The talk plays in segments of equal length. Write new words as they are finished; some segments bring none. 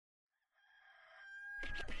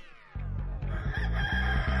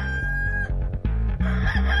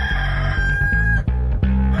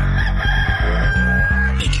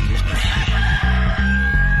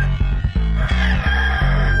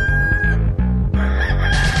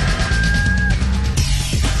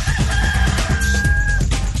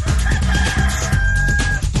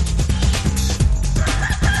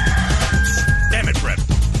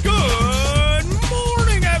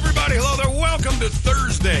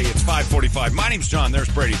6:45. My name's John. There's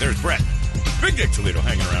Brady. There's Brett. Big Dick Toledo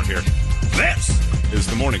hanging around here. This is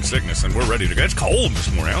the Morning Sickness, and we're ready to go. It's cold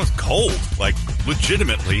this morning. It's cold. Like,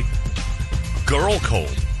 legitimately girl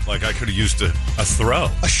cold. Like, I could have used a throw.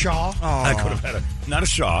 A shawl? I could have had not a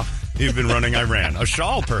shawl. He'd been running Iran. A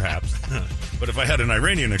shawl, perhaps. But if I had an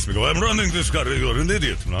Iranian next to me go, I'm running this guy, you're an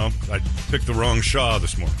idiot. No, I picked the wrong shawl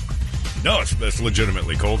this morning. No, it's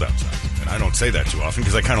legitimately cold outside. And I don't say that too often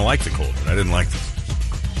because I kind of like the cold, but I didn't like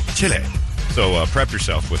this. Chile. So prep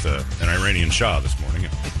yourself with an Iranian shawl this morning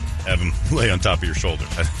and have him lay on top of your shoulder.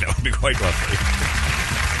 That would be quite lovely.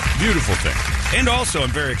 Beautiful thing. And also, I'm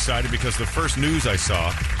very excited because the first news I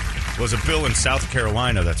saw was a bill in South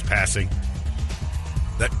Carolina that's passing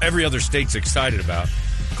that every other state's excited about,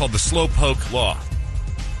 called the Slowpoke Law.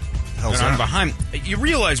 And I'm behind. You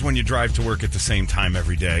realize when you drive to work at the same time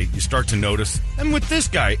every day, you start to notice, and with this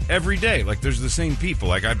guy, every day, like there's the same people.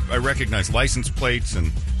 Like I recognize license plates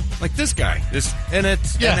and like this guy, and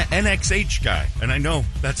it's an NXH guy. And I know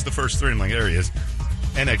that's the first three. I'm like, there he is,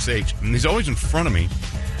 NXH. And he's always in front of me,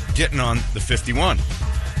 getting on the 51.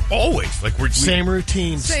 Always. Like same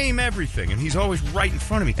routines. Same everything. And he's always right in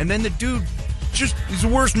front of me. And then the dude, he's the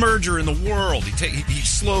worst merger in the world. He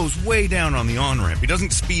slows way down on the on-ramp. He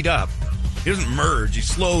doesn't speed up. He doesn't merge. He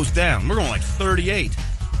slows down. We're going like 38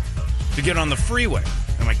 to get on the freeway.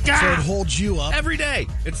 I'm like, God! So it holds you up. Every day.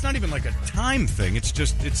 It's not even like a time thing. It's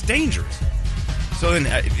dangerous. So then,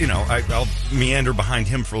 I'll meander behind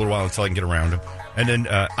him for a little while until I can get around him. And then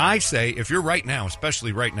I say, if you're right now,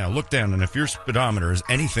 especially right now, look down, and if your speedometer is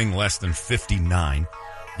anything less than 59,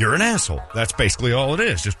 you're an asshole. That's basically all it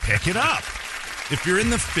is. Just pick it up. If you're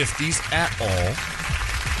in the 50s at all,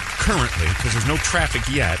 currently, because there's no traffic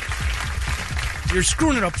yet, you're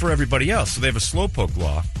screwing it up for everybody else. So they have a slowpoke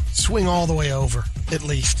law. Swing all the way over, at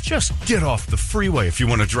least. Just get off the freeway if you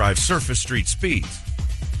want to drive surface street speeds.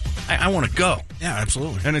 I want to go. Yeah,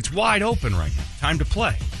 absolutely. And it's wide open right now. Time to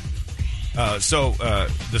play. So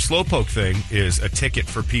the slowpoke thing is a ticket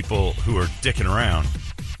for people who are dicking around.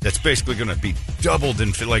 That's basically going to be doubled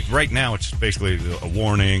in, like right now it's basically a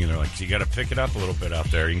warning, and they're like, you got to pick it up a little bit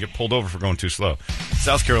out there. You can get pulled over for going too slow.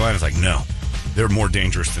 South Carolina's like, no, they're more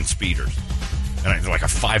dangerous than speeders. And it's like a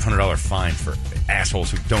 $500 fine for assholes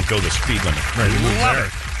who don't go the speed limit. Right, love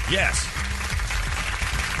it. Yes.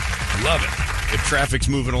 Love it. If traffic's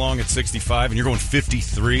moving along at 65 and you're going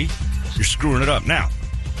 53, you're screwing it up. Now,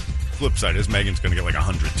 flip side is Megan's going to get like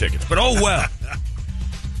 100 tickets. But oh well.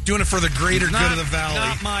 Doing it for the greater good of the valley.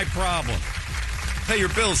 Not my problem. Pay your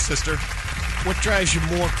bills, sister. What drives you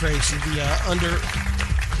more crazy, the under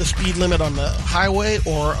the speed limit on the highway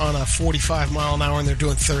or on a 45 mile an hour and they're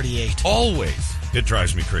doing 38? Always. It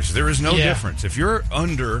drives me crazy. There is no difference. If you're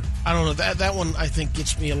under... I don't know. That one, I think,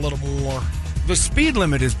 gets me a little more... The speed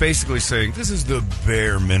limit is basically saying, this is the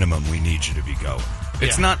bare minimum we need you to be going.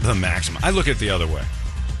 It's not the maximum. I look at it the other way.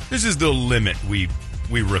 This is the limit we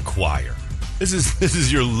require. This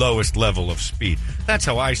is your lowest level of speed. That's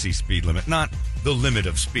how I see speed limit, not the limit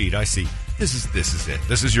of speed. I see this is it.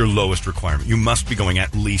 This is your lowest requirement. You must be going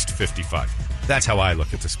at least 55. That's how I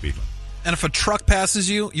look at the speed limit. And if a truck passes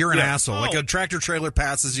you, you're an asshole. Like a tractor trailer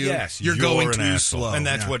passes you, you're going too slow. And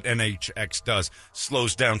that's what NHX does.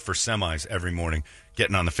 Slows down for semis every morning,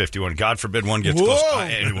 getting on the 51. God forbid one gets close.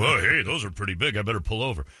 Hey, those are pretty big. I better pull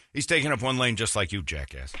over. He's taking up one lane just like you,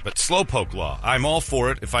 jackass. But slowpoke law, I'm all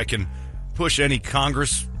for it. If I can push any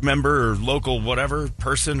Congress member or local whatever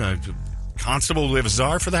person, a constable, we have a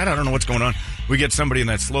czar for that. I don't know what's going on. We get somebody in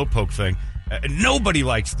that slowpoke thing. Nobody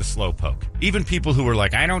likes the slowpoke. Even people who are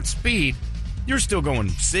like, I don't speed. You're still going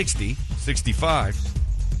 60, 65.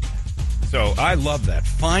 So I love that.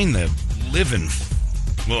 Find the living.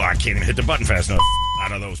 Well, I can't even hit the button fast enough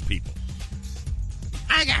out of those people.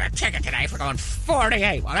 I got a ticket today for going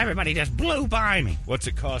 48 while everybody just blew by me. What's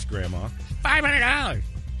it cost, Grandma? $500.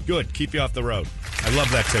 Good. Keep you off the road. I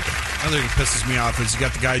love that ticket. Another thing that pisses me off is you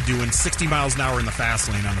got the guy doing 60 miles an hour in the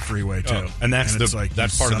fast lane on the freeway, too. And that's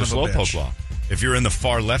that's part of the slowpoke law. If you're in the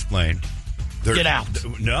far left lane, get out.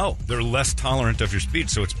 No, they're less tolerant of your speed.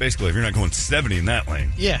 So it's basically, if you're not going 70 in that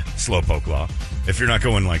lane, slowpoke law. If you're not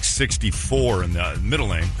going like 64 in the middle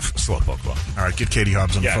lane, slowpoke law. All right, get Katie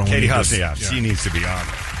Hobbs on the phone. Katie Hobbs, she needs to be on.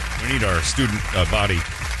 We need our student body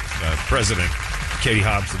president, Katie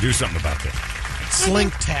Hobbs, to do something about this.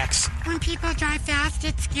 Slink tax. When people drive fast,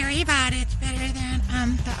 it's scary, but it's better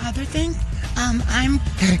than the other thing. I'm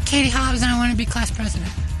Katie Hobbs, and I want to be class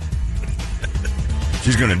president.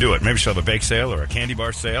 She's going to do it. Maybe she'll have a bake sale or a candy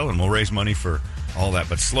bar sale, and we'll raise money for all that.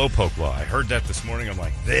 But slowpoke law, I heard that this morning. I'm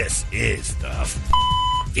like, this is the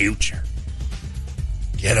future.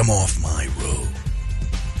 Get them off my road.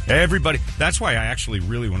 Everybody. That's why I actually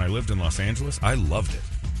really, when I lived in Los Angeles, I loved it.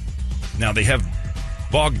 Now, they have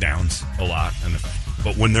bog downs a lot,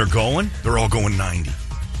 but when they're all going 90.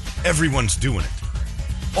 Everyone's doing it.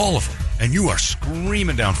 All of them. And you are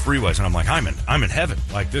screaming down freeways, and I'm like, I'm in heaven.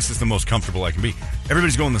 Like, this is the most comfortable I can be.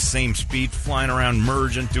 Everybody's going the same speed, flying around,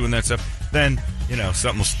 merging, doing that stuff. Then,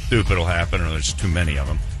 something stupid will happen, or there's too many of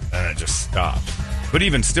them, and it just stops. But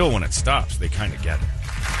even still, when it stops, they kind of get it.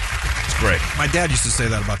 It's great. My dad used to say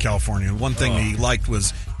that about California. One thing he liked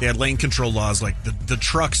was they had lane control laws. Like, the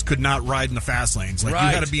trucks could not ride in the fast lanes. Like, you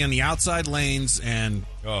had to be in the outside lanes, and...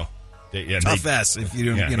 tough S if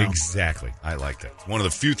you don't, Exactly. I like that. One of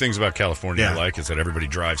the few things about California I like is that everybody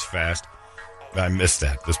drives fast. I miss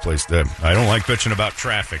that. This place, I don't like bitching about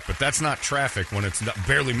traffic, but that's not traffic when it's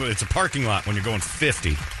barely moving. It's a parking lot when you're going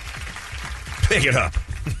 50. Pick it up.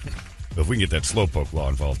 If we can get that slowpoke law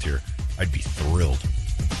involved here, I'd be thrilled.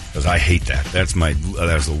 Because I hate that. That's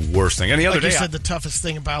the worst thing. And the other day, you said, the toughest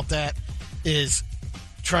thing about that is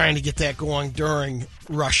trying to get that going during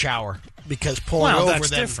rush hour. Because pulling over,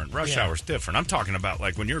 that's different. Rush hour's different. I'm talking about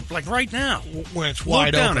like when you're like right now, when it's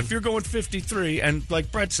wide open. open. If you're going 53, and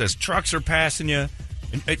like Brett says, trucks are passing you.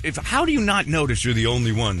 How do you not notice you're the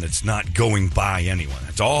only one that's not going by anyone?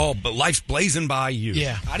 But life's blazing by you.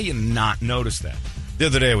 Yeah. How do you not notice that? The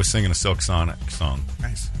other day I was singing a Silk Sonic song.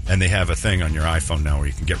 Nice. And they have a thing on your iPhone now where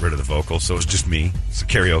you can get rid of the vocals. So it's just me. It's a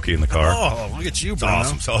karaoke in the car. Oh, look at you, Bruno.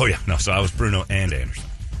 It's awesome. So I was Bruno and Anderson.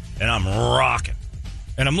 And I'm rocking.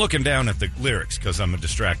 And I'm looking down at the lyrics because I'm a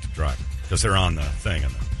distracted driver because they're on the thing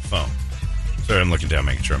on the phone. So I'm looking down,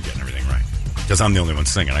 making sure I'm getting everything right because I'm the only one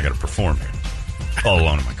singing. I got to perform here all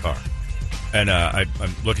alone in my car. And I'm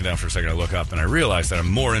looking down for a second. I look up and I realize that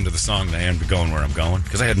I'm more into the song than I am going where I'm going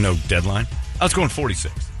because I had no deadline. I was going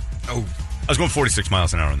 46. I was going 46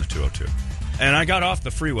 miles an hour on the 202. And I got off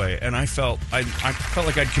the freeway, and I felt like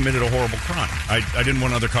I'd committed a horrible crime. I didn't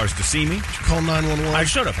want other cars to see me. Did you call 911? I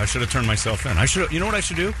should have. I should have turned myself in. You know what I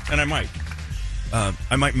should do? And I might.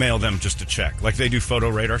 I might mail them just to check. Like they do photo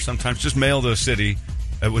radar sometimes. Just mail the city.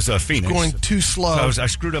 It was Phoenix. It's going too slow. So I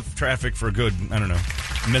screwed up traffic for a good, minute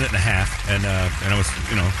and a half. And I was,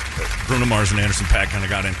 Bruno Mars and Anderson .Paak kind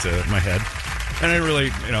of got into my head. And I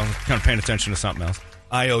really, kind of paying attention to something else.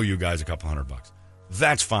 I owe you guys a couple $100.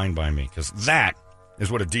 That's fine by me, because that is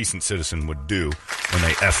what a decent citizen would do when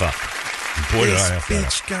they F up. Boy, did I F that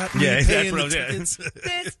bitch got me. Yeah, that's what I was doing.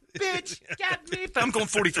 This bitch got me. I'm going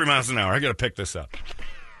 43 miles an hour. I got to pick this up.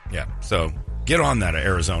 Yeah, so get on that,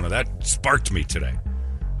 Arizona. That sparked me today.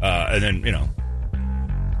 And then,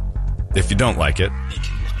 if you don't like it,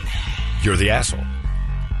 you're the asshole.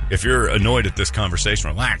 If you're annoyed at this conversation,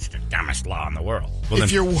 well, that's the dumbest law in the world. Well,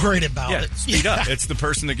 if you're worried about it. Speed up. It's the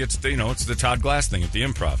person that gets, it's the Todd Glass thing at the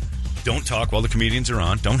Improv. Don't talk while the comedians are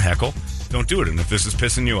on. Don't heckle. Don't do it. And if this is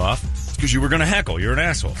pissing you off, it's because you were going to heckle. You're an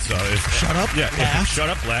asshole. So shut up, laugh. Shut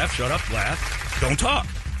up, laugh. Shut up, laugh. Don't talk.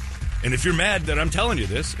 And if you're mad that I'm telling you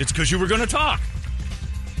this, it's because you were going to talk.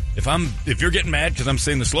 If you're getting mad because I'm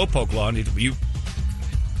saying the slowpoke law,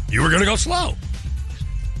 you were going to go slow.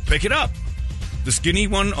 Pick it up. The skinny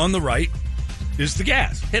one on the right is the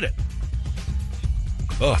gas. Hit it.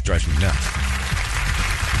 Oh, it drives me nuts.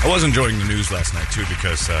 I was enjoying the news last night, too,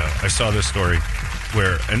 because I saw this story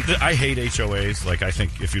where, and I hate HOAs. Like, I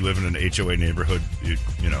think if you live in an HOA neighborhood, you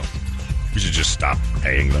should just stop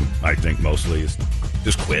paying them. I think mostly is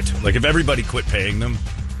just quit. Like, if everybody quit paying them,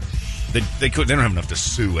 they don't have enough to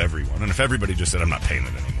sue everyone. And if everybody just said, I'm not paying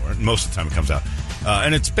it anymore, most of the time it comes out.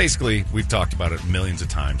 And it's basically, we've talked about it millions of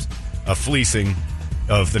times, a fleecing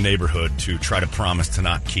of the neighborhood to try to promise to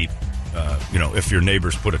not keep, if your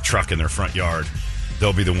neighbors put a truck in their front yard,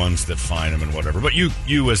 they'll be the ones that fine them and whatever. But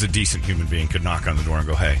you as a decent human being could knock on the door and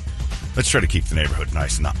go, hey, let's try to keep the neighborhood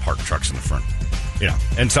nice and not park trucks in the front.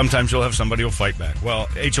 And sometimes you'll have somebody who'll fight back. Well,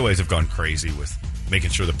 HOAs have gone crazy with making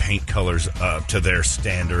sure the paint color's up to their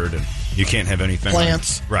standard and you can't have anything.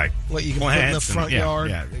 Plants. Right. What you can put in the front yard.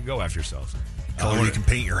 Yeah, go after yourselves. Color you can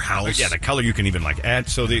paint your house. Yeah, the color you can even add.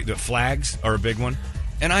 So the flags are a big one.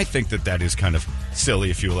 And I think that is kind of silly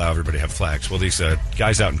if you allow everybody to have flags. Well, these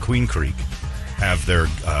guys out in Queen Creek have their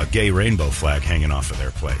gay rainbow flag hanging off of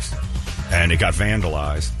their place. And it got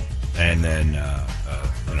vandalized. And then,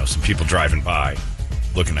 some people driving by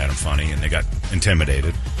looking at them funny, and they got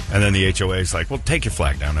intimidated. And then the HOA's like, well, take your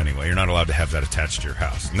flag down anyway. You're not allowed to have that attached to your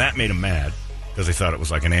house. And that made them mad because they thought it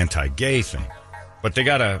was like an anti-gay thing. But they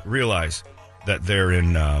got to realize that they're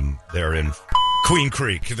in Queen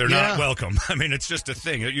Creek. They're not welcome. I mean, it's just a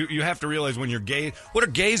thing. You have to realize when you're gay, what are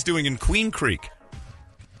gays doing in Queen Creek?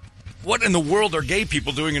 What in the world are gay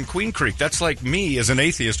people doing in Queen Creek? That's like me as an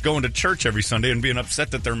atheist going to church every Sunday and being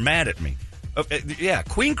upset that they're mad at me. Yeah,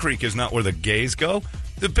 Queen Creek is not where the gays go.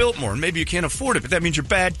 The Biltmore. Maybe you can't afford it, but that means you're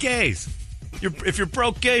bad gays. If you're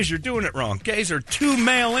broke gays, you're doing it wrong. Gays are 2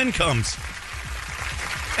 male incomes.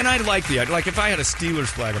 And I like the idea. Like, if I had a Steelers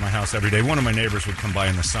flag on my house every day, one of my neighbors would come by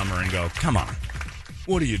in the summer and go, come on,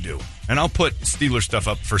 what do you do? And I'll put Steelers stuff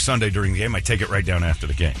up for Sunday during the game. I take it right down after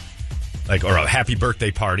the game. Like, or a happy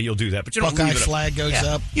birthday party, you'll do that. But you don't Buckeye leave it flag goes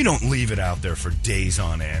up. You don't leave it out there for days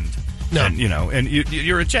on end. No. And,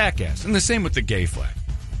 you're a jackass. And the same with the gay flag.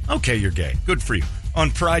 Okay, you're gay. Good for you. On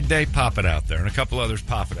Pride Day, pop it out there. And a couple others,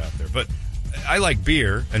 pop it out there. But I like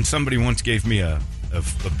beer, and somebody once gave me a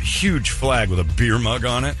huge flag with a beer mug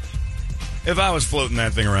on it. If I was floating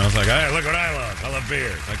that thing around, I was like, hey, look what I love. I love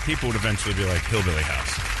beer. Like, people would eventually be like, Hillbilly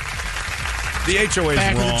House. The HOA is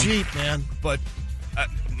Back wrong. of the Jeep, man. But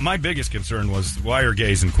my biggest concern was, why are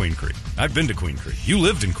gays in Queen Creek? I've been to Queen Creek. You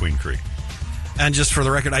lived in Queen Creek. And just for the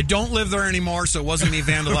record, I don't live there anymore, so it wasn't me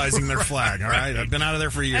vandalizing their flag, all right? I've been out of there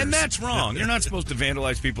for years. And that's wrong. You're not supposed to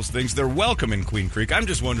vandalize people's things. They're welcome in Queen Creek. I'm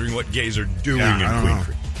just wondering what gays are doing in Queen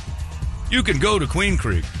Creek. You can go to Queen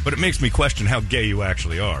Creek, but it makes me question how gay you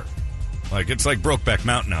actually are. Like, it's like Brokeback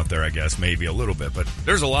Mountain out there, I guess, maybe a little bit, but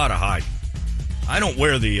there's a lot of hiding. I don't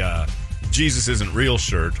wear the Jesus Isn't Real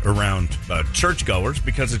shirt around churchgoers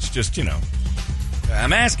because it's just,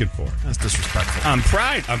 I'm asking for it. That's disrespectful. I'm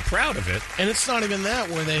proud of it. And it's not even that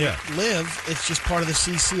where they live. It's just part of the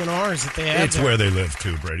CC&Rs that they have. It's where they live,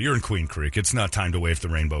 too, Brady. You're in Queen Creek. It's not time to wave the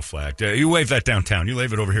rainbow flag. You wave that downtown. You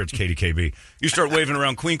wave it over here at KDKB. You start waving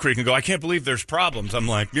around Queen Creek and go, I can't believe there's problems. I'm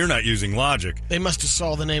like, you're not using logic. They must have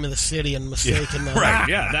saw the name of the city and mistaken them. Right,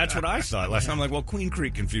 yeah, that's what I thought last time. I'm like, well, Queen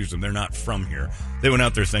Creek confused them. They're not from here. They went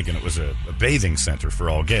out there thinking it was a bathing center for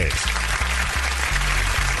all gays.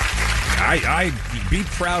 I be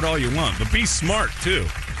proud all you want, but be smart, too.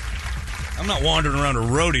 I'm not wandering around a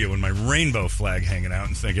rodeo with my rainbow flag hanging out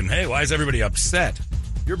and thinking, hey, why is everybody upset?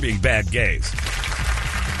 You're being bad gays.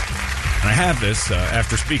 And I have this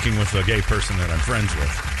after speaking with a gay person that I'm friends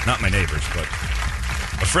with. Not my neighbors, but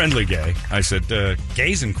a friendly gay. I said,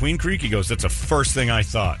 gays in Queen Creek? He goes, that's the first thing I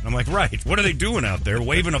thought. And I'm like, right, what are they doing out there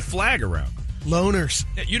waving a flag around? Loners.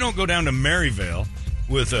 You don't go down to Maryvale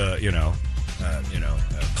with a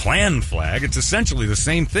Klan flag. It's essentially the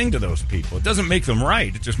same thing to those people. It doesn't make them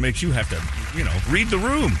right. It just makes you have to, read the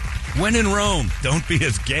room. When in Rome, don't be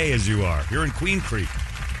as gay as you are. You're in Queen Creek.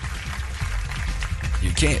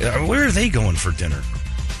 You can't. Where are they going for dinner?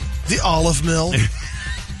 The Olive Mill.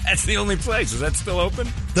 That's the only place. Is that still open?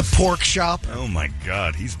 The pork shop. Oh, my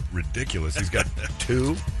God. He's ridiculous. He's got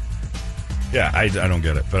 2. Yeah, I don't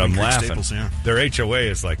get it, but I'm laughing. Staples, yeah. Their HOA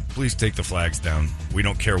is like, please take the flags down. We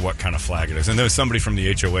don't care what kind of flag it is. And there was somebody from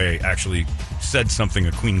the HOA actually said something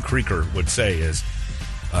a Queen Creeker would say is,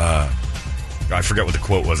 I forget what the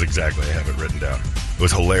quote was exactly. I have it written down. It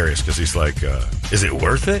was hilarious because he's like, is it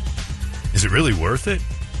worth it? Is it really worth it?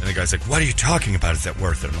 And the guy's like, what are you talking about? Is that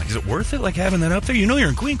worth it? I'm like, is it worth it, like having that up there? You know you're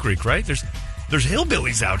in Queen Creek, right? There's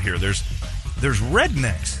hillbillies out here. There's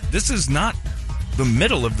rednecks. This is not the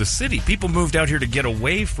middle of the city. People moved out here to get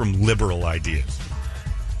away from liberal ideas.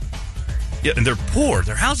 Yeah, and they're poor.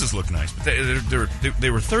 Their houses look nice, but they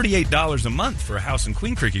were $38 a month for a house in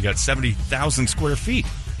Queen Creek. You got 70,000 square feet.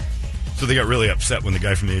 So they got really upset when the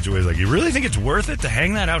guy from the HOA was like, you really think it's worth it to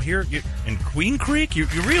hang that out here in Queen Creek? You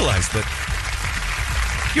realize that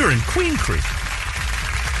you're in Queen Creek.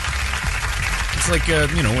 It's like,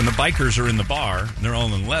 when the bikers are in the bar and they're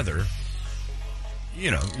all in leather, you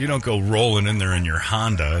don't go rolling in there in your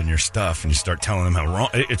Honda and your stuff and you start telling them how wrong.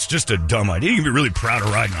 It's just a dumb idea. You can be really proud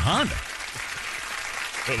of riding a Honda.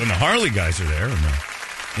 But when the Harley guys are there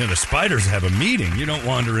and the Spiders have a meeting, you don't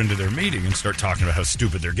wander into their meeting and start talking about how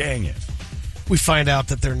stupid their gang is. We find out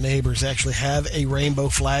that their neighbors actually have a rainbow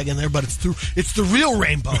flag in there, but it's the real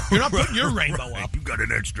rainbow. You're not putting your rainbow up. You got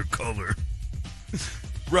an extra color.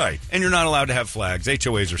 Right. And you're not allowed to have flags.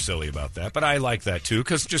 HOAs are silly about that, but I like that too,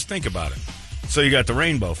 because just think about it. So you got the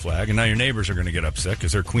rainbow flag, and now your neighbors are going to get upset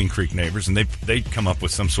because they're Queen Creek neighbors, and they come up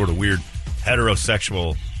with some sort of weird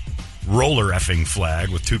heterosexual roller effing flag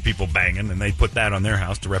with 2 people banging, and they put that on their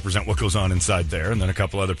house to represent what goes on inside there, and then a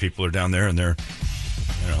couple other people are down there, and they're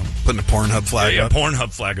putting a Pornhub flag up.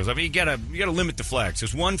 Pornhub flag goes up. I mean, you gotta limit the flags.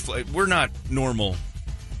 There's one flag. We're not normal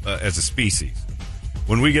as a species.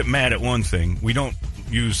 When we get mad at one thing, we don't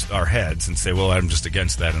use our heads and say, well, I'm just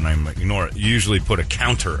against that, and I'm ignore it. You usually put a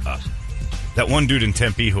counter up. That one dude in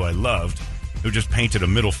Tempe who I loved, who just painted a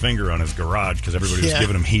middle finger on his garage because everybody was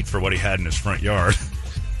giving him heat for what he had in his front yard.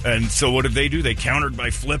 And so what did they do? They countered by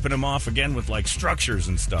flipping him off again with, like, structures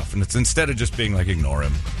and stuff. And it's instead of just being like, ignore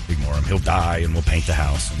him. He'll die, and we'll paint the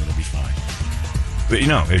house, and it'll be fine. But,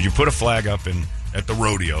 if you put a flag up at the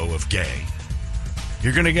rodeo of gay,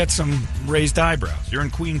 you're going to get some raised eyebrows. You're in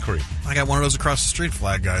Queen Creek. I got one of those across the street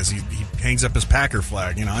flag guys. He hangs up his Packer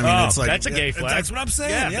flag. You know, I mean, it's like that's a gay flag. That's what I'm saying.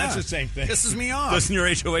 Yeah, that's the same thing. Pisses me off. Doesn't your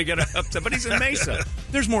HOA get upset? But he's in Mesa.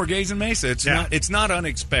 There's more gays in Mesa. It's not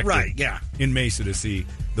unexpected. Right? Yeah. In Mesa to see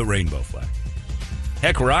the rainbow flag.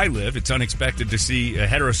 Heck, where I live, it's unexpected to see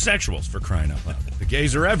heterosexuals, for crying out loud. The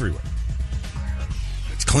gays are everywhere.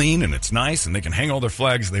 It's clean and it's nice, and they can hang all their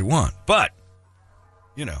flags they want. But,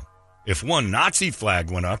 you know, if one Nazi flag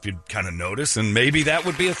went up, you'd kind of notice, and maybe that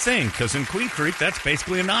would be a thing, because in Queen Creek, that's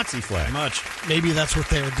basically a Nazi flag. Maybe that's what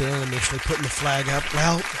they were doing initially, putting the flag up.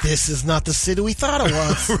 Well, this is not the city we thought it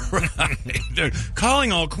was. Right. They're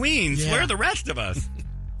calling all Queens. Where are the rest of us?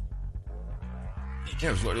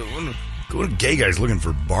 Yeah, what are gay guys looking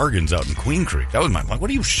for bargains out in Queen Creek? That was my point. What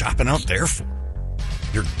are you shopping out there for?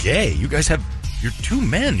 You're gay. You're 2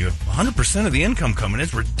 men. You have 100% of the income coming in.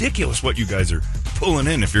 It's ridiculous what you guys are pulling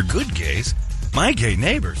in if you're good gays. My gay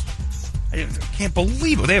neighbors, I can't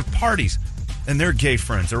believe it. They have parties, and their gay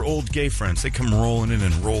friends, their old gay friends, they come rolling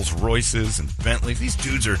in Rolls Royces and Bentleys. These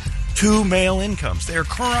dudes are 2 male incomes. They're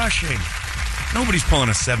crushing. Nobody's pulling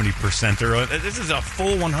a 70%. This is a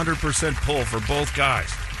full 100% pull for both guys.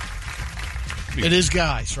 It is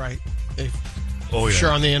guys, right? Yeah.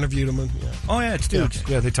 Sean, they interviewed them. Yeah. Oh, yeah, it's dudes.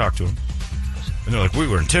 Yeah, they talked to him. And they're like, we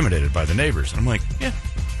were intimidated by the neighbors. And I'm like, yeah.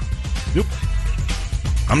 Yep.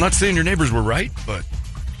 I'm not saying your neighbors were right, but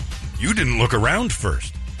you didn't look around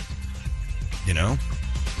first. You know?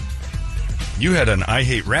 You had an I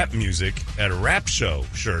Hate Rap Music at a rap show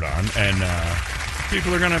shirt on, and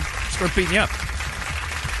people are going to start beating you up.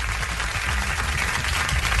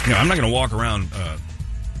 You know, I'm not going to walk around...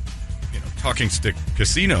 Talking Stick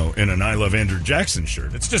Casino in an I Love Andrew Jackson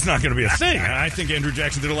shirt. It's just not going to be a thing. I think Andrew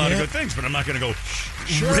Jackson did a lot of good things, but I'm not going to go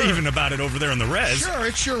raving about it over there on the res. Sure,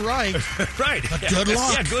 it's your right. Right. But good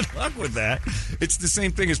luck. Yeah, good luck with that. It's the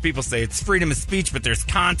same thing as people say, it's freedom of speech, but there's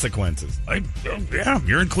consequences.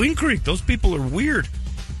 You're in Queen Creek. Those people are weird.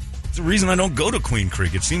 It's the reason I don't go to Queen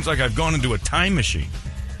Creek. It seems like I've gone into a time machine.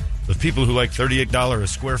 The people who like $38 a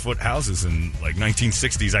square foot houses and like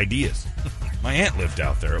 1960s ideas. My aunt lived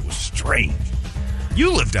out there. It was strange.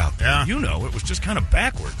 You lived out there. Yeah. You know, it was just kind of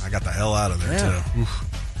backwards. I got the hell out of there, too.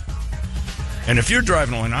 Oof. And if you're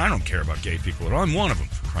driving along, I don't care about gay people at all. I'm one of them,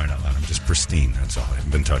 for crying out loud. I'm just pristine. That's all. I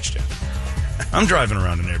haven't been touched yet. I'm driving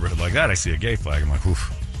around a neighborhood like that. I see a gay flag. I'm like,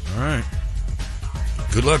 oof. All right.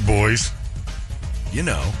 Good luck, boys. You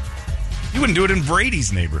know. You wouldn't do it in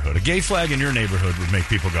Brady's neighborhood. A gay flag in your neighborhood would make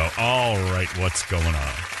people go, all right, what's going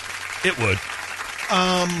on? It would.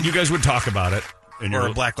 You guys would talk about it. Or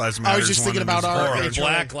a Black Lives Matter. I was just thinking about our HOA.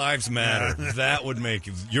 Black Lives Matter. Yeah. That would make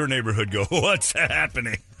your neighborhood go, what's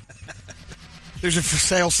happening? There's a for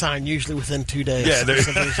sale sign usually within 2 days. Yeah,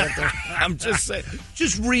 I'm just saying.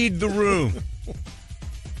 Just read the room.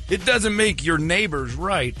 It doesn't make your neighbors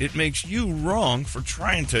right. It makes you wrong for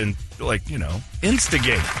trying to,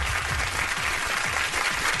 instigate.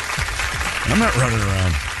 I'm not running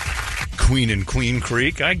around Queen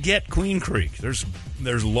Creek. I get Queen Creek.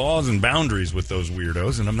 There's laws and boundaries with those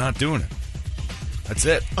weirdos, and I'm not doing it. That's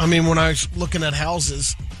it. I mean, when I was looking at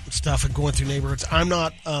houses and stuff and going through neighborhoods, I'm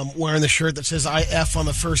not wearing the shirt that says I F on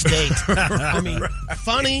the first date. I mean,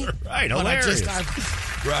 funny. Right, hilarious.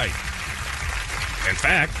 Right. In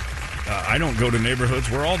fact, I don't go to neighborhoods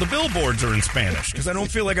where all the billboards are in Spanish because I don't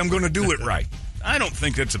feel like I'm going to do it right. I don't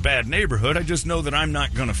think it's a bad neighborhood. I just know that I'm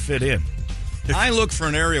not going to fit in. I look for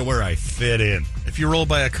an area where I fit in. If you roll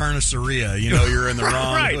by a carniceria, you know you're in the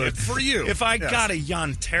wrong hood. For you. If I got a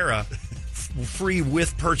Yantera free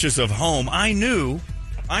with purchase of home, I knew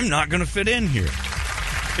I'm not going to fit in here.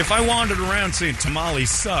 If I wandered around saying tamales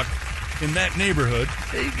suck in that neighborhood,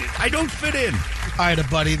 I don't fit in. I had a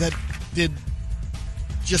buddy that did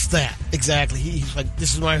just that. Exactly. He's like,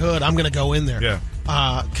 this is my hood. I'm going to go in there. Yeah.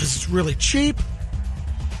 Because it's really cheap.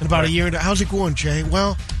 And about a year into, how's it going, Jay?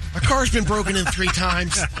 Well, my car's been broken in 3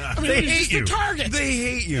 times. I mean, they hate you. The target. They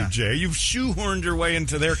hate you, Jay. You've shoehorned your way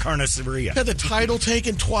into their carniceria. Had the title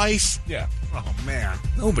taken twice. Yeah. Oh, man.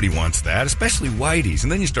 Nobody wants that, especially whiteys.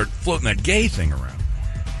 And then you start floating that gay thing around.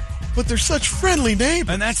 But they're such friendly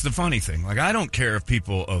neighbors. And that's the funny thing. Like, I don't care if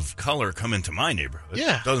people of color come into my neighborhood.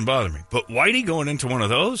 Yeah. It doesn't bother me. But whitey going into one of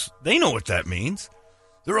those, they know what that means.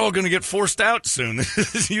 They're all going to get forced out soon.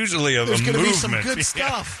 This is usually a movement. There's going to be some good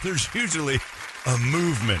stuff. There's usually a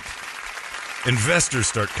movement. Investors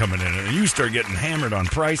start coming in, and you start getting hammered on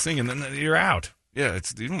pricing, and then you're out. Yeah,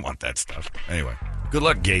 you don't want that stuff. Anyway, good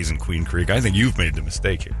luck, gays in Queen Creek. I think you've made the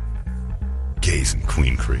mistake here. Gays in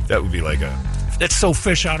Queen Creek. That would be like that's so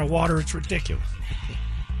fish out of water, it's ridiculous.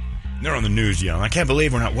 They're on the news yelling, I can't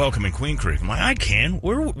believe we're not welcoming Queen Creek. I'm like, I can.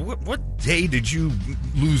 What day did you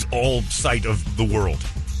lose all sight of the world?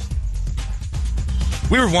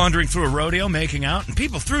 We were wandering through a rodeo, making out, and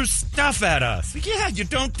people threw stuff at us. Yeah, you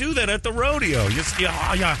don't do that at the rodeo. You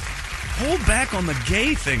hold back on the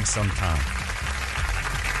gay thing sometimes.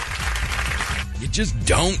 You just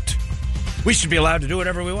don't. We should be allowed to do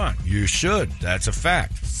whatever we want. You should. That's a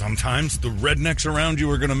fact. Sometimes the rednecks around you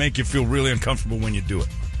are going to make you feel really uncomfortable when you do it.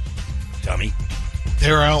 Dummy.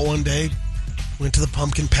 They were out one day, went to the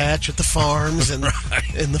pumpkin patch at the farms, and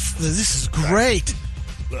right. and this is great.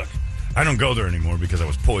 Look, I don't go there anymore because I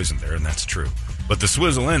was poisoned there, and that's true. But the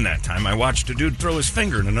Swizzle Inn that time, I watched a dude throw his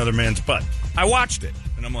finger in another man's butt. I watched it,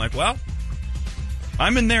 and I'm like, well,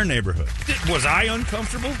 I'm in their neighborhood. Was I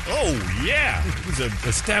uncomfortable? Oh, yeah. It was an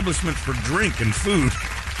establishment for drink and food.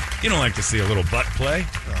 You don't like to see a little butt play.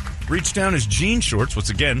 Reach down his jean shorts,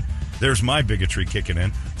 once again, there's my bigotry kicking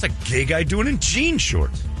in. It's like a gay guy doing in jean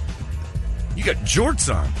shorts. You got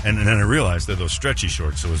jorts on. And then I realized they're those stretchy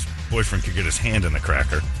shorts so his boyfriend could get his hand in the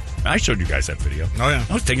cracker. I showed you guys that video. Oh, yeah.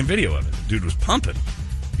 I was taking video of it. The dude was pumping.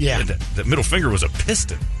 Yeah. That middle finger was a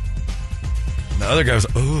piston. And the other guy was,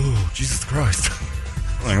 oh, Jesus Christ.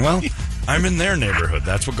 I'm like, well, I'm in their neighborhood.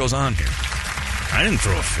 That's what goes on here. I didn't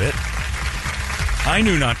throw a fit. I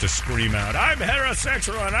knew not to scream out, I'm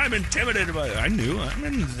heterosexual and I'm intimidated by it. I knew. I'm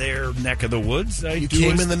in their neck of the woods. You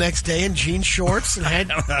came in the next day in jean shorts and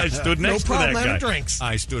had I stood next no to that guy. drinks.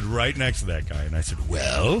 I stood right next to that guy and I said,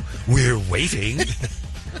 well, we're waiting.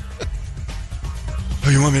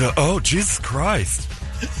 Oh, you want me to? Oh, Jesus Christ.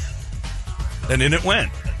 And in it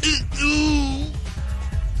went.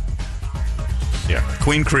 Yeah,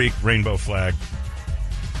 Queen Creek, rainbow flag.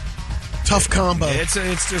 Tough combo.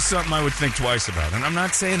 It's just something I would think twice about. And I'm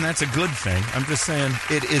not saying that's a good thing. I'm just saying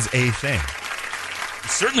it is a thing. I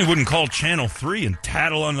certainly wouldn't call Channel 3 and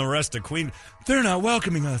tattle on the rest of Queen. They're not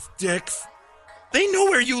welcoming us, dicks. They know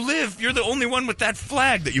where you live. You're the only one with that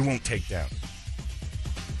flag that you won't take down.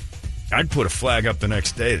 I'd put a flag up the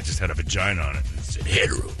next day that just had a vagina on it and said,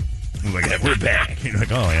 hetero. I'm like, we're back. You're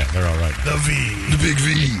like, oh, yeah, they're all right. The V. The big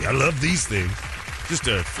V. I love these things. Just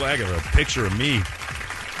a flag of a picture of me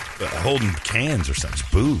holding cans or something,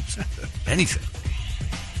 boobs, anything.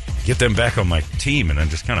 Get them back on my team and then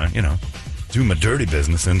just kind of, do my dirty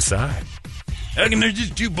business inside. How come there's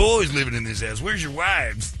just two boys living in this house? Where's your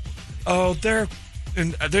wives? Oh,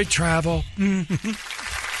 they travel. You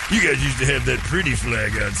guys used to have that pretty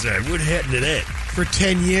flag outside. What happened to that? For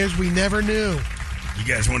 10 years, we never knew. You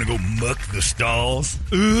guys want to go muck the stalls?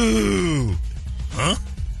 Ooh. Huh?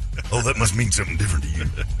 Oh, that must mean something different to you.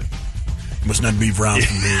 Must not be brown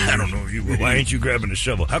from me. I don't know you. Why ain't you grabbing a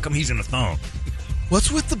shovel? How come he's in a thong? What's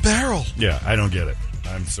with the barrel? Yeah, I don't get it.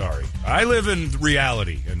 I'm sorry. I live in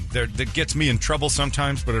reality, and that gets me in trouble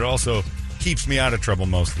sometimes, but it also keeps me out of trouble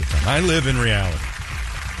most of the time. I live in reality.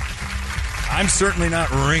 I'm certainly not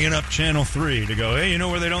ringing up Channel 3 to go, hey, you know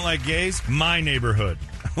where they don't like gays? My neighborhood.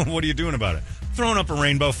 What are you doing about it? Throwing up a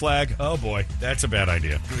rainbow flag? Oh, boy, that's a bad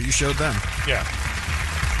idea. Well, you showed them. Yeah.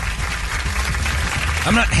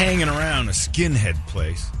 I'm not hanging around a skinhead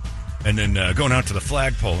place and then going out to the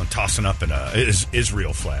flagpole and tossing up an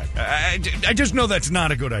Israel flag. I just know that's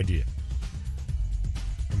not a good idea.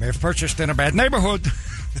 You may have purchased in a bad neighborhood.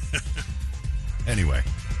 Anyway,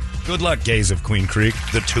 good luck, gays of Queen Creek,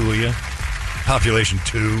 the two of you. Population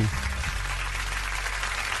 2.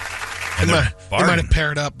 And they might have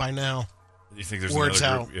paired up by now. You think there's words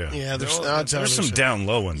another out? Group? Yeah, there's some down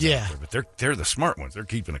low ones. Yeah, out there, but they're the smart ones. They're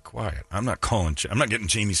keeping it quiet. I'm not getting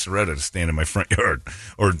Jamie Soretta to stand in my front yard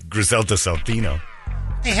or Griselda Saltino.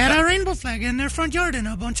 They had a rainbow flag in their front yard, and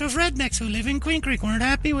a bunch of rednecks who live in Queen Creek weren't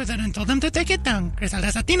happy with it and told them to take it down. Griselda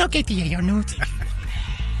Saltino, KTAR News.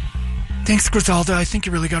 Thanks, Griselda. I think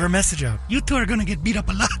you really got our message out. You two are going to get beat up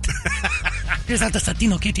a lot. Griselda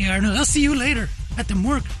Saltino, KTAR News. I'll see you later at the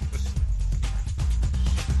morgue.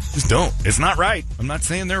 Just don't. It's not right. I'm not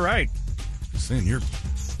saying they're right. I'm saying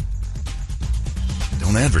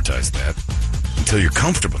don't advertise that until you're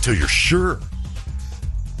comfortable, until you're sure.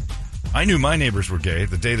 I knew my neighbors were gay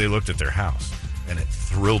the day they looked at their house, and it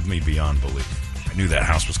thrilled me beyond belief. I knew that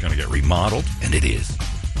house was going to get remodeled, and it is.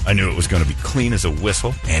 I knew it was going to be clean as a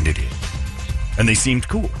whistle, and it is. And they seemed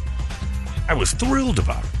cool. I was thrilled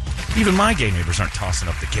about it. Even my gay neighbors aren't tossing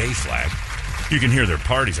up the gay flag. You can hear their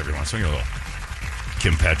parties every once in a while.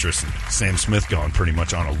 Kim Petras and Sam Smith going pretty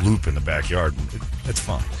much on a loop in the backyard. That's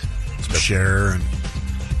fine. Share and...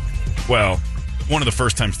 Well, one of the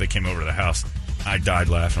first times they came over to the house, I died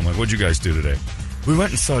laughing. I'm like, what'd you guys do today? We went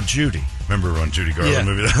and saw Judy. Remember on Judy Garland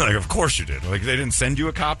movie? Like, of course you did. Like, they didn't send you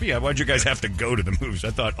a copy? Why'd you guys have to go to the movies? I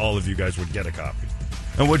thought all of you guys would get a copy.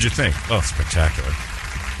 And what'd you think? Oh, spectacular.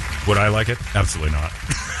 Would I like it? Absolutely not.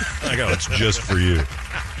 I go, it's just for you.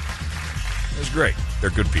 It was great.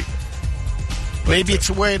 They're good people. But, maybe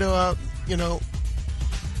it's a way to,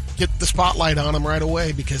 get the spotlight on them right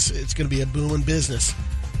away because it's going to be a booming business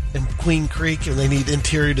in Queen Creek, and they need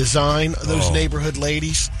interior design. Those neighborhood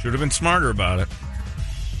ladies. Should have been smarter about it.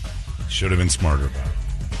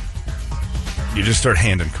 You just start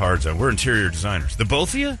handing cards out. We're interior designers. The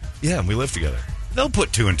both of you? Yeah, and we live together. They'll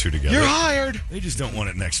put 2 and 2 together. You're hired. They just don't want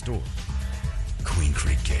it next door. Queen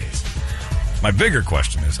Creek Gays. My bigger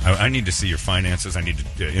question is, I need to see your finances. I need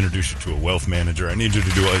to introduce you to a wealth manager. I need you to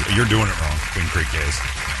do you're doing it wrong, Queen Creek Gays.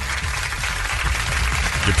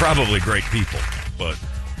 You're probably great people, but...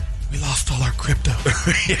 We lost all our crypto.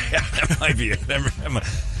 Yeah, that might be it.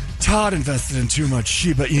 Todd invested in too much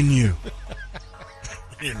Shiba Inu.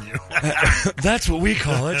 That's what we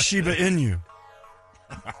call it, Shiba Inu.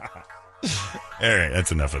 All right,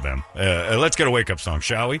 that's enough of them. Let's get a wake-up song,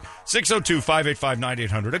 shall we?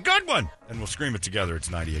 602-585-9800. A good one! And we'll scream it together. It's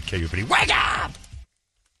 98 KUPD. Wake up!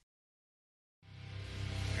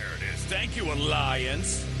 There it is. Thank you,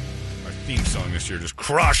 Alliance. Our theme song this year, just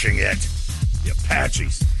crushing it. The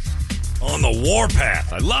Apaches. On the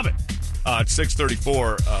warpath. I love it. It's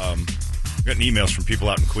 6:34. Getting emails from people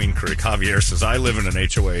out in Queen Creek. Javier says, I live in an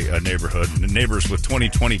HOA neighborhood, and neighbors with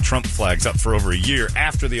 2020 Trump flags up for over a year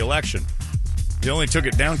after the election. They only took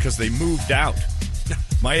it down because they moved out.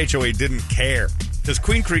 My HOA didn't care. Because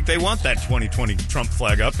Queen Creek, they want that 2020 Trump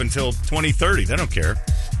flag up until 2030. They don't care.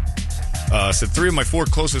 Said 3 of my 4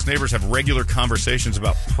 closest neighbors have regular conversations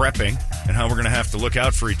about prepping and how we're going to have to look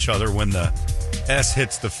out for each other when the S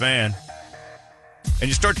hits the fan. And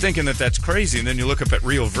you start thinking that that's crazy, and then you look up at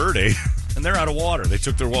Rio Verde, and they're out of water. They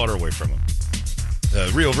took their water away from them.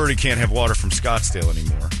 Rio Verde can't have water from Scottsdale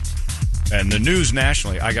anymore. And the news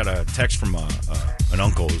nationally, I got a text from an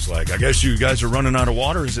uncle who's like, I guess you guys are running out of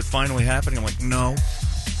water. Is it finally happening? I'm like, no.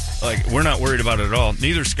 Like, we're not worried about it at all.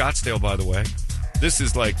 Neither Scottsdale, by the way. This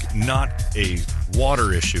is, like, not a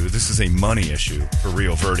water issue. This is a money issue for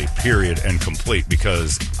Rio Verde, period and complete,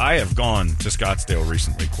 because I have gone to Scottsdale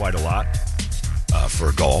recently quite a lot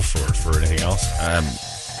for golf or for anything else.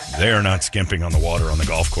 They are not skimping on the water on the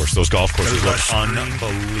golf course. Those golf courses look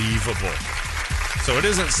unbelievable. So it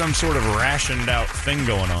isn't some sort of rationed out thing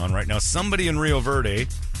going on right now. Somebody in Rio Verde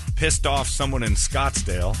pissed off someone in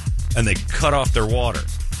Scottsdale, and they cut off their water.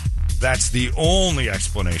 That's the only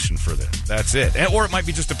explanation for this. That's it. Or it might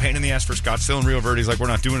be just a pain in the ass for Scottsdale, and Rio Verde's like, we're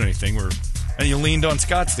not doing anything. And you leaned on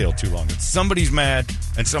Scottsdale too long. Somebody's mad,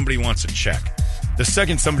 and somebody wants a check. The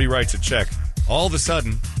second somebody writes a check, all of a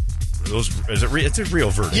sudden, it's a Rio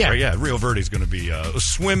Verde, yeah. Right? Yeah, Rio Verde's going to be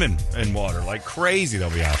swimming in water like crazy.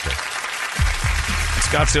 They'll be out there.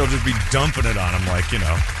 Scottsdale will just be dumping it on them like,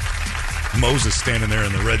 Moses standing there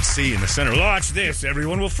in the Red Sea in the center. Watch this.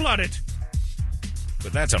 Everyone will flood it.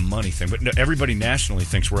 But that's a money thing. But no, everybody nationally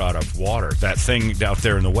thinks we're out of water. That thing out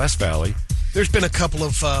there in the West Valley. There's been a couple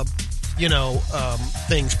of,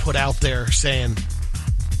 things put out there saying,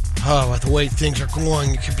 the way things are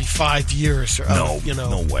going, it could be 5 years. No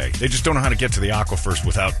way. They just don't know how to get to the aquifers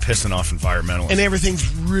without pissing off environmentalists. And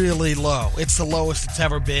everything's really low. It's the lowest it's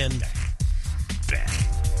ever been.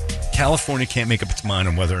 California can't make up its mind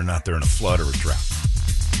on whether or not they're in a flood or a drought.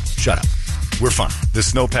 Shut up. We're fine.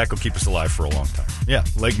 This snowpack will keep us alive for a long time. Yeah,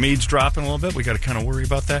 Lake Mead's dropping a little bit. We got to kind of worry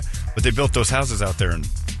about that. But they built those houses out there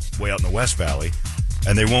way out in the West Valley,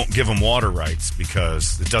 and they won't give them water rights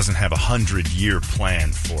because it doesn't have a 100-year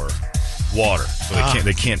plan for water. So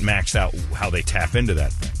they can't max out how they tap into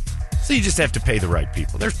that thing. So you just have to pay the right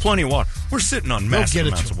people. There's plenty of water. We're sitting on massive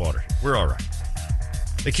amounts of water. We're all right.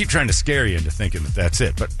 They keep trying to scare you into thinking that that's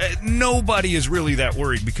it. But nobody is really that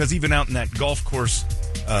worried because even out in that golf course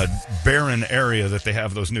barren area that they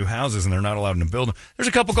have those new houses and they're not allowed to build them, there's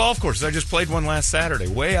a couple golf courses. I just played one last Saturday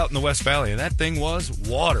way out in the West Valley, and that thing was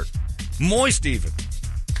water. Moist even.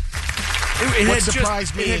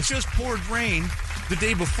 It had just poured rain the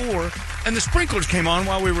day before, and the sprinklers came on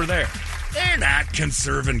while we were there. They're not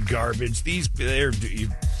conserving garbage.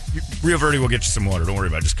 Rio Verde will get you some water. Don't worry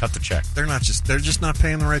about it. Just cut the check. They're just not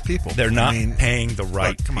paying the right people. They're not paying the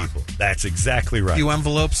right people. That's exactly right. A few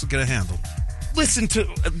envelopes will get a handle.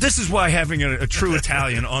 This is why having a true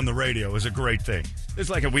Italian on the radio is a great thing. It's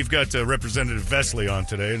like we've got Representative Vesely on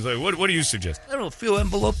today. It's like, what do you suggest? I don't know, a few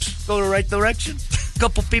envelopes go the right direction. A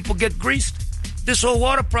couple people get greased. This whole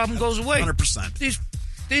water problem goes away. 100%. These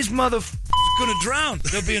motherfuckers are going to drown.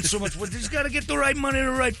 They'll be in so much water. You just got to get the right money to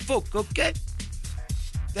the right folk, okay?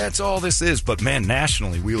 That's all this is. But, man,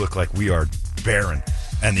 nationally, we look like we are barren.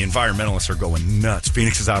 And the environmentalists are going nuts.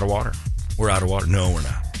 Phoenix is out of water. We're out of water. No, we're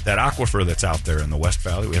not. That aquifer that's out there in the West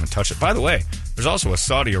Valley, we haven't touched it. By the way, there's also a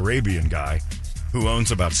Saudi Arabian guy who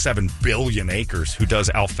owns about 7 billion acres who does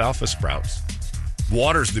alfalfa sprouts,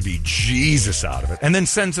 waters the bejesus out of it, and then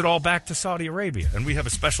sends it all back to Saudi Arabia. And we have a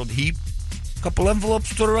special couple envelopes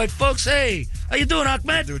to the right folks. Hey, how you doing,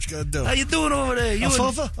 Ahmed? Do what you gotta do. How you doing over there?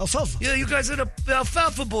 Alfalfa? Yeah, you guys are the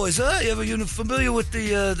alfalfa boys, huh? You familiar with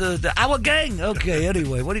the Our Gang? Okay,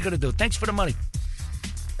 anyway, what are you going to do? Thanks for the money.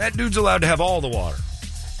 That dude's allowed to have all the water.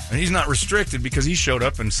 And he's not restricted because he showed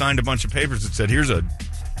up and signed a bunch of papers that said, here's a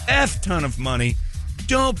F ton of money.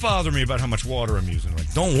 Don't bother me about how much water I'm using.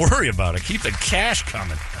 Like, don't worry about it. Keep the cash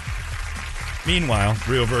coming. Meanwhile,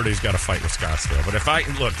 Rio Verde's got to fight with Scottsdale.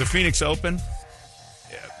 But look, the Phoenix Open,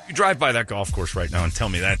 you drive by that golf course right now and tell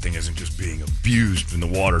me that thing isn't just being abused in the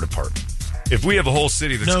water department. If we have a whole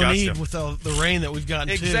city that's no need with the rain that we've gotten.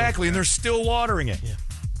 Exactly, and they're still watering it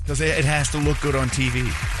because it has to look good on TV.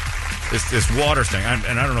 This water thing,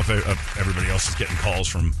 and I don't know if everybody else is getting calls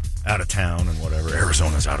from out of town and whatever.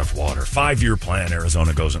 Arizona's out of water. 5-year plan.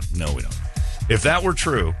 Arizona goes. No, we don't. If that were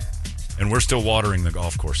true, and we're still watering the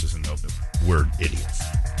golf courses in Nova, we're idiots.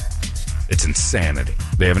 It's insanity.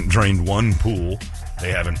 They haven't drained one pool.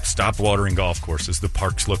 They haven't stopped watering golf courses. The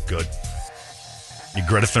parks look good.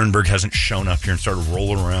 Greta Thunberg hasn't shown up here and started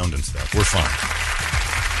rolling around and stuff. We're fine.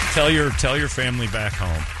 Tell your family back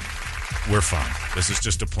home, we're fine. This is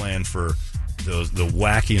just a plan for the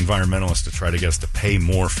wacky environmentalists to try to get us to pay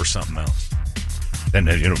more for something else.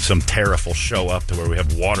 Then some tariff will show up to where we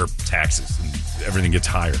have water taxes and everything gets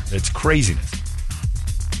higher. It's craziness,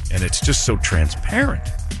 and it's just so transparent.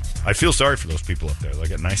 I feel sorry for those people up there. They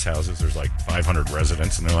got nice houses. There's like 500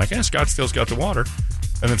 residents, and they're like, Scottsdale's got the water.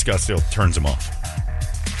 And then Scottsdale turns them off.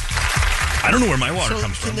 I don't know where my water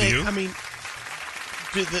comes from. Do you? I mean,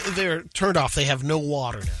 they're turned off. They have no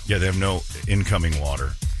water now. Yeah, they have no incoming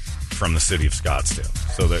water from the city of Scottsdale.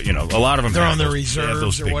 So that, a lot of them they're on their reserves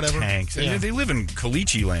those or big whatever. Tanks. And they live in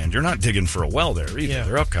Caliche land. You're not digging for a well there either. Yeah.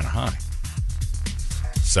 They're up kind of high.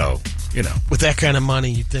 So, with that kind of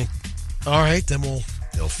money, you'd think, all right, then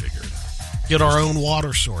they'll figure it out. Get our own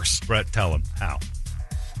water source. Brett, tell them how.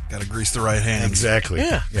 Got to grease the right hands. Exactly.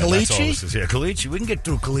 Yeah. Caliche? That's all this is. Yeah, Caliche. We can get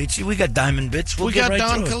through Caliche. We got diamond bits. We got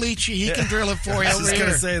Don Caliche. He can drill it for you. I was just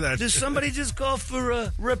going to say that. Does somebody just call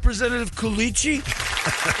for Representative Caliche?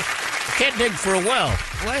 Can't dig for a well.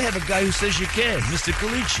 Well, I have a guy who says you can, Mr.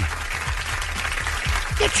 Caliche.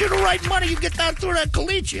 Get you the right money. You get down through that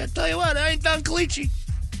Caliche. I tell you what, I ain't Don Caliche.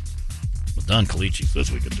 Well, Don Caliche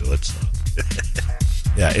says we can do it, so.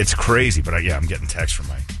 Yeah, it's crazy, but I'm getting texts from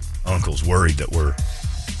my uncles worried that we're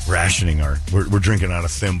rationing we're drinking out of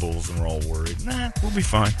thimbles and we're all worried. Nah, we'll be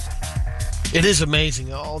fine. It is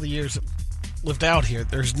amazing. All the years I've lived out here,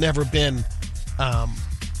 there's never been,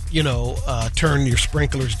 turn your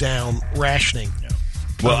sprinklers down rationing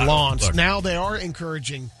on lawns. Look, now they are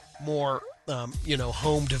encouraging more,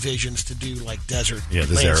 home divisions to do like desert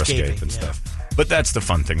this aeroscape and stuff. But that's the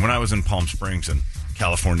fun thing. When I was in Palm Springs and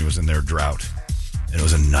California was in their drought, and it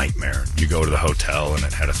was a nightmare. You go to the hotel and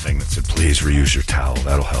it had a thing that said, "Please reuse your towel.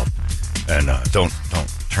 That'll help." And don't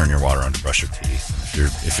turn your water on to brush your teeth.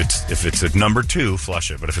 If it's at number 2, flush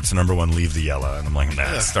it. But if it's number 1, leave the yellow. And I'm like,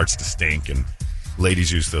 it starts to stink. And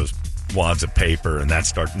ladies use those wads of paper, and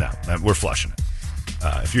we're flushing it.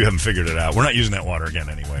 If you haven't figured it out, we're not using that water again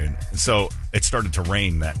anyway. And so it started to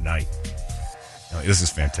rain that night. This is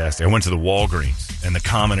fantastic. I went to the Walgreens, and the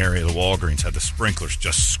common area of the Walgreens had the sprinklers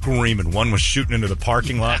just screaming. One was shooting into the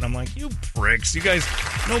parking lot, and I'm like, you pricks. You guys,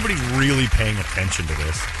 nobody really paying attention to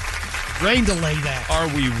this. Rain delay that.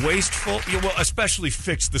 Are we wasteful? Yeah, well, especially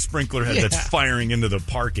fix the sprinkler head that's firing into the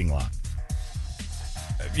parking lot.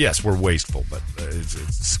 Yes, we're wasteful, but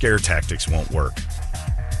scare tactics won't work.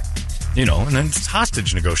 And then it's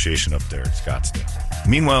hostage negotiation up there at Scottsdale.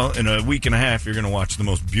 Meanwhile, in a week and a half, you're going to watch the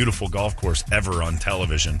most beautiful golf course ever on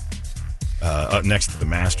television up next to the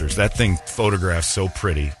Masters. That thing photographs so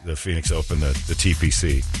pretty, the Phoenix Open, the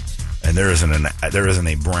TPC. And there isn't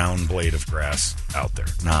a brown blade of grass out there.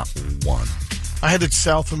 Not one. I headed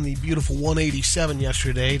south from the beautiful 187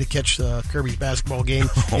 yesterday to catch the Kirby's basketball game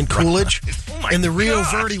in Coolidge. And the Rio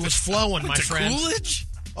Verde was flowing, my friend. Coolidge?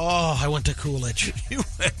 Oh, I went to Coolidge. You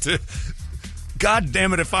went to... God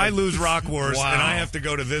damn it, if I lose Rock Wars and I have to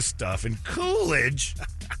go to this stuff in Coolidge,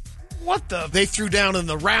 what the... They threw down in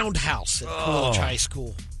the roundhouse at Coolidge High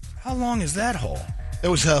School. How long is that hole? It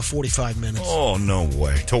was 45 minutes. Oh, no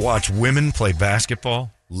way. To watch women play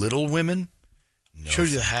basketball? Little women? No. Showed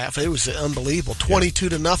you the half. It was unbelievable.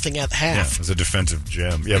 22-0 at half. Yeah, it was a defensive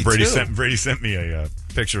gem. Yeah, Brady sent me a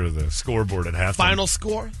picture of the scoreboard at half. Final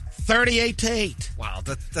score? 38-8. Wow,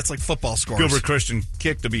 that's like football scores. Gilbert Christian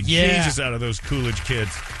kicked the bejesus out of those Coolidge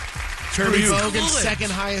kids. Kirby Bogan,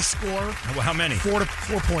 second highest score. How many? 4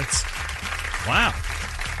 points. Wow.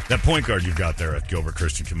 That point guard you've got there at Gilbert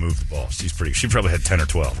Christian can move the ball. She probably had 10 or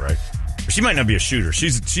 12, right? Or she might not be a shooter. She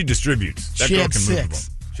distributes. That girl can move the ball.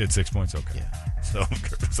 She had 6 points. Okay. Yeah.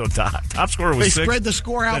 So top scorer was 6. They spread the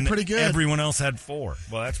score out pretty good. Everyone else had 4.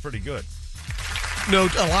 Well, that's pretty good. No,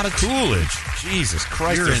 a lot of Coolidge. Jesus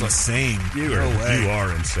Christ. You're insane. You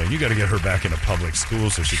are insane. You got to get her back into public school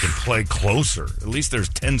so she can play closer. At least there's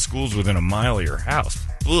 10 schools within a mile of your house.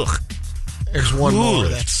 Ugh. There's one more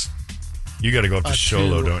that's... You got to go up to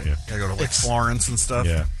Sholo, don't you? Got to go to Florence and stuff.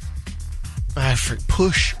 Yeah.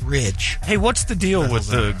 Push Ridge. Hey, what's the deal with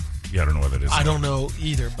the... Yeah, I don't know what that is. I don't know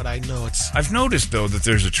either, but I know it's... I've noticed, though, that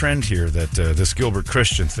there's a trend here that this Gilbert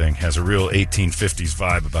Christian thing has a real 1850s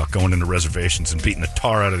vibe about going into reservations and beating the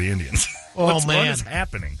tar out of the Indians. Man. What is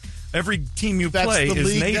happening? Every team you play is native.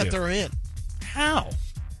 That's the league that they're in. How?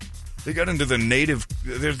 They got into the native...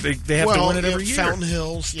 They have to win it every year. Fountain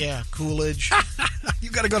Hills, Coolidge.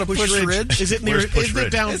 You got to go to Push Ridge. Is it near? Isn't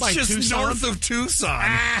it down by just Tucson? North of Tucson.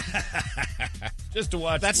 Just to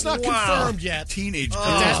watch. That's not confirmed yet. Teenage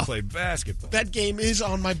girls play basketball. That game is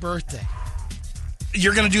on my birthday.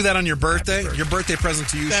 You're going to do that on your birthday? Your birthday present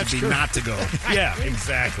to you should be not to go. Yeah,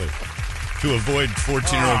 exactly. To avoid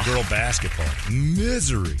 14-year-old girl basketball.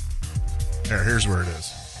 Misery. Here's where it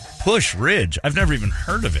is. Push Ridge. I've never even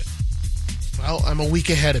heard of it. Well, I'm a week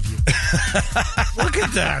ahead of you. Look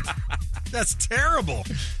at that. That's terrible.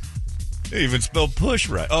 They even spelled push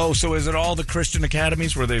right. Oh, so is it all the Christian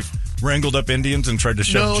academies where they've wrangled up Indians and tried to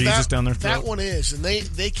shove Jesus down their throat? That one is. And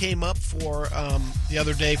they came up for the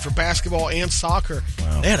other day for basketball and soccer.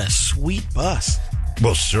 Wow. They had a sweet bus.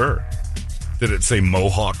 Well, sure. Did it say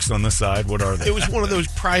Mohawks on the side? What are they? It was one of those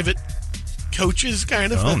private coaches,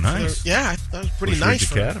 kind of. Oh, nice. Yeah, that was pretty Push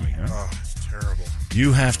nice. Ridge Academy, huh? Oh, it's terrible.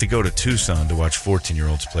 You have to go to Tucson to watch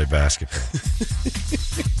 14-year-olds play basketball.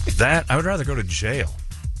 I would rather go to jail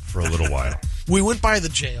for a little while. We went by the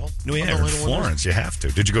jail. Yeah, Florence. You have to.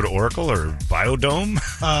 Did you go to Oracle or Biodome?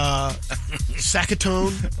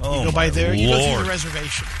 Sackatone. Oh, you go by there. Lord. You go through the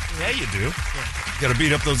reservation. Yeah, you do. Yeah. You got to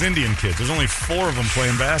beat up those Indian kids. There's only 4 of them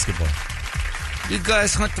playing basketball. You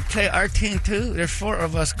guys want to play our team too? There's 4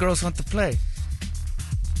 of us girls want to play.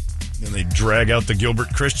 Then they drag out the Gilbert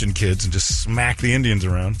Christian kids and just smack the Indians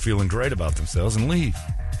around, feeling great about themselves, and leave.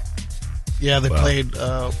 Yeah, they played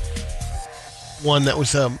one that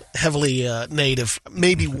was heavily native,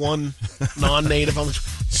 maybe one non-native on the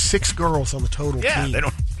 6 girls on the total team. Yeah, they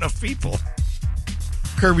don't have enough people.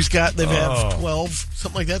 Kirby's they've had 12,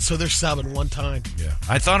 something like that, so they're subbing one time. Yeah,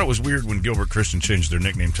 I thought it was weird when Gilbert Christian changed their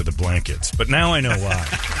nickname to the Blankets, but now I know why.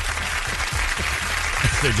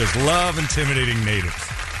 They just love intimidating natives.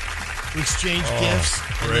 We exchanged gifts,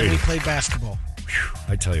 and then we played basketball.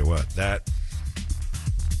 I tell you what, there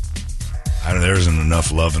isn't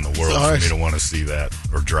enough love in the world for me to want to see that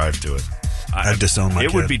or drive to it. I'd disown my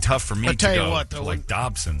kid. It would be tough for me to go to like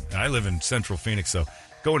Dobson. I live in Central Phoenix, so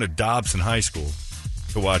going to Dobson High School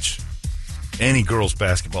to watch any girls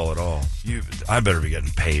basketball at all, I better be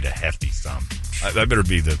getting paid a hefty sum. I better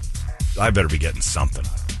be getting something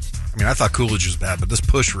out of it. I mean, I thought Coolidge was bad, but this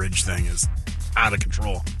Push Ridge thing is out of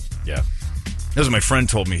control. Yeah. As my friend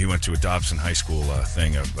told me, he went to a Dobson High School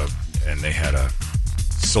thing, and they had a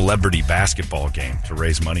celebrity basketball game to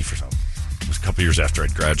raise money for something. It was a couple years after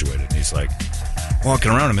I'd graduated, and he's like,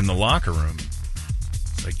 walking around, I'm in the locker room.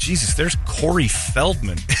 It's like, Jesus, there's Corey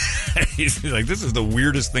Feldman. He's like, this is the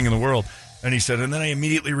weirdest thing in the world. And he said, and then I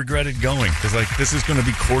immediately regretted going, because like, this is going to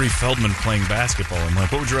be Corey Feldman playing basketball. I'm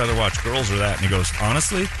like, what would you rather watch, girls or that? And he goes,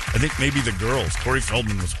 honestly, I think maybe the girls. Corey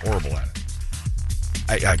Feldman was horrible at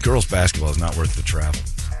it. Girls basketball is not worth the travel,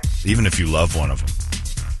 even if you love one of them.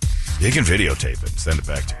 You can videotape it and send it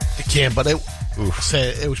back to you. You can, but it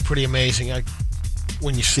was pretty amazing.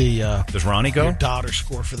 When you see does Ronnie go? Your daughter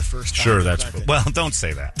score for the first time. Sure, well, don't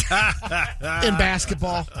say that. In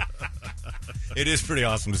basketball. It is pretty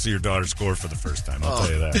awesome to see your daughter score for the first time, I'll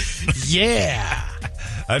tell you that. Yeah.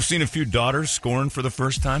 I've seen a few daughters scoring for the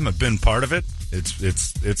first time. I've been part of it.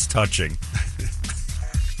 It's touching.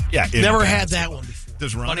 Yeah, never had that one before.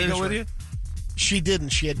 Does Ronnie go with you? She didn't.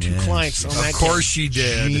 She had 2 clients on that. Of course she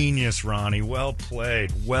did. Genius, Ronnie. Well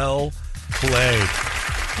played. Well played.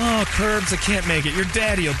 Oh, Curbs, I can't make it. Your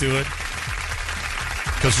daddy will do it.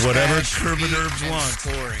 Because whatever Curb and Herbs wants.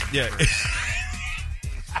 Yeah.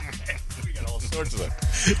 We got all sorts of them.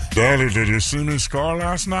 Daddy, did you see me score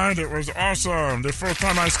last night? It was awesome. The first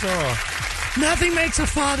time I scored. Nothing makes a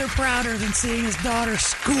father prouder than seeing his daughter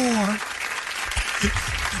score.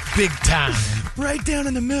 Big time. Right down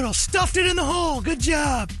in the middle. Stuffed it in the hole. Good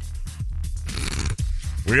job.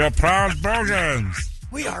 We are proud Bogans.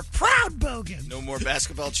 We are proud Bogans. No more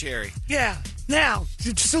basketball cherry. Yeah. Now,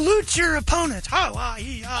 salute your opponents. Oh.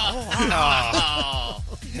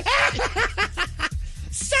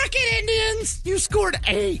 Suck it, Indians. You scored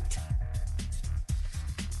 8.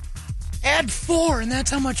 Add 4, and that's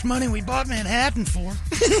how much money we bought Manhattan for.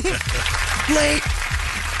 Late.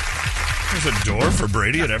 There's a door for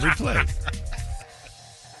Brady at every place.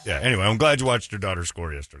 Yeah, anyway, I'm glad you watched your daughter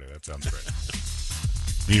score yesterday. That sounds great.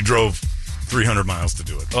 You drove 300 miles to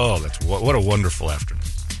do it. Oh, that's what a wonderful afternoon.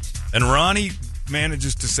 And Ronnie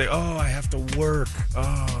manages to say, I have to work.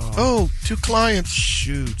 Oh, 2 clients.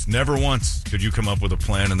 Shoot. Never once could you come up with a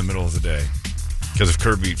plan in the middle of the day. Because if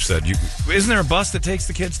Kirby said, isn't there a bus that takes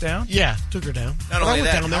the kids down? Yeah, took her down. Not only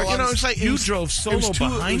that, down there. You know, it's like you drove solo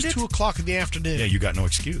behind it. It was 2 o'clock in the afternoon. Yeah, you got no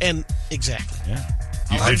excuse. And exactly. Yeah.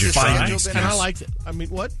 Did you find an excuse? And I liked it. I mean,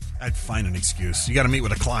 what? I'd find an excuse. You got to meet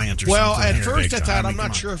with a client or well, something. Well, at first I thought, I'm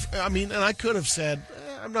not sure if, and I could have said,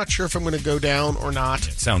 I'm not sure if I'm going to go down or not.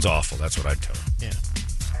 It sounds awful. That's what I'd tell her. Yeah.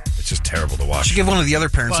 It's just terrible to watch. You should give one of the other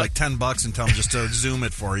parents like $10 and tell them just to Zoom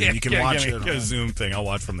it for you. And you can watch it. Get a Zoom thing. I'll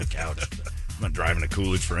watch from the couch. I'm not driving to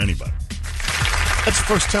Coolidge for anybody. That's the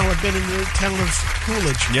first time I've been in the town of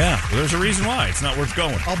Coolidge. Yeah, well, there's a reason why. It's not worth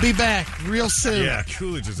going. I'll be back real soon. Yeah,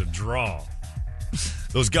 Coolidge is a draw.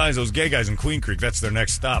 Those gay guys in Queen Creek, that's their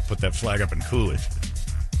next stop. Put that flag up in Coolidge.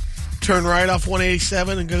 Turn right off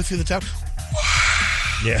 187 and go through the town.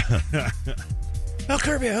 Yeah. Well,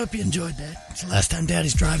 Kirby, I hope you enjoyed that. It's the last time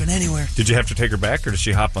Daddy's driving anywhere. Did you have to take her back, or did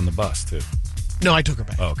she hop on the bus, too? No, I took her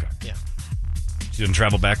back. Oh, okay. Yeah. She didn't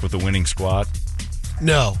travel back with the winning squad?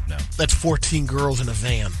 No. No. That's 14 girls in a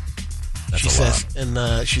van. That's she a says, lot.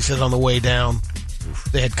 And she said on the way down,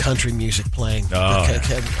 they had country music playing. Oh,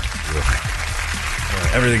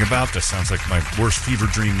 everything about this sounds like my worst fever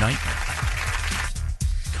dream nightmare.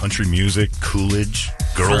 Country music, Coolidge,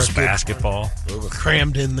 girls basketball.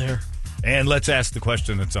 Crammed in there. And let's ask the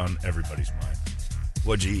question that's on everybody's mind.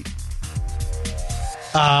 What'd you eat?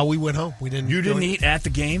 We went home. We didn't. You didn't eat at the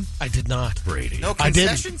game? I did not. Brady. No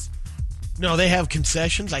concessions? No, they have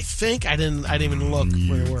concessions. I think I didn't even look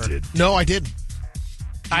where they were. Didn't. No, I didn't.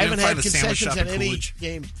 I haven't had find a sandwich concessions shop at in any Coolidge?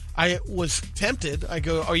 game. I was tempted. I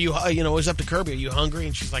go, "Are you?" It was up to Kirby. Are you hungry?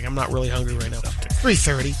 And she's like, "I'm not really hungry right now."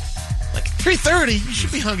 3:30. Like 3:30. You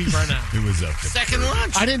should be hungry right now. It was up to Second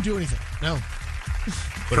lunch. I didn't do anything. No.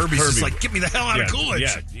 But Kirby's just Kirby- like, get me the hell out of Coolidge.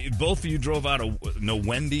 Yeah, both of you drove out of no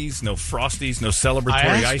Wendy's, no Frosties, no I celebratory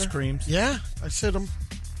asked ice her. creams. Yeah, I said, I'm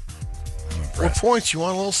 "What impressed. points? You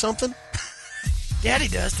want a little something?" Daddy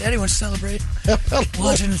does. Daddy wants to celebrate. How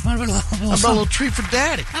Watching his mother. about a little treat for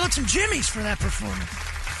Daddy? I want some Jimmy's for that performance.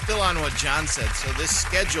 Still on what John said. So this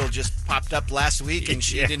schedule just popped up last week, and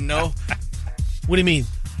she didn't know What do you mean?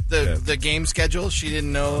 the game schedule. She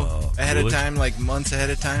didn't know ahead of Coolidge? time, like months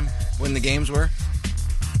ahead of time, when the games were.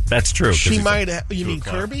 That's true. 'cause She it's might. like You 2 mean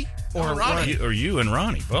o'clock. Kirby or Ronnie? Or you and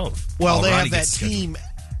Ronnie, both. Well, Oh, they Ronnie have that gets scheduled. team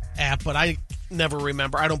app, but I never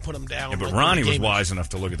remember. I don't put them down. Yeah, but like when Ronnie the was game is. wise enough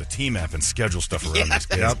to look at the team app and schedule stuff around this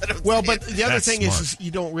game. Well, but the other That's thing smart. is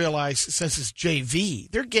you don't realize since it's JV,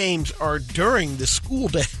 their games are during the school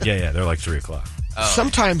day. Yeah, they're like 3 o'clock.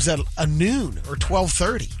 Sometimes at a noon or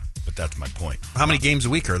 12:30. But that's my point. How many games a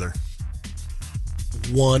week are there?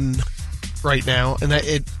 One right now, and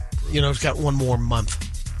it's got one more month.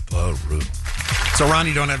 Baru. So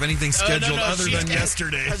Ronnie don't have anything scheduled no, other she's than got-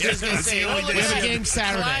 yesterday. I was just gonna say, We have a game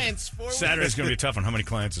Saturday. Saturday's going to be tough one. How many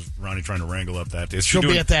clients is Ronnie trying to wrangle up that day? Is she She'll be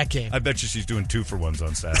doing- at that game. I bet you she's doing 2-for-1s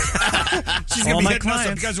on Saturday. She's All gonna be my hitting us up.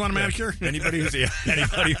 clients. You guys want a manicure?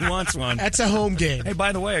 Anybody who wants one. That's a home game. Hey,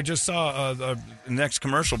 by the way, I just saw the next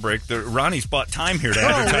commercial break. Ronnie's bought time here to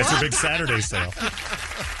advertise her big Saturday sale.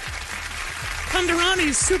 Come to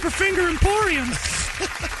Ronnie's Super Finger Emporium.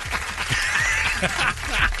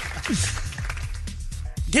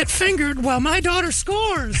 Get fingered while my daughter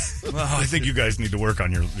scores. Well, I think you guys need to work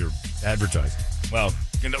on your advertising. Well,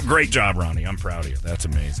 great job, Ronnie. I'm proud of you. That's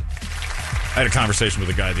amazing. I had a conversation with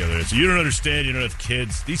a guy the other day. So you don't understand. You don't have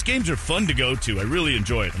kids. These games are fun to go to. I really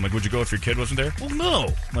enjoy it. I'm like, would you go if your kid wasn't there? Well, no.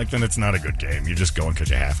 I'm like, then it's not a good game. You're just going because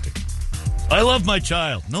you have to. I love my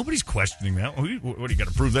child. Nobody's questioning that. What, you got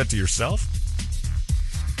to prove that to yourself?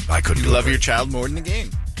 I couldn't. You do love it. your child more than the game.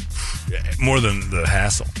 Yeah, more than the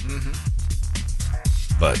hassle. Mm-hmm.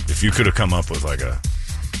 But if you could have come up with like a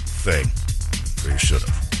thing, you should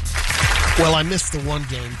have. Well, I missed the one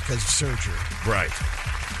game because of surgery. Right.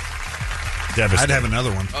 I'd have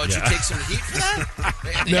another one. Oh, did you take some heat for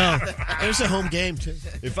that? No, it was a home game too.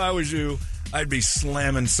 If I was you, I'd be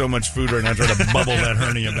slamming so much food right now trying to bubble that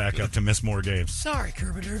hernia back up to miss more games. Sorry,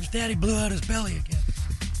 Kermit Herbs. Daddy blew out his belly again.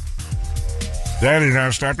 Daddy, now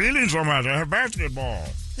stop eating so much. I have basketball.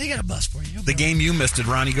 They got a bus for you. The game you missed, did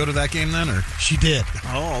Ronnie go to that game then? Or She did.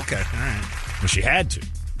 Oh, okay. All right. Well, she had to.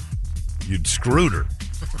 You'd screwed her.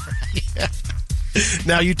 Yeah.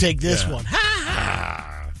 Now you take this Yeah. one.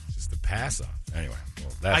 Ha! Just a pass off. Anyway,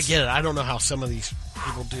 well, that's... I get it. I don't know how some of these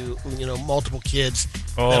people do, multiple kids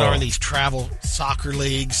Oh. that are in these travel soccer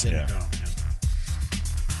leagues. And, Yeah.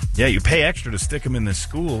 Yeah, you pay extra to stick them in the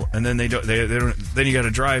school, and then they don't. Then you got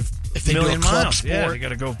to drive If they do a million club miles. Yeah, sport. they got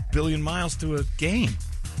to go a billion miles to a game.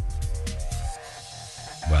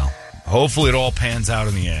 Well, hopefully it all pans out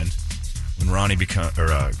in the end when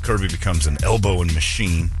Kirby becomes an elbowing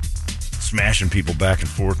machine, smashing people back and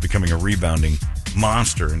forth, becoming a rebounding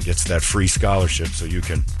monster, and gets that free scholarship so you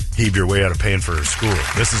can heave your way out of paying for her school.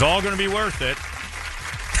 This is all going to be worth it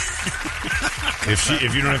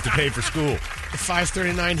if you don't have to pay for school. the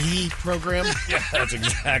 539 He program. Yeah, that's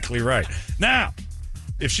exactly right. Now,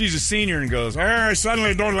 if she's a senior and goes, I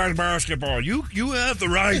suddenly don't like basketball, you have the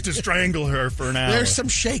right to strangle her for an hour. There's some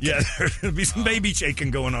shaking. Yeah, there's going to be some baby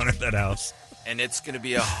shaking going on at that house. And it's going to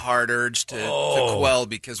be a hard urge to quell,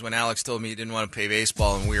 because when Alex told me he didn't want to play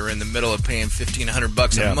baseball and we were in the middle of paying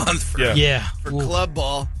 $1,500 a month for club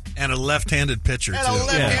ball. And a left-handed pitcher, And too. a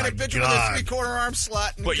left-handed Yeah. pitcher God. with a three-quarter arm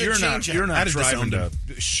slot. And But good you're changeup. not driving to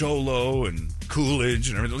Sholo and Coolidge,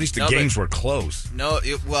 and everything. At least the No, games but- were close. No,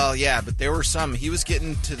 but there were some. He was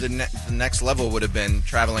getting to the next level would have been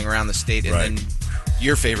traveling around the state, and Right. then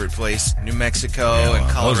your favorite place, New Mexico Yeah, and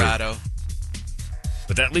well, Colorado.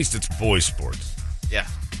 But at least it's boys' sports. Yeah.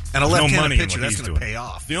 And a There's no left-handed money in pitcher, what that's he's going to doing. pay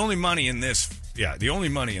off. The only money in this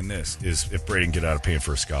is if Brady can get out of paying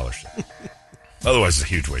for a scholarship. Otherwise, it's a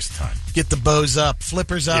huge waste of time. Get the bows up,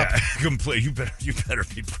 flippers up. Yeah, complete. You better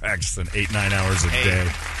be practicing 8-9 hours a day.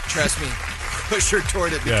 Trust me, push her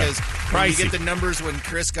toward it, because when you Pricey. get the numbers when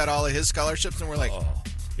Chris got all of his scholarships, and we're like,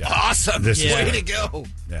 Yeah. awesome, This is way it. to go.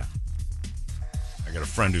 Yeah. I got a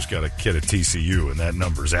friend who's got a kid at TCU, and that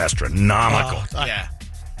number's astronomical. Yeah.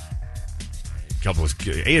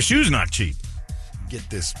 ASU's not cheap. Get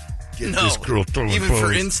this girl throwing even for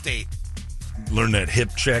balls. in-state. Learn that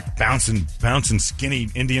hip check, bouncing skinny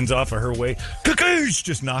Indians off of her way. Cuckoos,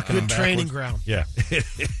 just knocking Good them training backwards. ground. Yeah.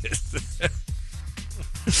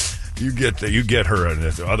 You get her,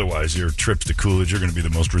 otherwise your trips to Coolidge, you're going to be the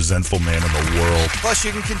most resentful man in the world. Plus,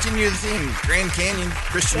 you can continue the theme. Grand Canyon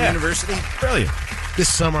Christian University. Brilliant.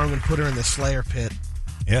 This summer, I'm going to put her in the Slayer pit.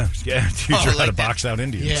 Yeah. Teach her how like to that- box out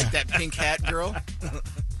Indians. Yeah. Like that pink hat girl.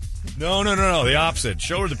 No. The opposite.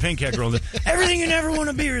 Show her the pink hat girl. Everything you never want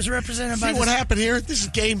to be is represented by See this what happened here? This is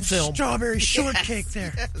game film. strawberry shortcake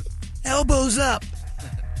there. Elbows up.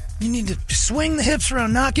 You need to swing the hips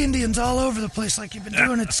around, knock Indians all over the place like you've been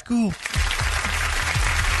doing at school.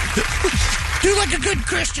 Do like a good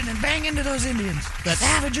Christian and bang into those Indians.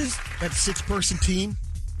 Savages. That 6-person team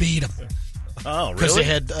beat them. Oh, Because really?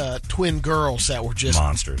 they had twin girls that were just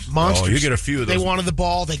Monsters. Monsters. Oh, you get a few of those. They wanted the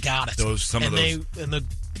ball, they got it. Those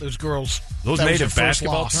girls. Those that was their native first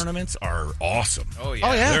basketball loss. tournaments are awesome. Oh,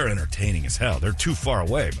 yeah. They're entertaining as hell. They're too far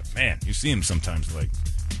away, but man, you see them sometimes. Like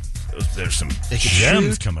there's some They can gems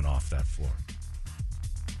shoot. coming off that floor.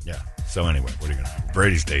 Yeah. So anyway, what are you gonna do?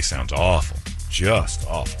 Brady's day sounds awful, just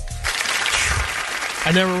awful.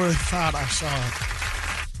 I never really thought I saw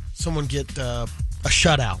someone get a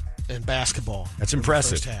shutout in basketball. That's in the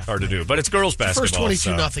impressive. first half. Hard to do, but it's girls basketball. First 22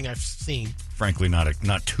 so nothing I've seen. frankly, not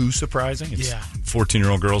too surprising. It's Yeah.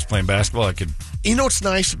 14-year-old girls playing basketball. I could You know what's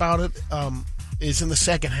nice about it is in the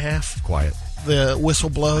second half, quiet. the whistle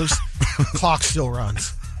blows, clock still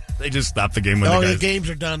runs. They just stop the game when Oh, the the guys, games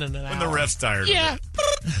are done in an when hour. the ref's tired. Yeah. Of it.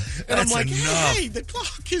 And I'm That's like, enough. hey, the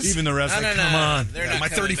clock is... Even the refs No, like, no, come no. on. They're not My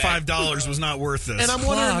coming back. $35 was not worth this. And I'm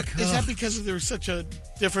wondering, Clock, is that because there was such a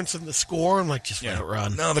difference in the score? I'm like, just let it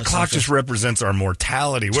run. No, the That's clock okay. just represents our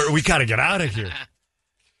mortality. We got to get out of here.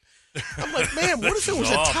 I'm like, man, what if it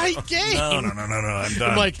was a tight game? No. I'm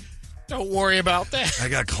done. I'm like, don't worry about that. I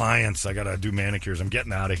got clients. I got to do manicures. I'm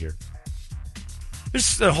getting out of here.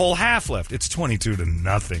 There's a whole half left. It's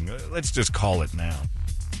 22-0. Let's just call it now.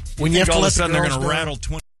 When you have to all of let a sudden the they're girls going to know. rattle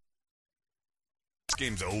 20. This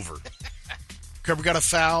game's over. Kerber got a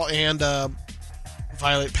foul and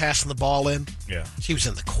Violet passing the ball in. Yeah. She was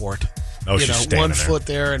in the court. Oh, she's standing one there. foot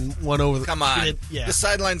there and one over the. Come on. she did- yeah. The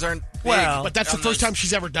sidelines aren't big. Well, But that's the on first those- time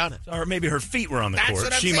she's ever done it. Or maybe her feet were on the That's court.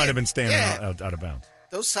 what I'm She saying. might have been standing Yeah. out of bounds.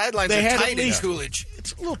 Those sidelines They are had at tight in least- Coolidge.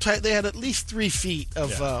 It's a little tight. They had at least 3 feet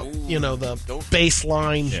of, Yeah. the Don't-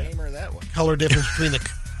 baseline Shame her that one. color difference between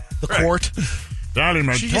the court. Daddy,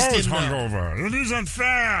 my She just toe is didn't know. hungover. It is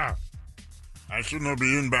unfair. I should not be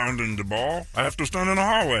inbounding the ball. I have to stand in the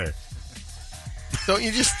hallway. Don't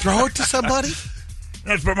you just throw it to somebody?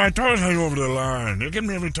 Yes, but my toes hang over the line. They get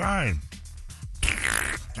me every time.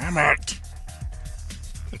 I'm out.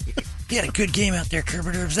 You had a good game out there,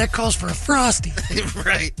 Kermit Herbs. That calls for a Frosty.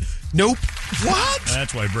 Right. Nope. What?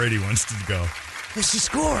 That's why Brady wants to go. If she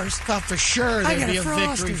scores, thought for sure there'd be a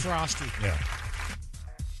Frosty. victory Frosty. Yeah.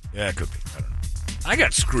 Yeah, it could be. I don't know. I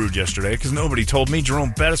got screwed yesterday because nobody told me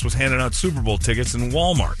Jerome Bettis was handing out Super Bowl tickets in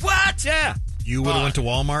Walmart. What? Yeah. You would have went to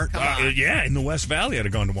Walmart? Yeah, in the West Valley, I'd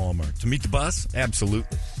have gone to Walmart. To meet the bus?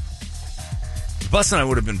 Absolutely. The bus and I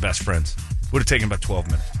would have been best friends. Would have taken about 12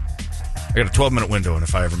 minutes. I got a 12-minute window, and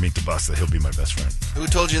if I ever meet the bus, that he'll be my best friend. Who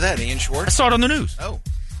told you that? Ian Schwartz? I saw it on the news. Oh.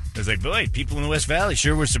 I was like, boy, people in the West Valley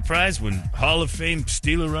sure were surprised when Hall of Fame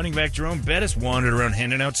Steeler running back Jerome Bettis wandered around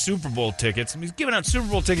handing out Super Bowl tickets. And he's giving out Super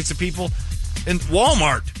Bowl tickets to people in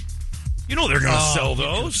Walmart. You know they're going to sell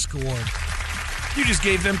those. Scored. You just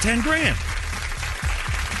gave them $10,000.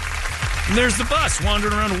 And there's the bus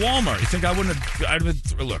wandering around Walmart. You think I wouldn't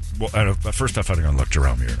have... Look, first off, I'd have gone, look,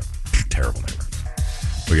 Jerome, you're in a terrible neighborhood.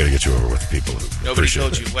 We got to get you over with the people who Nobody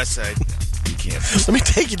told you West Side. You can't. Let me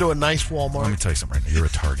take you to a nice Walmart. Let me tell you something right now. You're a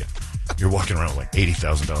Target. You're walking around with like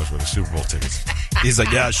 $80,000 worth of Super Bowl tickets. He's like,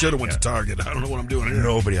 yeah, I should have went to Target. I don't know what I'm doing here.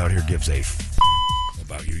 Nobody out here gives a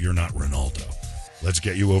about you. You're not Ronaldo. Let's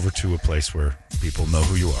get you over to a place where people know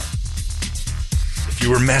who you are. If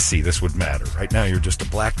you were Messi, this would matter. Right now, you're just a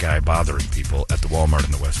black guy bothering people at the Walmart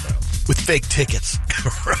in the West Valley. With fake tickets.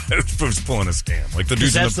 Right. Who's pulling a scam. Like the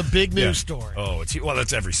dudes that's the big news story. Oh,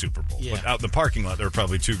 that's every Super Bowl. Yeah. But out in the parking lot, there were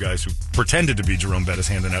probably two guys who pretended to be Jerome Bettis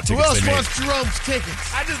handing out tickets. Who else wants Jerome's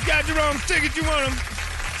tickets? I just got Jerome's tickets. You want them?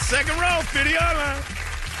 Second row, video online.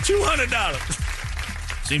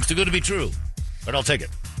 $200. Seems too good to be true, but I'll take it.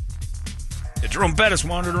 Yeah, Jerome Bettis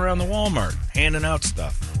wandered around the Walmart handing out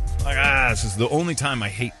stuff. Like, this is the only time I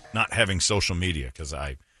hate not having social media, because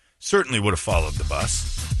I certainly would have followed the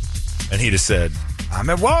bus. And he'd have said,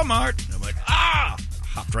 I'm at Walmart. And I'm like,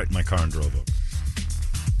 hopped right in my car and drove over.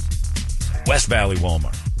 West Valley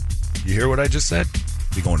Walmart. You hear what I just said?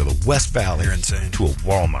 Be going to the West Valley. You're insane. To a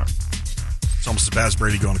Walmart. It's almost as bad as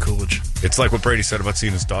Brady going to Coolidge. It's like what Brady said about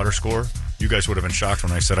seeing his daughter score. You guys would have been shocked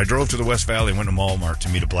when I said, I drove to the West Valley and went to Walmart to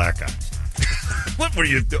meet a black guy. What were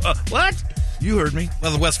you doing? What? You heard me.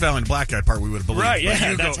 Well, the West Valley and black guy part we would have believed. Right,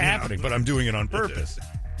 yeah, that's happening. But I'm doing it on purpose.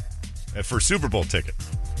 For Super Bowl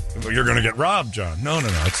tickets. You're going to get robbed, John. No.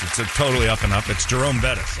 It's a totally up and up. It's Jerome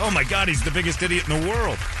Bettis. Oh, my God, he's the biggest idiot in the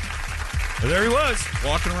world. But there he was,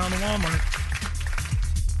 walking around the Walmart.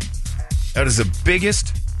 That is the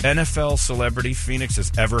biggest NFL celebrity Phoenix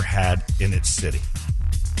has ever had in its city.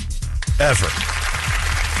 Ever.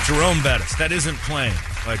 Jerome Bettis. That isn't playing,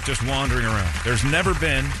 like just wandering around. There's never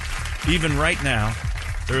been, even right now,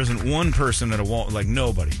 there isn't one person at a Walmart, like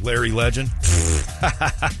nobody. Larry Legend.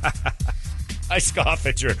 I scoff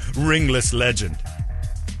at your ringless legend.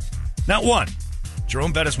 Not one.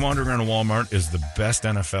 Jerome Bettis wandering around a Walmart is the best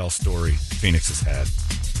NFL story Phoenix has had.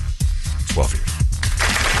 12 years.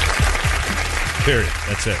 Period.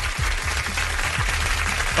 That's it.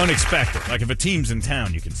 Unexpected. Like if a team's in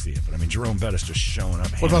town, you can see it. But I mean, Jerome Bettis just showing up.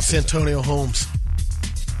 What about Santonio Holmes?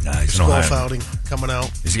 Nice. Golf outing coming out.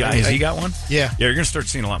 Has he got one? Yeah. Yeah, you're going to start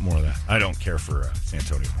seeing a lot more of that. I don't care for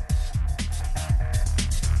Santonio.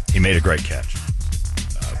 He made a great catch.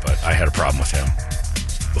 But I had a problem with him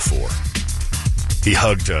before. He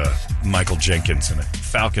hugged Michael Jenkins in a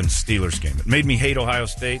Falcons-Steelers game. It made me hate Ohio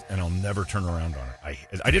State, and I'll never turn around on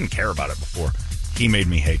it. I didn't care about it before. He made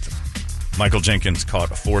me hate them. Michael Jenkins caught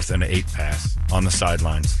a 4th and 8 pass on the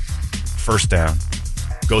sidelines. First down.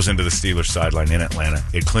 Goes into the Steelers sideline in Atlanta.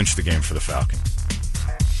 It clinched the game for the Falcons.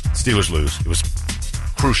 Steelers lose. It was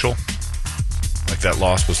crucial. Like that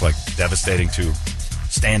loss was like devastating to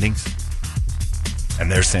standings. And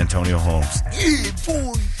there's Santonio Holmes. Yeah,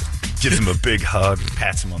 boy. Gives him a big hug,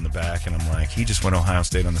 pats him on the back, and I'm like, he just went Ohio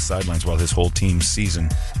State on the sidelines while his whole team's season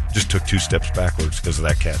just took 2 steps backwards because of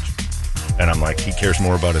that catch. And I'm like, he cares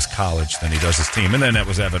more about his college than he does his team. And then that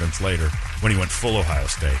was evidence later when he went full Ohio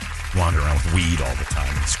State, wandering around with weed all the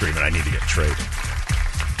time and screaming, I need to get traded.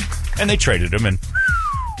 And they traded him, and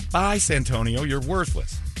bye, Santonio, you're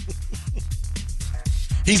worthless.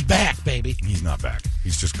 He's back, baby. He's not back.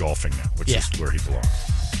 He's just golfing now, which is where he belongs.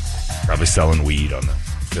 Probably selling weed on the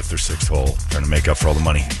 5th or 6th hole, trying to make up for all the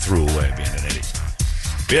money he threw away being an idiot.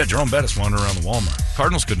 But yeah, Jerome Bettis wandering around the Walmart.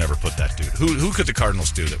 Cardinals could never put that dude. Who could the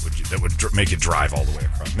Cardinals do that would make it drive all the way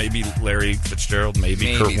across? Maybe Larry Fitzgerald,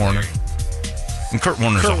 maybe Kurt Warner. And Kurt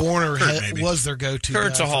Warner was their go-to.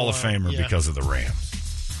 Kurt's a Hall of Famer because of the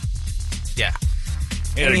Rams. Yeah.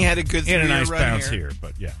 And he had a good 3-year nice run bounce here.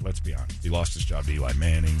 But yeah, let's be honest. He lost his job to Eli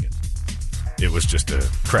Manning. And it was just a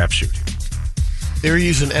crapshoot. They were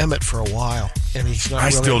using Emmett for a while, and he's not. I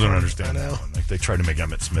really still don't understand that one. Like they tried to make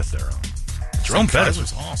Emmett Smith their own. Jerome Bettis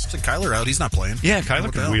was awesome. Kyler out. He's not playing. Yeah,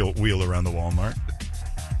 Kyler can wheel around the Walmart.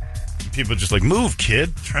 And people just like, move,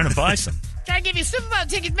 kid. Trying to buy some. Trying to give you a Super Bowl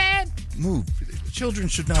ticket, man. Move. Children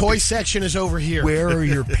should not. Toy section is over here. Where are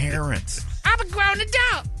your parents? I'm a grown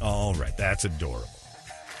adult. All right, that's adorable.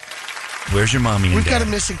 Where's your mommy and We've dad? got a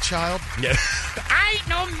missing child. Yeah. I ain't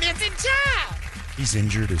no missing child. He's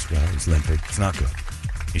injured as well. He's limping. It's not good.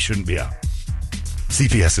 He shouldn't be out.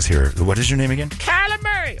 CPS is here. What is your name again? Kyler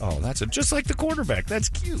Murray. Oh, that's just like the quarterback. That's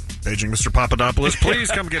cute. Paging Mr. Papadopoulos.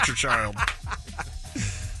 Please come get your child.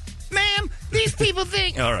 Ma'am, these people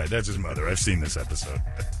think... All right, that's his mother. I've seen this episode.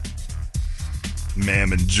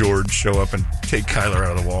 Ma'am and George show up and take Kyler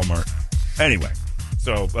out of the Walmart. Anyway,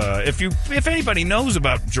 so if anybody knows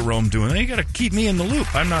about Jerome doing that, you got to keep me in the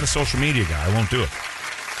loop. I'm not a social media guy. I won't do it.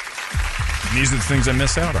 And these are the things I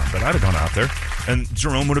miss out on. But I'd have gone out there, and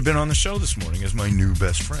Jerome would have been on the show this morning as my new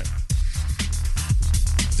best friend.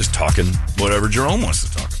 Just talking whatever Jerome wants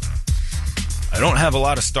to talk about. I don't have a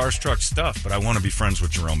lot of starstruck stuff, but I want to be friends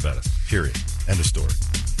with Jerome Bettis. Period. End of story.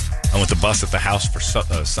 I went to bus at the house for...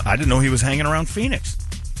 I didn't know he was hanging around Phoenix.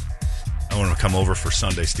 I want him to come over for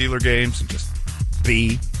Sunday Steeler games and just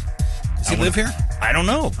be... Does he live here? I don't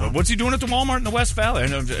know. But what's he doing at the Walmart in the West Valley? I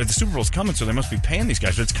know the Super Bowl's coming, so they must be paying these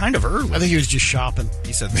guys. But it's kind of early. I think he was just shopping.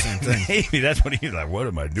 He said the same thing. Maybe that's what he's like. What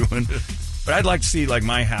am I doing? But I'd like to see like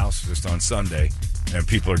my house just on Sunday, and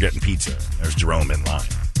people are getting pizza. There's Jerome in line.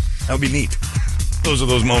 That would be neat. Those are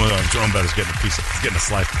those moments when Jerome Bettis getting a pizza, getting a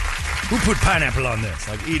slice. Who put pineapple on this?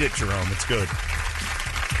 Like, eat it, Jerome. It's good.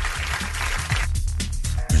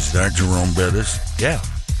 Is that Jerome Bettis? Yeah.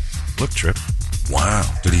 Look, Trip. Wow.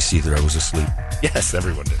 Did he see that I was asleep? Yes,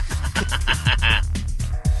 everyone did.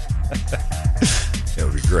 That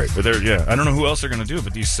would be great. But I don't know who else they're going to do,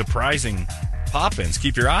 but these surprising pop-ins,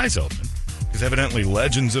 keep your eyes open. Because evidently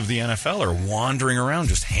legends of the NFL are wandering around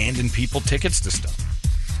just handing people tickets to stuff.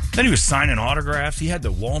 Then he was signing autographs. He had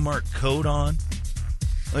the Walmart coat on.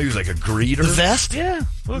 He was like a greeter. The vest? Yeah.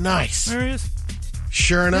 Look, nice. There he is.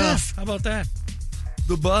 Sure enough. Yeah, how about that?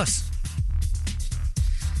 The bus.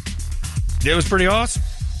 Yeah, it was pretty awesome.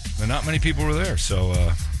 And not many people were there. So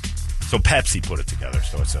Pepsi put it together.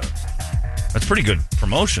 So that's pretty good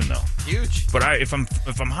promotion, though. Huge. But if I'm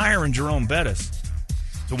hiring Jerome Bettis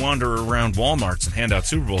to wander around Walmarts and hand out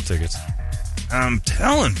Super Bowl tickets, I'm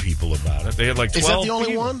telling people about it. They had like 12 Is that the only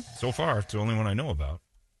people. one? So far, it's the only one I know about.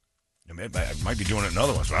 I might be doing it in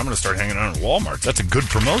other ones, but I'm going to start hanging out at Walmarts. That's a good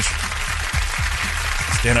promotion.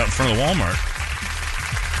 Stand out in front of the Walmart,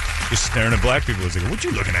 just staring at black people. It's like, what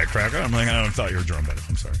you looking at, cracker? I'm like, I thought you were Jerome Bettis.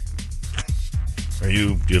 I'm sorry. Do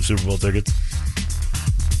you have Super Bowl tickets?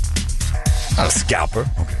 Not a scalper.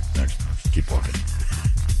 Okay, next. Keep walking.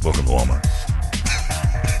 Welcome to Walmart.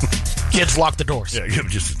 Kids, lock the doors. Yeah,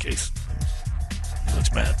 just in case. He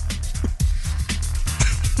looks mad.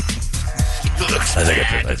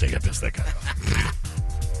 I think I pissed that guy off.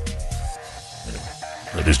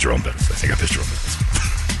 Anyway, it is Jerome Bettis. I think I pissed Jerome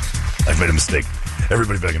Bettis. I've made a mistake.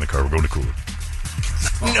 Everybody back in the car. We're going to Coolidge.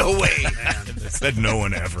 No way. Said no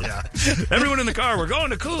one ever. Yeah. Everyone in the car. We're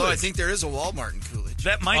going to Coolidge. Well, I think there is a Walmart in Coolidge.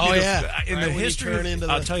 That might be in the history.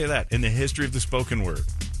 I'll tell you that in the history of the spoken word.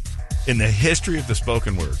 In the history of the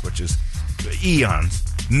spoken word, which is eons,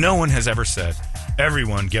 no one has ever said,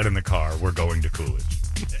 "Everyone, get in the car. We're going to Coolidge."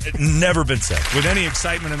 It never been said with any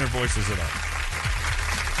excitement in their voices at all.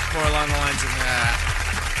 More along the lines of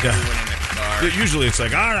everyone in the car. Usually it's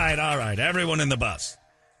like, all right, everyone in the bus,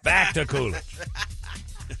 back to Coolidge.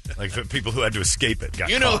 Like the people who had to escape it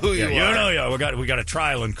got caught. Who you are. You know, we got a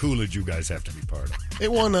trial in Coolidge. You guys have to be part of. They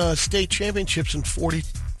won state championships in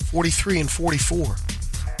 43 and 44.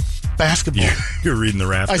 Basketball. You're reading the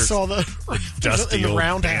rafters. I saw the dusty in the old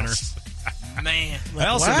roundhouse. Man, I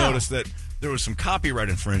also noticed that there was some copyright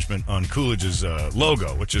infringement on Coolidge's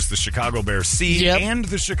logo, which is the Chicago Bears C and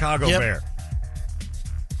the Chicago Bear.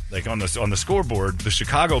 Like on the scoreboard, the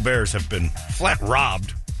Chicago Bears have been flat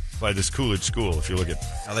robbed by this Coolidge school. If you look at,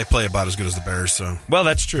 they play about as good as the Bears. So well,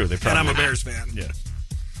 that's true. And I'm a Bears fan. Yeah,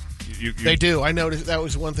 they do. I noticed that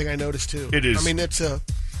was one thing I noticed too. It is. I mean, it's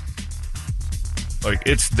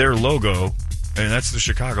it's their logo, and that's the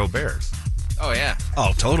Chicago Bears. Oh yeah.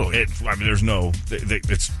 Oh, totally. There's no.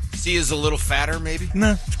 It's C is a little fatter, maybe.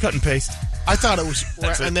 No, it's cut and paste. I thought it was,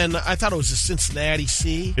 and then I thought it was a Cincinnati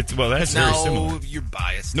C. That's very similar. No, you're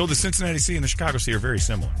biased. No, the Cincinnati C and the Chicago C are very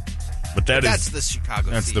similar, but that's the Chicago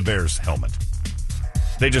C. That's the Bears helmet.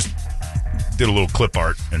 They just did a little clip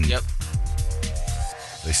art and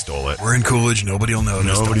They stole it. We're in Coolidge. Nobody will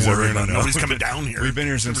notice. Nobody's ever going to know. Nobody's coming down here. We've been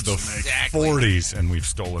here since the 40s, and we've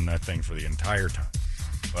stolen that thing for the entire time.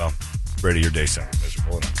 Well, Brady, your day sounded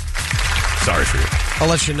miserable enough. Sorry for you. I'll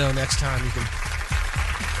let you know next time you can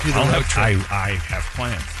do the road trip. I have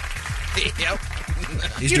plans. Yep.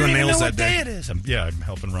 He's doing nails that day. It is. I'm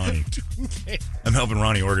helping Ronnie. I'm helping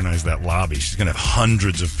Ronnie organize that lobby. She's going to have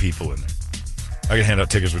hundreds of people in there. I can hand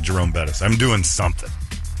out tickets with Jerome Bettis. I'm doing something.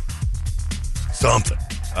 It's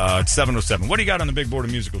 7:07. What do you got on the big board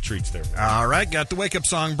of musical treats there? All right, got the wake up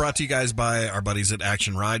song brought to you guys by our buddies at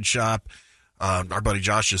Action Ride Shop. Our buddy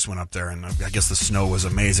Josh just went up there, and I guess the snow was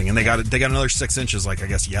amazing. And they got another 6 inches, I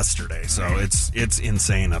guess yesterday. So it's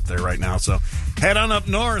insane up there right now. So head on up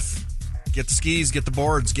north. Get the skis, get the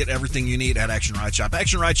boards, get everything you need at Action Ride Shop.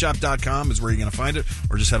 ActionRideShop.com is where you're going to find it,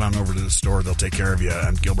 or just head on over to the store. They'll take care of you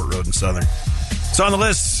on Gilbert Road in Southern. So on the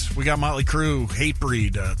list, we got Motley Crue,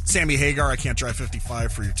 Hatebreed, Sammy Hagar, I Can't Drive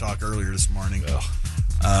 55 for your talk earlier this morning.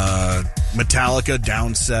 Metallica,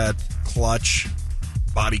 Downset, Clutch,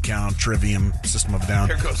 Body Count, Trivium, System of a Down.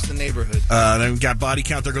 There Goes the Neighborhood. Then we got Body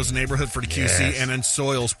Count, There Goes the Neighborhood for the QC, and then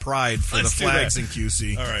Soil's Pride for the Flags in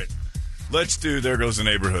QC. All right. Let's do There Goes the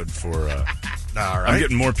Neighborhood for... All right. I'm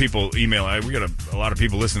getting more people email. We got a lot of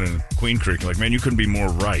people listening to Queen Creek. Like, man, you couldn't be more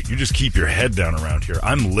right. You just keep your head down around here.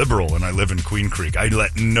 I'm liberal and I live in Queen Creek. I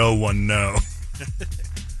let no one know.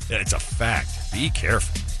 Yeah, it's a fact. Be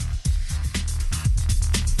careful.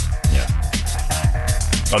 Yeah.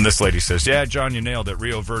 This lady says, yeah, John, you nailed it.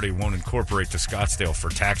 Rio Verde won't incorporate to Scottsdale for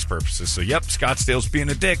tax purposes. So, yep, Scottsdale's being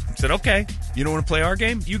a dick. I said, okay, you don't want to play our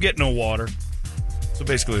game? You get no water. So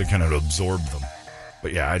basically, they kind of absorbed them.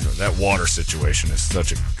 But yeah, that water situation is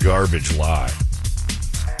such a garbage lie.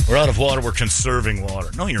 We're out of water. We're conserving water.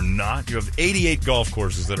 No, you're not. You have 88 golf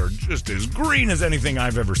courses that are just as green as anything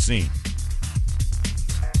I've ever seen.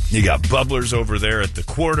 You got bubblers over there at the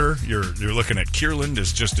Quarter. You're looking at Kierland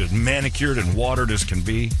as just as manicured and watered as can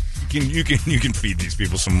be. You can feed these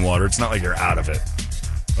people some water. It's not like you're out of it.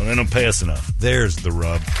 Well, they don't pay us enough. There's the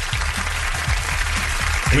rub.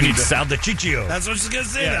 We need Sal DiCiccio. That's what I was going to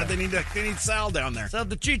say. Yeah. They need Sal down there. Sal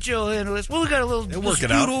DiCiccio handle this. Well, we got a little dispute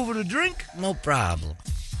over the drink. No problem.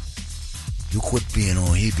 You quit being all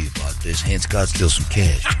heebie about this. Hand Scottsdale some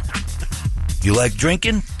cash. You like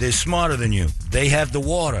drinking? They're smarter than you. They have the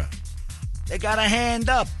water. They got a hand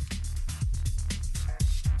up.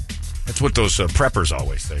 That's what those preppers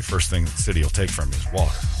always say. First thing the city will take from you is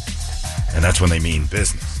water. And that's when they mean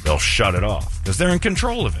business. They'll shut it off because they're in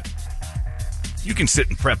control of it. You can sit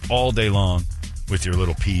and prep all day long with your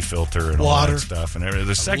little pee filter and all that stuff. And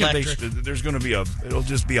the second there's going to be it'll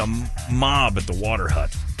just be a mob at the water hut.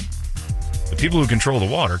 The people who control the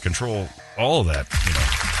water control all of that,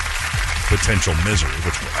 potential misery,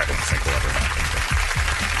 which I don't think will ever happen.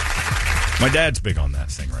 But my dad's big on that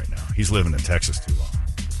thing right now. He's living in Texas too long.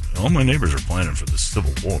 All my neighbors are planning for the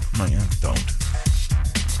Civil War. Don't.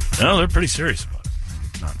 No, they're pretty serious about it.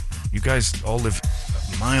 You guys all live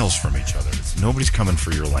miles from each other. Nobody's coming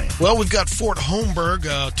for your land. Well, we've got Fort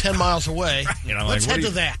Holmberg 10 miles away. Let's head to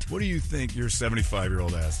that. What do you think your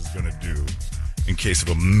 75-year-old ass is going to do in case of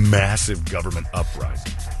a massive government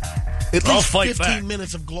uprising? At least 15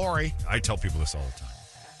 minutes of glory. I tell people this all the time.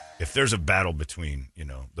 If there's a battle between,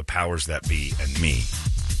 the powers that be and me,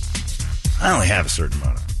 I only have a certain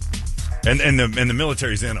amount of it. And the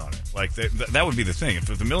military's in on it. Like, that would be the thing. If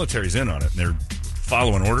the military's in on it and they're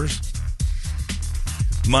following orders,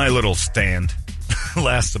 my little stand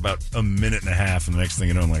lasts about a minute and a half, and the next thing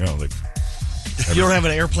you know, I'm like, you don't have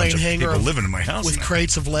an airplane hangar living in my house with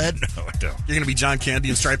crates of lead? No, I don't. You're going to be John Candy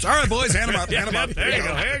and Stripes. All right, boys, hand them up. Hand them up.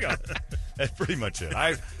 There you go. That's pretty much it.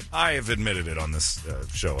 I have admitted it on this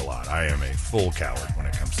show a lot. I am a full coward when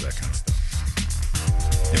it comes to that kind of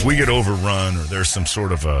stuff. If we get overrun or there's some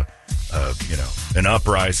sort of an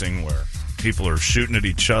uprising where people are shooting at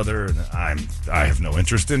each other, and I have no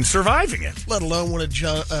interest in surviving it. Let alone when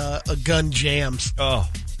a gun jams. Oh,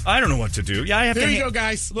 I don't know what to do. Yeah, I have there you go,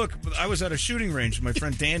 guys. Look, I was at a shooting range with my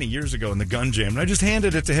friend Danny years ago, and the gun jammed, and I just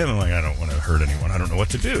handed it to him. I'm like, I don't want to hurt anyone. I don't know what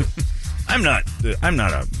to do. I'm not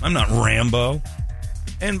Rambo.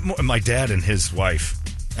 And my dad and his wife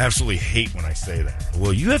absolutely hate when I say that.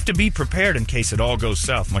 Well, you have to be prepared in case it all goes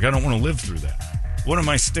south. I'm like, I don't want to live through that. What am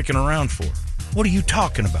I sticking around for? What are you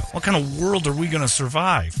talking about? What kind of world are we going to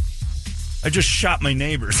survive? I just shot my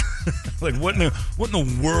neighbors. Like, what in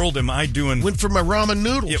the world am I doing? Went for my ramen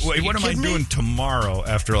noodles. Yeah, what am I doing tomorrow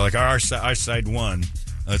after, like, our side won?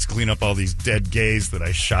 Let's clean up all these dead gays that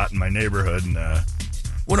I shot in my neighborhood. And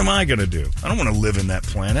what am I going to do? I don't want to live in that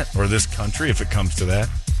planet or this country if it comes to that.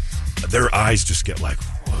 Their eyes just get like,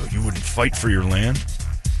 whoa, you wouldn't fight for your land?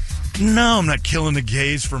 No, I'm not killing the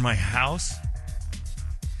gays for my house.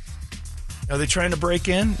 Are they trying to break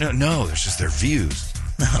in? No, there's just their views.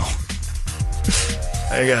 No.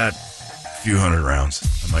 I got a few hundred rounds.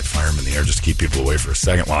 I might fire them in the air just to keep people away for a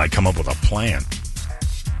second while I come up with a plan.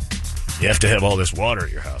 You have to have all this water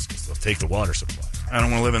at your house because they'll take the water supply. I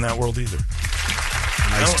don't want to live in that world either.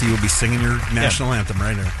 Ice-T will be singing your national anthem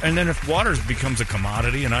right now. And then if water becomes a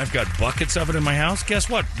commodity and I've got buckets of it in my house, guess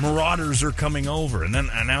what? Marauders are coming over. And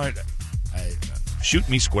now I shoot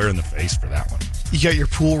me square in the face for that one. You got your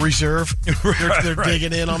pool reserve? They're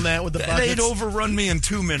digging in on that with the buckets? They'd overrun me in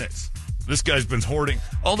 2 minutes. This guy's been hoarding.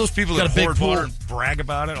 All those people that hoard water and brag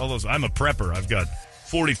about it, I'm a prepper. I've got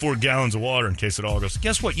 44 gallons of water in case it all goes.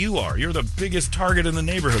 Guess what you are? You're the biggest target in the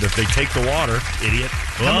neighborhood if they take the water, idiot.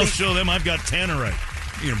 Well, I'll show them I've got tannerite.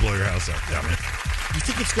 You're going to blow your house up. Damn it. You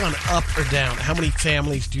think it's gone up or down? How many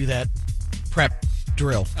families do that prep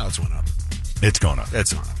drill? Oh, it's went up. It's gone up.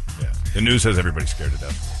 It's gone up. Yeah. The news has everybody scared to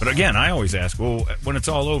death. But again, I always ask, well, when it's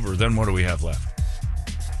all over, then what do we have left?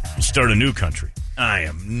 We'll start a new country.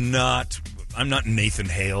 I'm not Nathan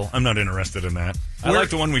Hale. I'm not interested in that. I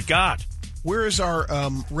like the one we've got. Where is our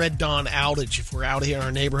Red Dawn outage if we're out here in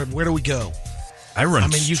our neighborhood? Where do we go? I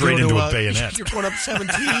run straight into a bayonet. You're going up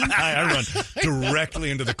 17? I run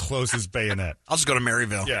directly into the closest bayonet. I'll just go to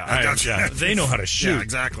Maryville. Yeah, they know how to shoot. Yeah,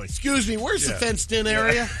 exactly. Excuse me, where's the fenced-in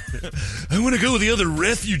area? I want to go with the other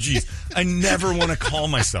refugees. I never want to call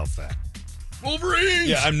myself that. Wolverine!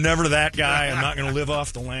 Yeah, I'm never that guy. I'm not going to live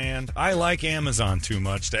off the land. I like Amazon too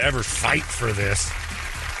much to ever fight for this.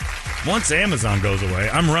 Once Amazon goes away,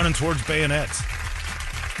 I'm running towards bayonets.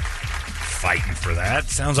 Fighting for that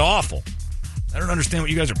sounds awful. I don't understand what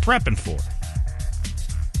you guys are prepping for.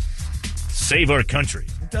 Save our country.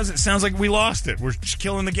 It sounds like we lost it. We're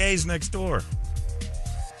killing the gays next door.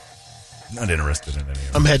 Not interested in any of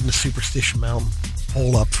it. I'm heading to Superstition Mountain.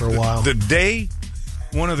 Hole up for a while. The day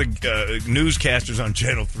one of the newscasters on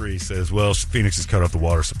Channel 3 says, well, Phoenix has cut off the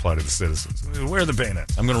water supply to the citizens. Where are the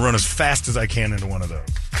bayonets? I'm going to run as fast as I can into one of those.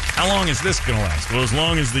 How long is this going to last? Well, as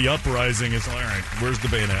long as the uprising is all right. Where's the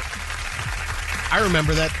bayonet? I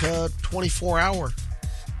remember that 24-hour,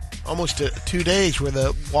 almost 2 days where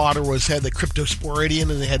the water had the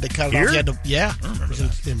cryptosporidium and they had to cut it off. I remember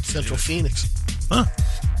that. In Central Phoenix. Huh.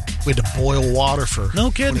 We had to boil water for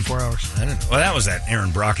 24 hours. I don't know. Well, that was that Aaron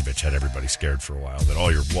Brockovich had everybody scared for a while, that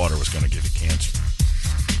all your water was going to give you cancer.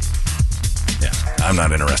 Yeah, I'm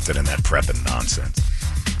not interested in that prepping nonsense.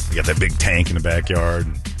 You got that big tank in the backyard,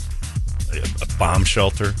 a bomb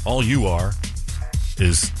shelter. All you are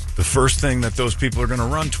is the first thing that those people are going to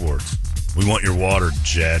run towards. We want your water,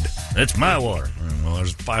 Jed. It's my water. Well,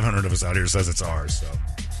 there's 500 of us out here who says it's ours, so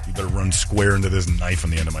you better run square into this knife on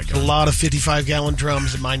the end of my gun. A lot of 55-gallon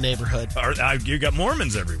drums in my neighborhood. You got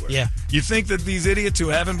Mormons everywhere. Yeah. You think that these idiots who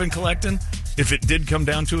haven't been collecting, if it did come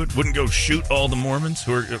down to it, wouldn't go shoot all the Mormons?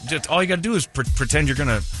 Who are just, all you got to do is pretend you're going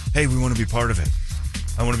to, hey, we want to be part of it.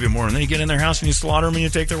 I want to be a Mormon. Then you get in their house and you slaughter them and you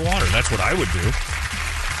take their water. That's what I would do.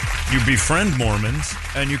 You befriend Mormons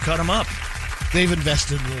and you cut them up. They've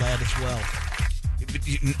invested in that as well.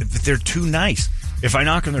 They're too nice. If I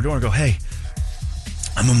knock on their door and go, hey,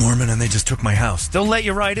 I'm a Mormon and they just took my house, they'll let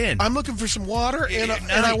you right in. I'm looking for some water and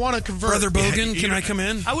I want to convert. Brother Bogan, can I come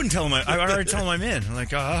in? I wouldn't tell him. I already tell him I'm in. I'm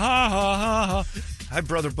like, ha, ha, ha, ha. Hi,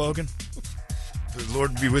 Brother Bogan. The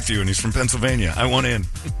Lord be with you, and he's from Pennsylvania. I want in.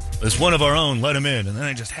 It's one of our own. Let him in. And then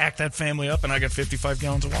I just hack that family up, and I got 55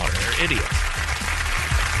 gallons of water. They're idiots.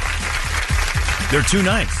 They're too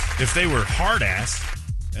nice. If they were hard-ass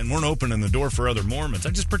and weren't opening the door for other Mormons,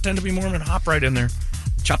 I'd just pretend to be Mormon, hop right in there,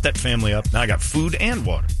 chop that family up. Now I got food and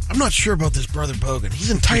water. I'm not sure about this Brother Bogan.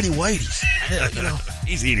 He's in tighty whities. You know.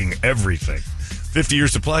 He's eating everything. 50-year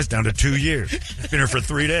supplies down to 2 years. Been here for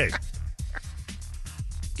 3 days.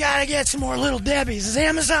 Gotta get some more Little Debbies. Is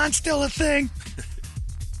Amazon still a thing?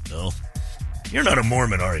 No. You're not a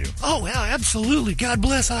Mormon, are you? Oh, yeah, absolutely. God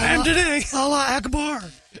bless. I am today. Allah Akbar.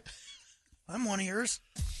 I'm one of yours.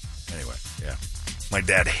 Anyway, yeah. My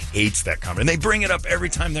dad hates that comment. And they bring it up every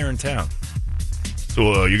time they're in town.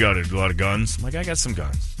 So, you got a lot of guns? I'm like, I got some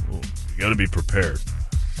guns. Well, you got to be prepared.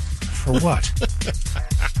 For what?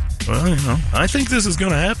 Well, you know, I think this is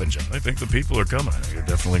going to happen, John. I think the people are coming. I think you're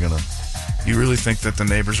definitely going to... You really think that the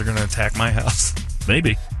neighbors are going to attack my house?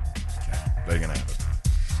 Maybe. Okay, they're going to have it.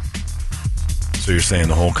 So you're saying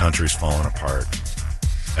the whole country's falling apart,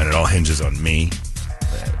 and it all hinges on me?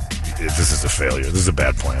 This is a failure. This is a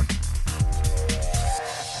bad plan.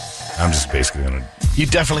 I'm just basically going to... You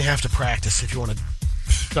definitely have to practice if you want to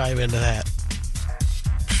dive into that.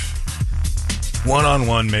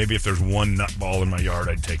 One-on-one, maybe if there's one nutball in my yard,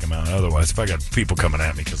 I'd take them out. Otherwise, if I got people coming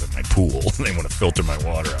at me because of my pool, they want to filter my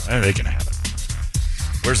water out, they can have it.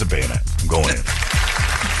 Where's the bayonet? I'm going in.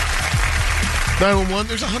 911,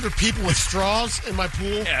 there's 100 people with straws in my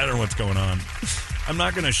pool. Yeah, I don't know what's going on. I'm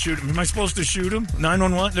not going to shoot him. Am I supposed to shoot him?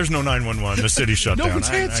 911? There's no 911. The city shut down. No one's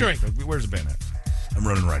answering. Where's the bayonet? I'm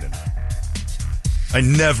running right in there. I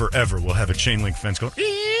never, ever will have a chain link fence going,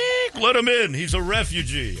 eek, let him in. He's a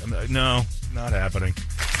refugee. I'm like, no, not happening.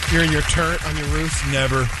 You're in your turret on your roof?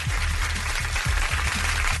 Never.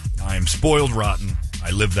 I am spoiled rotten.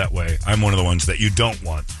 I live that way. I'm one of the ones that you don't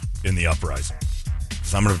want in the uprising.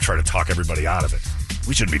 So I'm going to try to talk everybody out of it.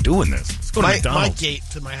 We shouldn't be doing this. Let's go to McDonald's. My gate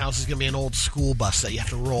to my house is going to be an old school bus that you have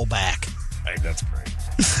to roll back. Hey, that's great.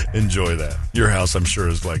 Enjoy that. Your house, I'm sure,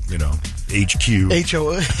 is like, HQ.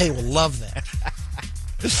 HOA. Hey, will love that.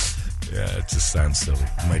 Yeah, it just sounds silly.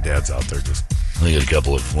 My dad's out there just, I got a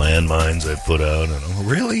couple of landmines I put out. And I'm,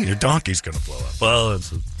 really? Your donkey's going to blow up. Well, it's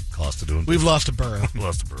the cost of doing We've lost a burrow.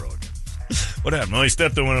 Lost a burrow again. What happened? Well, he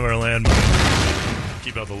stepped on one of our landmines.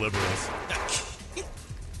 Keep out the liberals.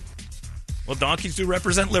 Well, donkeys do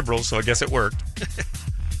represent liberals, so I guess it worked.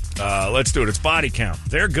 Let's do it. It's body count.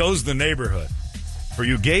 There goes the neighborhood. For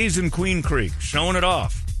you gays in Queen Creek, showing it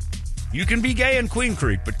off. You can be gay in Queen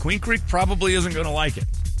Creek, but Queen Creek probably isn't going to like it.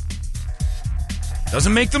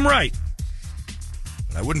 Doesn't make them right.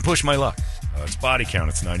 But I wouldn't push my luck. It's body count.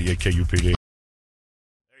 It's 98 KUPD. There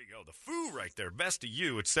you go. The foo right there. Best of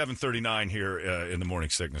you. It's 7:39 here in the Morning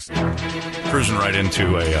Sickness. Cruising right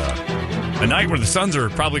into a night where the Suns are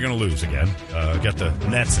probably going to lose again. Got the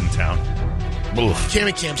Nets in town.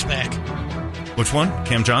 Cam's back. Which one?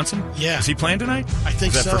 Cam Johnson? Yeah. Is he playing tonight? I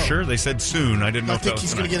think so. Is that for sure? They said soon. I didn't know if that was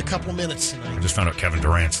he's going to get a couple minutes tonight. I just found out Kevin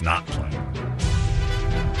Durant's not playing.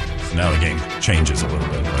 So now the game changes a little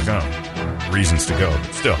bit. Like, reasons to go.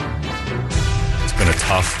 But still, it's been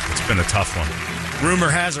a tough one. Rumor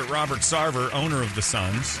has it Robert Sarver, owner of the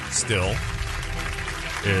Suns, still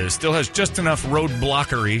has just enough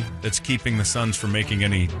roadblockery that's keeping the Suns from making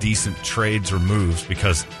any decent trades or moves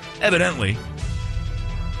because evidently,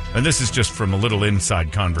 and this is just from a little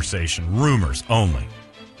inside conversation, rumors only.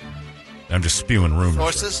 I'm just spewing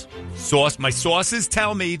rumors. Sources? My sources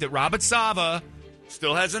tell me that Robert Sarver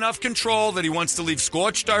still has enough control that he wants to leave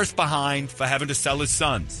scorched earth behind for having to sell his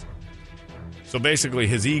Suns. So basically,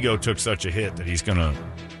 his ego took such a hit that he's gonna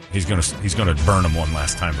burn him one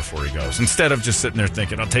last time before he goes. Instead of just sitting there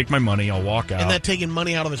thinking, "I'll take my money, I'll walk out." Isn't that taking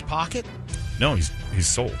money out of his pocket? No, he's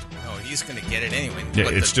sold. No, he's going to get it anyway. Yeah,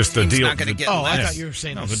 it's just the deal. Not going to get. I thought you were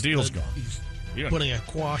saying the deal's gone. He's putting a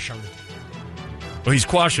quash on it. Well, he's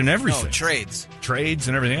quashing everything. No, trades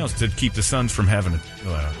and everything else to keep the Suns from having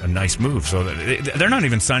a nice move. So they're not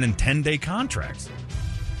even signing 10-day contracts.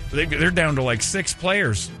 They're down to like 6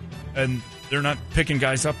 players, and they're not picking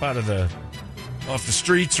guys up off the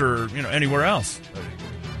streets or anywhere else.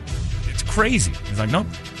 It's crazy. It's like nope.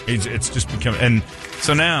 It's just become, and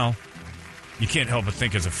so now you can't help but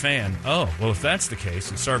think as a fan, oh well, if that's the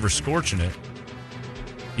case and Sarver's scorching it,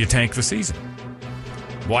 you tank the season.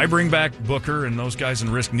 Why bring back Booker and those guys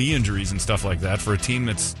and risk knee injuries and stuff like that for a team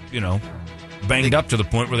that's banged up to the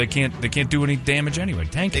point where they can't do any damage anyway?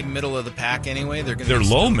 Tank it. They're middle of the pack anyway. They're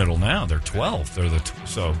low middle now. They're 12th. They're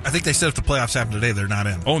so. I think they said if the playoffs happen today, they're not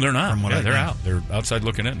in. Oh, they're not. Yeah, they're out. They're outside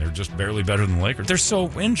looking in. They're just barely better than the Lakers. They're so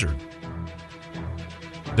injured.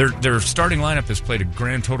 Their starting lineup has played a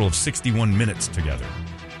grand total of 61 minutes together.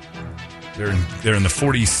 They're in the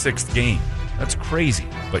 46th game. That's crazy.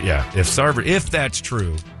 But yeah, if that's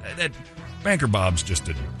true, that Banker Bob's just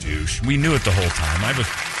a douche. We knew it the whole time.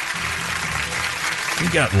 We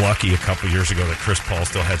got lucky a couple years ago that Chris Paul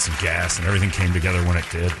still had some gas and everything came together when it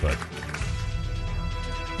did. But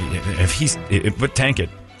but tank it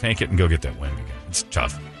and go get that win again. It's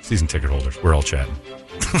tough. Season ticket holders, we're all chatting.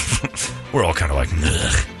 We're all kind of like,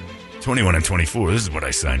 21 and 24. This is what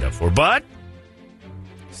I signed up for. But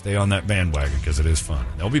stay on that bandwagon because it is fun.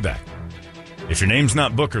 They'll be back. If your name's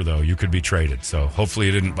not Booker, though, you could be traded. So hopefully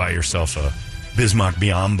you didn't buy yourself a Bismack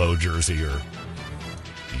Biyombo jersey or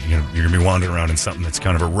you're going to be wandering around in something that's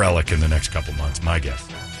kind of a relic in the next couple months, my guess.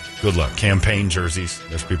 Good luck. Campaign jerseys.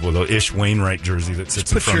 There's people with an Ish Wainwright jersey that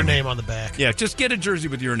sits in front of Put your name on the back. Yeah, just get a jersey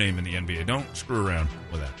with your name in the NBA. Don't screw around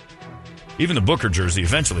with that. Even the Booker jersey,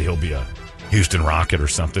 eventually he'll be a Houston Rocket or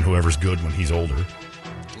something, whoever's good when he's older.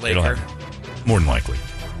 Laker. More than likely.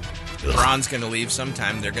 Bron's going to leave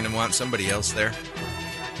sometime. They're going to want somebody else there.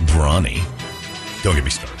 Bronny. Don't get me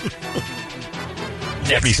started.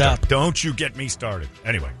 Next up. Don't you get me started.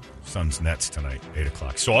 Anyway, Suns Nets tonight, 8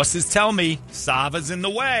 o'clock. Sources tell me Sava's in the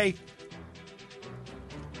way.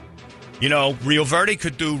 You know, Rio Verde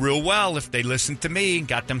could do real well if they listened to me and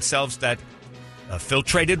got themselves that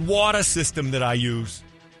filtrated water system that I use.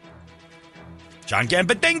 John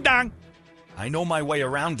Gamba Ding Dong. I know my way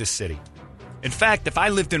around this city. In fact, if I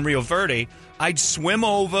lived in Rio Verde, I'd swim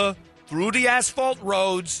over through the asphalt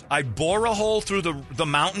roads. I'd bore a hole through the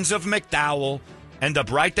mountains of McDowell, end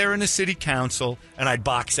up right there in the city council, and I'd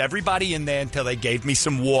box everybody in there until they gave me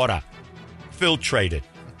some water. Filtrated.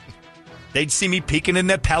 They'd see me peeking in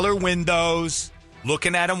their Peller windows,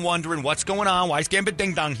 looking at them, wondering, what's going on? Why is Gamba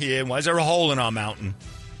Ding Dong here? Why is there a hole in our mountain?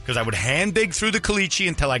 Because I would hand dig through the caliche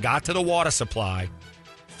until I got to the water supply,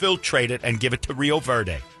 filtrate it, and give it to Rio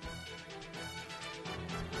Verde.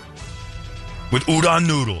 With udon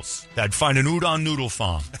noodles. I'd find an udon noodle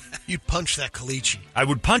farm. You'd punch that caliche. I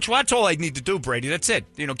would punch. Well, that's all I'd need to do, Brady. That's it.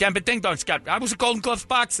 You know, Gamba Ding Dong's got... I was a Golden Gloves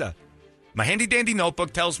boxer. My handy-dandy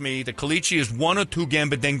notebook tells me the caliche is 1 or 2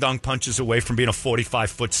 Gamba Ding Dong punches away from being a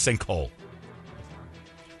 45-foot sinkhole.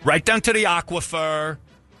 Right down to the aquifer,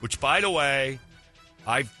 which, by the way,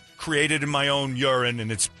 I've created in my own urine, and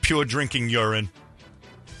it's pure drinking urine.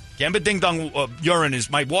 Gamba Ding Dong urine is...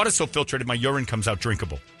 My water's so filtrated, my urine comes out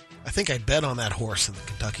drinkable. I think I'd bet on that horse in the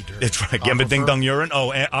Kentucky Derby. It's right. Gamba Ding Dong urine.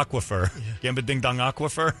 Oh, aquifer. Yeah. Gamba Ding Dong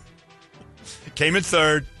aquifer. Came in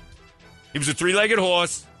third. He was a 3-legged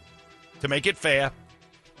horse. To make it fair,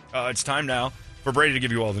 it's time now for Brady to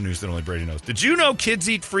give you all the news that only Brady knows. Did you know kids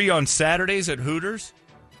eat free on Saturdays at Hooters?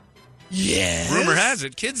 Yes. Rumor has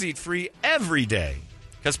it kids eat free every day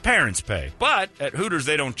because parents pay. But at Hooters,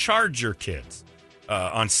 they don't charge your kids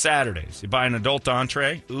on Saturdays. You buy an adult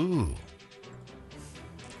entree. Ooh.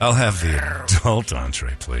 I'll have the adult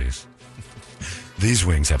entree, please. These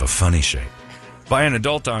wings have a funny shape. Buy an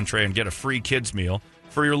adult entree and get a free kids meal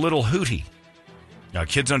for your little hootie. Now,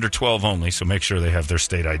 kids under 12 only, so make sure they have their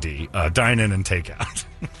state ID. Dine in and take out.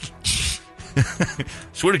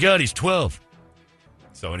 Swear to God, he's 12.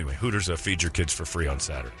 So anyway, Hooters feed your kids for free on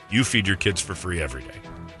Saturday. You feed your kids for free every day.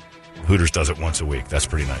 Hooters does it once a week. That's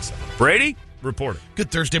pretty nice. Brady, report it. Good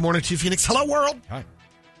Thursday morning to you, Phoenix. Hello, world. Hi.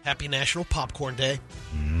 Happy National Popcorn Day.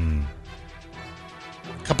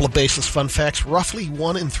 A couple of baseless fun facts. Roughly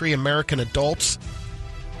 1 in 3 American adults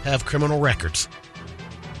have criminal records.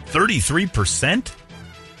 33%?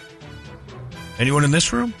 Anyone in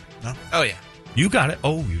this room? No. Oh, yeah. You got it.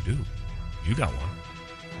 Oh, you do. You got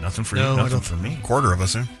one. Nothing for you, nothing for me. A quarter of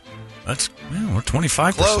us, huh? That's, we're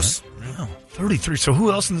 25%. Close. Wow, 33. So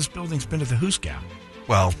who else in this building's been to the Hoos Gap?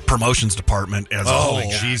 Well, promotions department as a whole.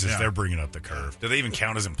 Oh, Jesus, they're bringing up the curve. Do they even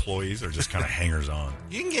count as employees or just kind of hangers-on?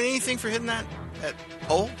 You didn't get anything for hitting that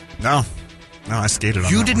hole? No, I skated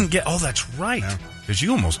on You that didn't one. get... Oh, that's right. Because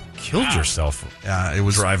you almost killed yourself. Yeah, it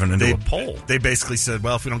was driving into a pole. They basically said,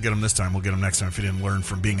 well, if we don't get him this time, we'll get him next time if he didn't learn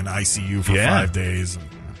from being in ICU for 5 days. And,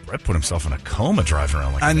 Brett put himself in a coma driving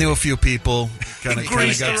around like I knew a few people. Kind of got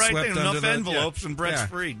right swept there. under Enough the envelopes and Brett's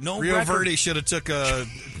free. No Rio record. Verde should have took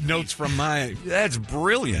notes from my... That's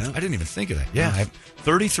brilliant. I didn't even think of that. Yeah,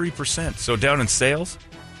 33%. So down in sales,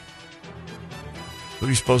 who do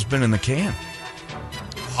you suppose been in the can?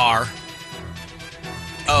 Har.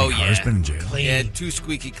 Oh, yeah. Har's been in jail. Clean. Yeah, too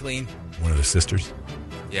squeaky clean. One of the sisters.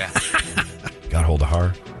 Yeah. Got hold of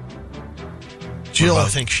Har. Jill, I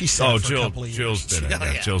think she said for Jill, a couple of years. Jill's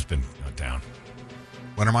been, Jill's been down.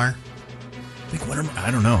 Wintermeyer? I think Wintermeyer,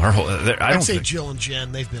 I don't know. I'd say Jill and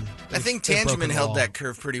Jen, they've been... I think Tangeman held that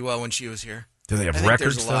curve pretty well when she was here. Do they have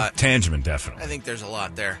records? There's a lot. Tangeman, definitely. I think there's a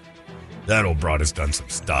lot there. That old broad has done some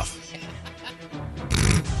stuff.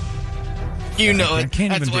 You know it.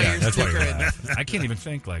 That's why you're I can't even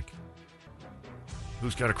think,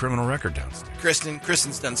 who's got a criminal record downstairs?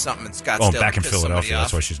 Kristen's done something in Scottsdale. Oh, back in Philadelphia.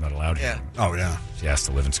 That's why she's not allowed here. Oh, yeah. She has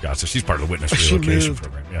to live in Scottsdale. She's part of the witness relocation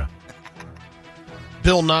program. Yeah.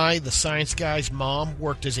 Bill Nye, the science guy's mom,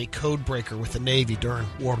 worked as a code breaker with the Navy during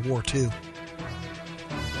World War II.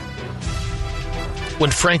 When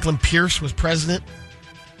Franklin Pierce was president,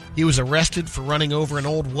 he was arrested for running over an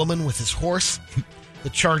old woman with his horse. The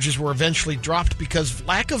charges were eventually dropped because of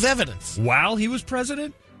lack of evidence. While he was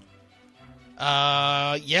president?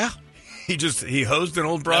 Yeah. He hosed an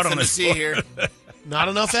old broad on his see here. Not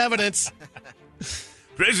enough evidence.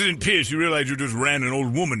 President Pierce, you realize you just ran an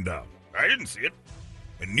old woman down. I didn't see it.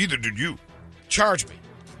 And neither did you. Charge me.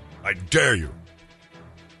 I dare you.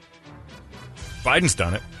 Biden's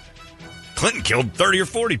done it. Clinton killed 30 or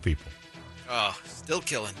 40 people. Oh, still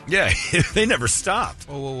killing. Yeah, they never stopped.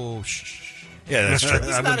 Whoa, shh. Yeah, that's true.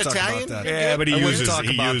 He's not Italian. Yeah, but he uses them.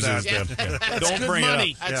 Yeah. Don't bring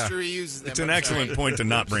money. it up. That's true. He uses them. It's an excellent point to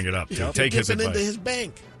not bring it up. Yep. Take his advice. Into his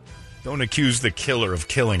bank. Don't accuse the killer of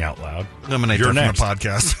killing out loud. Eliminate You're that next. from the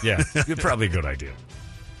podcast. Yeah, probably a good idea.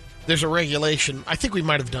 There's a regulation, I think we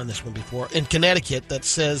might have done this one before, in Connecticut that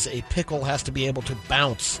says a pickle has to be able to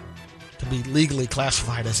bounce to be legally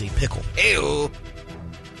classified as a pickle. Ew.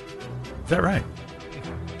 Is that right?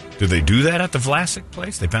 Do they do that at the Vlasic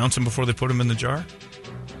place? They bounce them before they put them in the jar?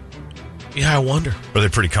 Yeah, I wonder. Or they're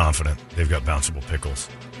pretty confident they've got bounceable pickles.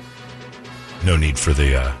 No need for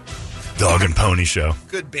the dog and pony show.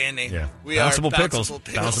 Good band name. Yeah. We Bounceable are Pickles.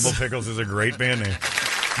 Pickles. Bounceable Pickles is a great band name.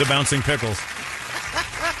 The Bouncing Pickles.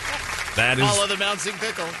 That is. All of the Bouncing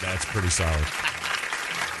Pickle. That's pretty solid.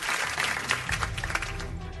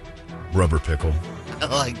 Rubber Pickle. I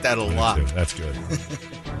like that a lot. That's good.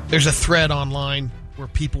 There's a thread online where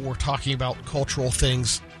people were talking about cultural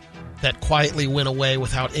things that quietly went away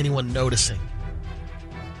without anyone noticing.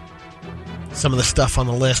 Some of the stuff on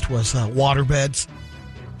the list was waterbeds.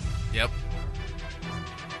 Yep.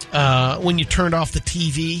 When you turned off the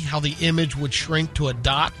TV, how the image would shrink to a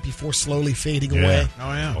dot before slowly fading away.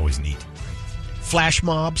 Oh, yeah. Always neat. Flash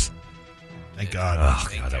mobs. Thank God.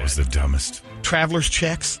 Oh, God, that was the dumbest. Traveler's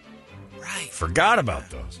checks. Right. Forgot about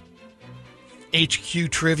those.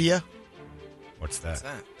 HQ trivia. What's that?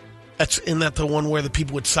 Isn't that the one where the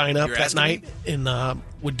people would sign up that night and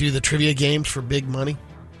would do the trivia games for big money?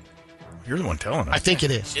 You're the one telling us. I think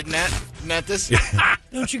it is. Isn't that this?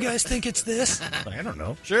 Don't you guys think it's this? I don't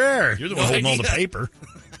know. Sure. You're the one holding all the paper.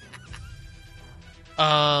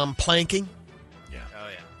 Planking. Yeah. Oh,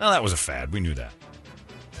 yeah. Well, that was a fad. We knew that.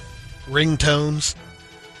 Ringtones.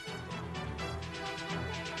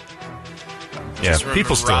 Yeah, Just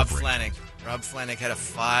people still Rob bring. Flanick. Rob Flanick had a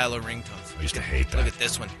file of ringtones. I used to hate that. Look at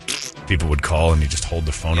this one. People would call and you just hold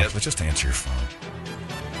the phone up. Let's just answer your phone.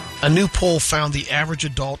 A new poll found the average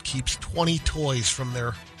adult keeps 20 toys from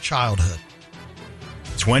their childhood.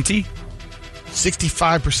 20?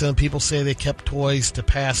 65% of people say they kept toys to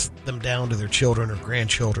pass them down to their children or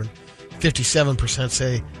grandchildren. 57%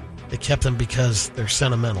 say they kept them because they're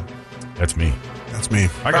sentimental. That's me. That's me.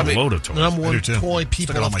 I got a load of toys. The number one toy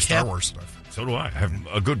people all have my kept. Star Wars stuff. So do I. I have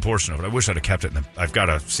a good portion of it. I wish I'd have kept it. I've got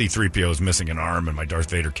a C-3PO is missing an arm, and my Darth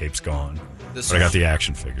Vader cape's gone. But I got the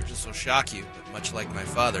action figures. This will shock you, but much like my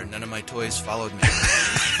father, none of my toys followed me.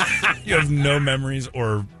 You have no memories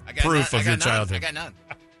or proof of your childhood. I got none.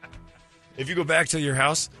 If you go back to your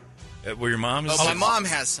house where your mom is... Oh, my mom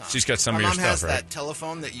has some. She's got some of your stuff, My mom has right? that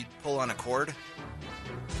telephone that you pull on a cord.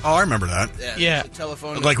 Oh, I remember that. Yeah. The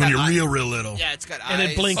telephone. Like when you're real little. Yeah, it's got eyes. And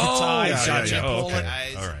it blinked its eyes. Yeah. Oh, okay.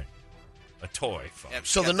 Eyes. All right. A toy phone. Yep,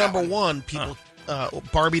 So got the that number one, people,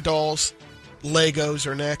 Barbie dolls, Legos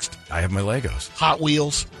are next. I have my Legos. Hot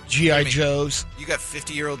Wheels, G.I. Joes. You got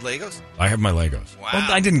 50-year-old Legos? I have my Legos. Wow.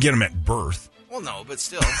 Well, I didn't get them at birth. Well, no, but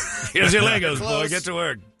still. Here's your Legos, boy. Close. Get to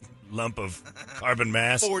work. Lump of carbon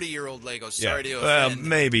mass. 40-year-old Legos. Sorry to Well, offend.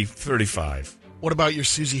 maybe 35. What about your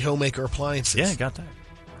Susie Homemaker appliances? Yeah, got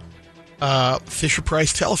that. Fisher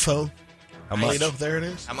Price telephone. How much? There it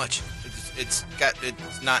is. How much? It's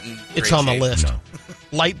not in It's great on the shape. list. No.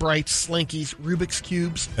 Light Brights, Slinkies, Rubik's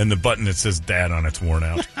Cubes. And the button that says Dad on it's worn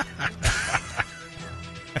out.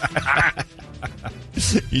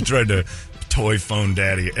 He tried to toy phone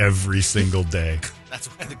Daddy every single day. That's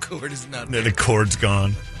why the cord is not And there. the cord's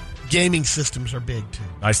gone. Gaming systems are big, too.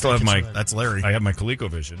 I still have my... That's Larry. I have my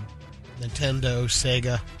ColecoVision. Nintendo,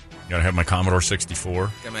 Sega. Gotta have my Commodore 64.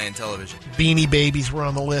 Got my Intellivision. Beanie Babies were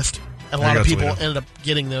on the list. And a There lot you of go, people Toledo. ended up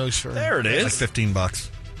getting those for... There it It's is. like $15.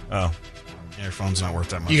 Oh. Yeah, your phone's not worth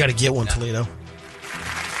that much. You got to get one, Toledo.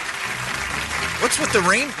 What's with the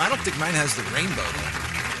rain? I don't think mine has the rainbow.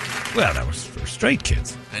 Well, that was for straight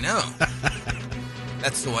kids. I know.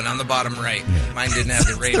 That's the one on the bottom right. Mine didn't have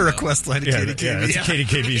the the rainbow. request line to Katie Yeah, K. it's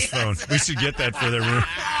KDKB's phone. We should get that for their room.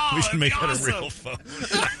 We should make that a real phone.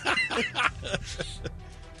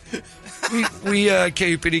 we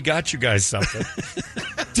KPD got you guys something.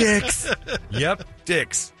 Dicks. Yep,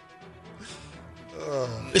 Dicks.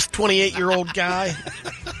 This 28-year-old guy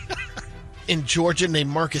in Georgia named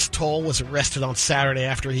Marcus Toll was arrested on Saturday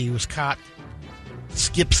after he was caught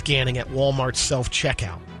skip scanning at Walmart's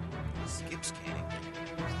self-checkout. Skip scanning.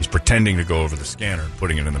 He's pretending to go over the scanner and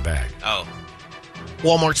putting it in the bag. Oh.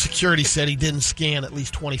 Walmart security said he didn't scan at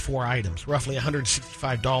least 24 items, roughly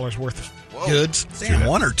 $165 worth of goods. Damn,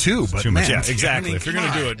 one or two, but Too much. man, Yeah, exactly. I mean, if you're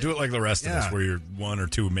going to do it like the rest of us, where you're one or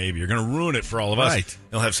two maybe. You're going to ruin it for all of us. Right.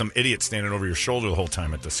 You'll have some idiot standing over your shoulder the whole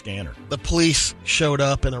time at the scanner. The police showed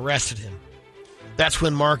up and arrested him. That's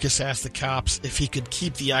when Marcus asked the cops if he could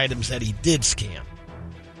keep the items that he did scan.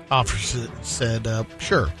 Officer said,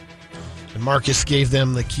 sure. And Marcus gave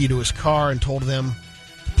them the key to his car and told them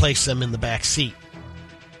to place them in the back seat.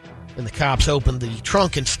 And the cops opened the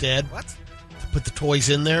trunk instead to put the toys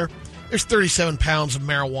in there. There's 37 pounds of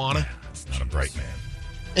marijuana. It's not a bright man.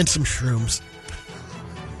 And some shrooms.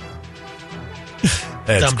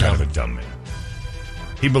 That's kind of a dumb man.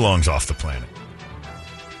 He belongs off the planet.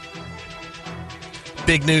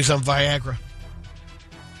 Big news on Viagra.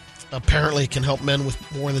 Apparently it can help men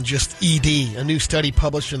with more than just ED. A new study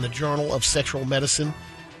published in the Journal of Sexual Medicine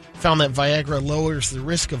found that Viagra lowers the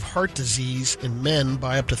risk of heart disease in men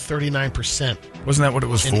by up to 39%. Wasn't that what it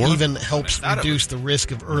was for? And even helps reduce the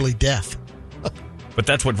risk of early death. But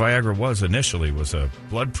that's what Viagra was initially, was a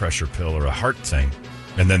blood pressure pill or a heart thing.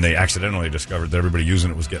 And then they accidentally discovered that everybody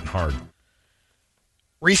using it was getting hard.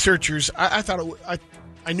 Researchers, I thought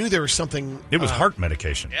I knew there was something. It was heart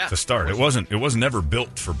medication to start. It wasn't never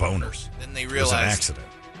built for boners. Then they realized it was an accident.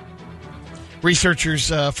 Researchers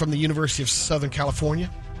from the University of Southern California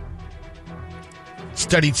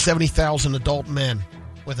studied 70,000 adult men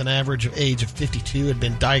with an average of age of 52 who'd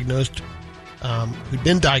been diagnosed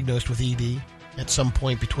with ED at some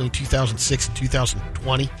point between 2006 and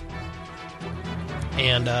 2020.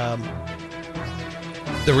 And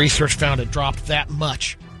the research found it dropped that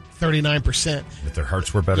much, 39%. That their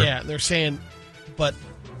hearts were better? Yeah, they're saying, but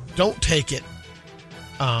don't take it.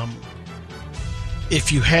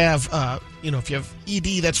 If you have, if you have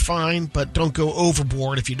ED, that's fine, but don't go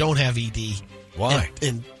overboard if you don't have ED. Why?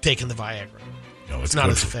 And taking the Viagra. No, it's not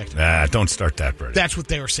as effective. Don't start that, Brady. That's what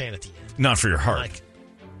they were saying at the end. Not for your heart.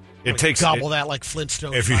 It takes gobble that like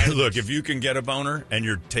Flintstones. If you can get a boner and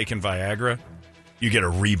you're taking Viagra, you get a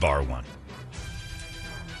rebar one.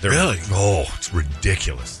 Really? Oh, it's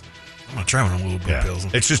ridiculous. I'm gonna try one of the blue pills.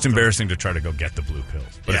 It's just embarrassing to try to go get the blue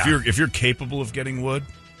pills. But if you're capable of getting wood,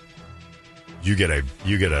 you haven't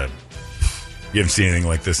seen anything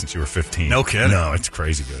like this since you were 15. No kidding. No, it's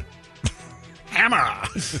crazy good. Hammer.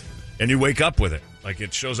 And you wake up with it. Like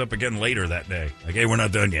it shows up again later that day. Like, hey, we're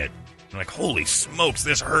not done yet. I'm like, holy smokes,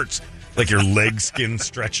 this hurts. Like your leg skin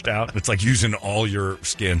stretched out. It's like using all your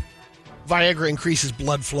skin. Viagra increases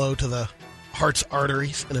blood flow to the heart's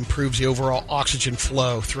arteries and improves the overall oxygen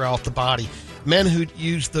flow throughout the body. Men who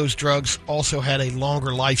used those drugs also had a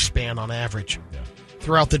longer lifespan on average. Yeah.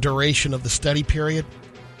 Throughout the duration of the study period,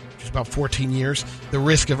 which is about 14 years, the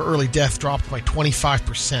risk of early death dropped by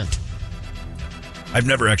 25%. I've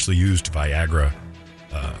never actually used Viagra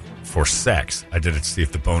for sex. I did it to see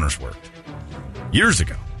if the boners worked. Years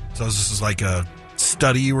ago. So this is like a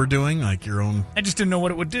study you were doing, like your own? I just didn't know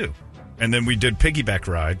what it would do. And then we did piggyback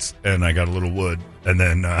rides, and I got a little wood. And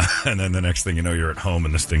then the next thing you know, you're at home,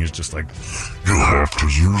 and this thing is just like, you have to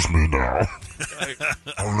use me now.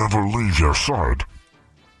 I'll never leave your side.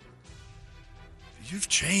 You've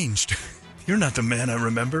changed. You're not the man I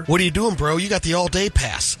remember. What are you doing, bro? You got the all-day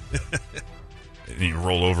pass. And you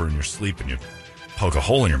roll over in your sleep, and you poke a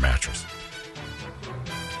hole in your mattress.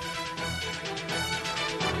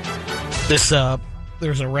 There's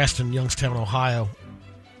an arrest in Youngstown, Ohio.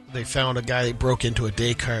 They found a guy that broke into a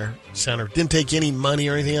daycare center. Didn't take any money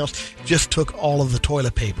or anything else. Just took all of the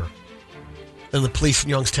toilet paper. Then the police in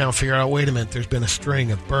Youngstown figured out, wait a minute, there's been a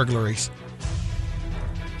string of burglaries.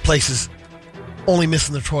 Places only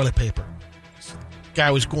missing the toilet paper.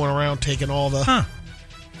 Guy was going around taking all the...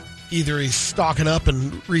 Either he's stocking up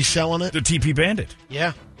and reselling it. The TP Bandit.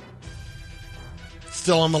 Yeah.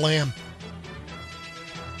 Still on the lam.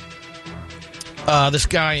 This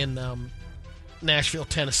guy in Nashville,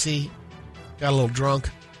 Tennessee, got a little drunk.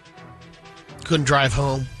 Couldn't drive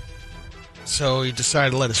home. So he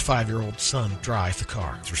decided to let his 5-year-old son drive the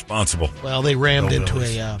car. It's responsible. Well, they rammed into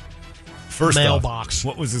a mailbox.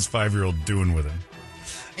 What was his 5-year-old doing with him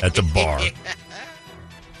at the bar?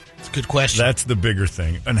 It's a good question. That's the bigger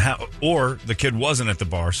thing. And or the kid wasn't at the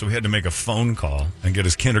bar, so he had to make a phone call and get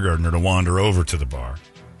his kindergartner to wander over to the bar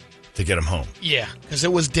to get him home. Yeah, because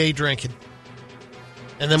it was day drinking.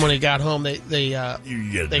 And then when he got home, they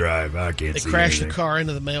drive. I can't. They see crashed anything. the car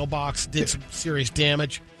into the mailbox, did some serious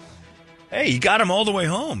damage. Hey, he got him all the way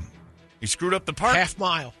home. He screwed up the park. Half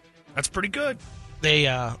mile. That's pretty good. They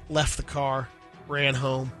left the car, ran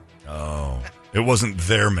home. Oh, it wasn't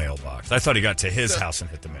their mailbox. I thought he got to his house and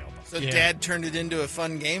hit the mailbox. So Dad turned it into a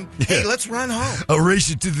fun game. Hey, let's run home. I'll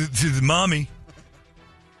race it to the mommy.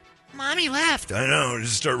 Mommy left. I know.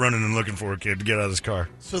 Just start running and looking for a kid to get out of this car.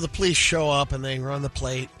 So the police show up and they run the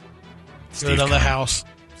plate. Get it on the house.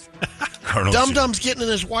 Dum-Dum's getting in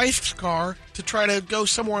his wife's car to try to go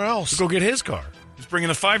somewhere else. Go get his car. He's bringing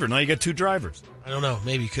a $5. Now you got 2 drivers. I don't know.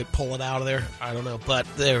 Maybe you could pull it out of there. I don't know. But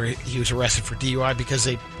he was arrested for DUI because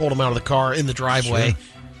they pulled him out of the car in the driveway,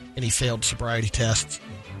 and he failed sobriety tests.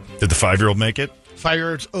 Did the 5-year-old make it?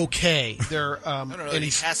 5-year-old's okay. They're and he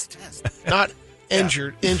passed the test. Not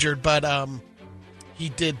injured, but he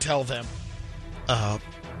did tell them, I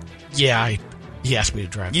He asked me to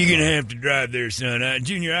drive. You're going to have to drive there, son.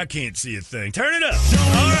 Junior, I can't see a thing. Turn it up.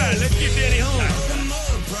 All right, let's get Daddy home.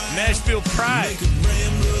 Nashville Pride.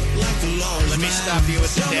 Let me stop you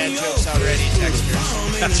with the dad jokes already,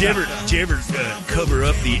 texters. Did you ever cover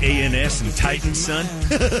up the ANS and Titan, son?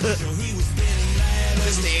 Just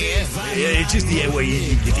the ANS. Yeah, it's just the way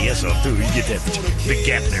you get the S off, too. You get that big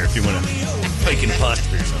gap there if you want to fake an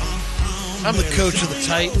apostrophe or something. I'm the coach of the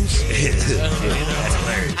Titans. That's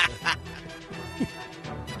hilarious.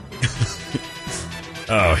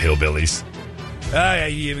 Oh, hillbillies. Oh,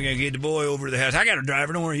 you even going to get the boy over to the house? I got a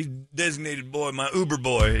driver. Don't worry. He's designated boy, my Uber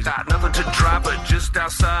boy. Got nothing to drive but just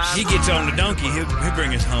outside. He gets on the donkey. He'll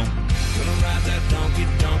bring us home.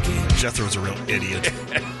 Jethro's a real idiot.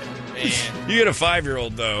 You get a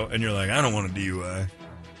 5-year-old, though, and you're like, I don't want a DUI.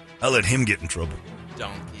 I'll let him get in trouble.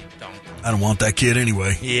 Donkey. I don't want that kid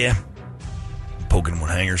anyway. Yeah. I'm poking him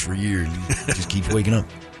with hangers for years. He just keeps waking up.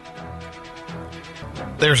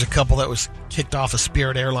 There's a couple that was kicked off a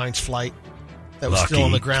Spirit Airlines flight that was still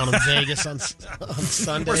on the ground in Vegas on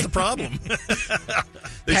Sunday. Where's the problem?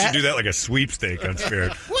 They should do that like a sweepstake on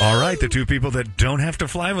Spirit. All right, the two people that don't have to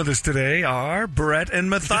fly with us today are Brett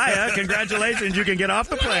and Mathia. Congratulations, you can get off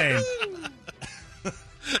the plane.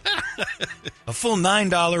 A full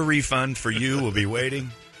 $9 refund for you will be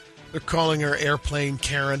waiting. They're calling her Airplane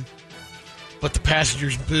Karen, but the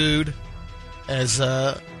passengers booed as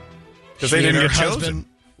because they didn't get chosen.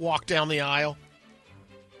 Walked down the aisle.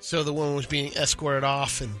 So the woman was being escorted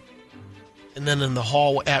off, and then in the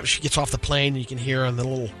hall, after she gets off the plane, you can hear her on the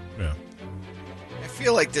little. Yeah. I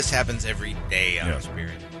feel like this happens every day on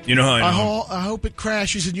Spirit. You know how I know? I hope it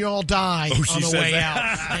crashes and you all die on the way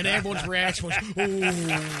out. And everyone's reaction was, ooh.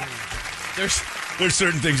 There's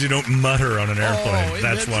certain things you don't mutter on an airplane.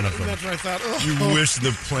 That's one of them. That's what I thought. Oh. You wish the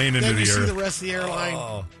plane into the earth. See the rest of the airline.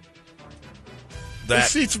 Oh. The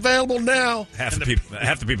seat's available now. Half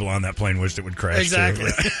the people on that plane wished it would crash. Exactly.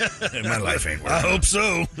 And my life ain't worth it. I hope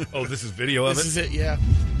so. Oh, this is video of This it? is it, yeah.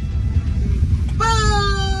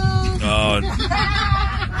 Oh,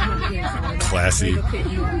 classy. Hope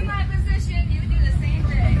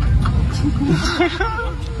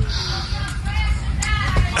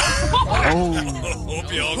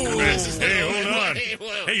you all Hey, hold on.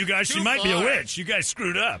 Hey, you guys, she might be a witch. You guys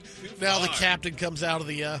screwed up. Now the captain comes out of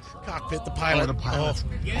the cockpit, the pilot.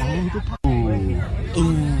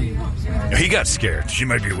 He got scared. She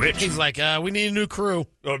might be a witch. He's like, we need a new crew.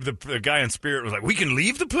 Oh, the guy in Spirit was like, we can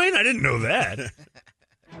leave the plane? I didn't know that.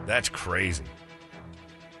 That's crazy.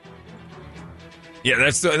 Yeah,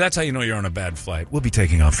 that's how you know you're on a bad flight. We'll be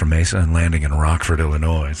taking off from Mesa and landing in Rockford,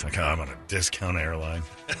 Illinois. It's like, I'm on a discount airline.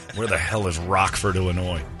 Where the hell is Rockford,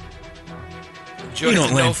 Illinois? Join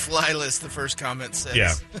the no-fly list, the first comment says.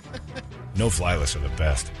 Yeah. No-fly lists are the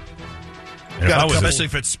best. Especially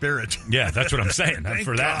if it's Spirit. Yeah, that's what I'm saying.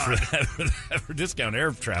 For discount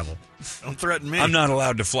air travel. Don't threaten me. I'm not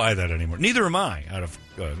allowed to fly that anymore. Neither am I, out of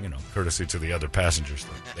courtesy to the other passengers.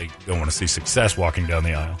 They don't want to see success walking down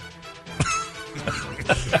the aisle.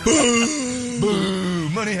 Boo!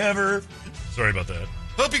 Money haver. Sorry about that.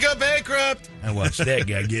 Hope you got bankrupt. I watched that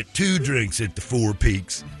guy get 2 drinks at the Four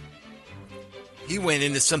Peaks. He went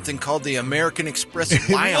into something called the American Express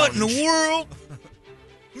Lounge. What in the world?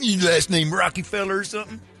 You last name Rockefeller or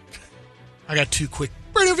something? I got 2 quick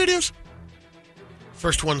radio videos.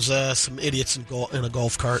 First one's some idiots in a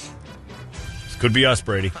golf cart. This could be us,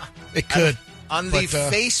 Brady. It could. On the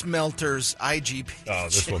Face Melters IG page. Oh,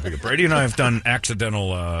 this will be good. Brady and I have done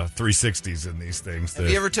accidental 360s in these things. Have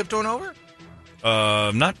you ever tipped one over?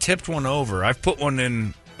 Not tipped one over. I've put one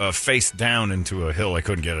in face down into a hill I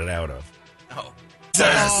couldn't get it out of. Oh.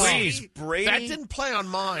 Please, Brady. That didn't play on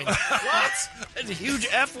mine. What? That's a huge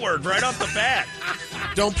F word right off the bat.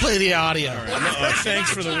 Don't play the audio. Right. Thanks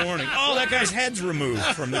for the warning. Oh, that guy's head's removed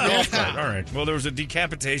from the golf cart. All right. Well, there was a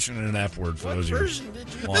decapitation and an F word for those of you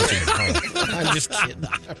watching at home. I'm just kidding.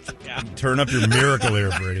 Turn up your miracle ear,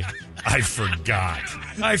 Brady. I forgot.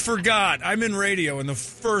 I'm in radio, and the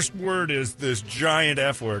first word is this giant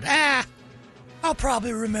F word. I'll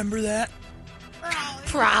probably remember that.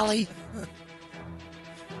 Probably.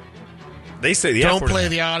 They say the F word. Don't play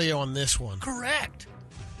the audio on this one. Correct.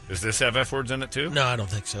 Does this have F words in it, too? No, I don't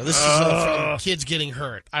think so. This is from kids getting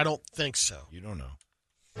hurt. I don't think so. You don't know.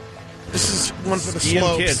 This is one for the skiing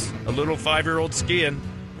slopes. Kids. A little 5-year-old skiing.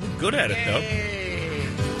 Good at it, though.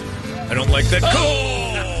 I don't like that.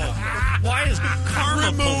 Oh! Why is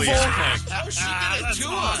Karma Police playing?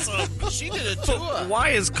 Oh, she did it to us. Why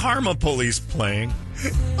is Karma Police playing?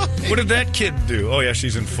 What did that kid do? Oh, yeah,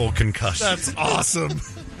 she's in full concussion. That's awesome.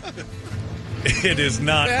 It is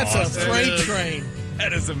not That's awesome. a freight train.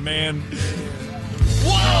 That is a man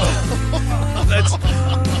Whoa!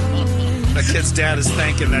 That kid's dad is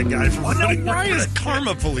thanking that guy for why is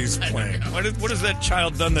Karma Police playing? What has that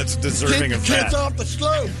child done that's deserving of that? Kids off the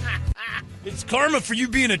slope. It's karma for you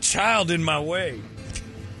being a child in my way.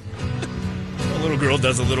 The little girl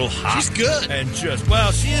does a little hop. She's good. And she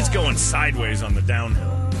is going sideways on the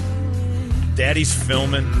downhill. Daddy's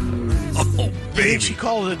filming. Oh, baby. You think she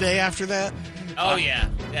called it a day after that? Oh, yeah.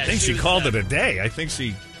 I think she called it a day. I think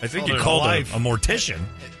you called a mortician.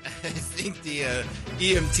 I think the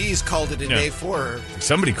EMTs called it a day for her.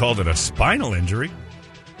 Somebody called it a spinal injury.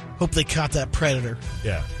 Hope they caught that predator.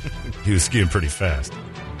 Yeah. He was skiing pretty fast.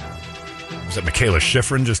 Was that Michaela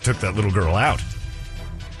Schifrin just took that little girl out?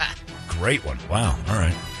 Great one. Wow. All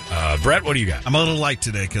right. Brett, what do you got? I'm a little light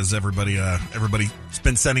today because everybody's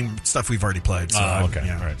been sending stuff we've already played. So okay.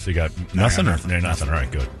 Yeah. All right. So you got nothing? Nothing. All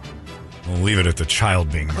right, good. We'll leave it at the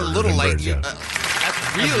child being murdered. A little light.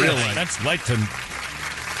 That's really light. That's light to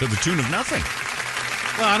the tune of nothing.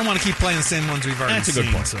 Well, I don't want to keep playing the same ones we've already seen. That's a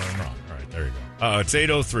good point. So. All right, there you go. It's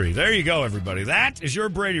 8:03. There you go, everybody. That is your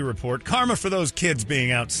Brady Report. Karma for those kids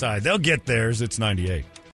being outside. They'll get theirs. It's 98.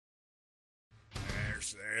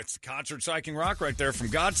 It's concert psyching rock right there from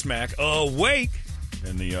Godsmack. Awake.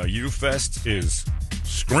 And the U-Fest is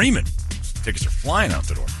screaming. Tickets are flying out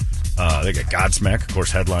the door. They got Godsmack, of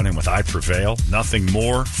course, headlining with I Prevail. Nothing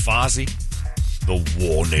More, Fozzy, The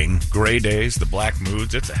Warning, Grey Days, The Black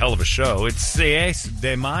Moods. It's a hell of a show. It's 6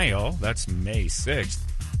 de Mayo. That's May 6th.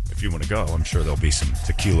 If you want to go, I'm sure there'll be some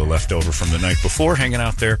tequila left over from the night before hanging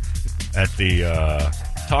out there at the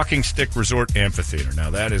Talking Stick Resort Amphitheater. Now,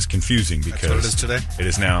 that is confusing because that's what it is today? It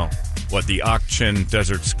is now what the Ak-Chin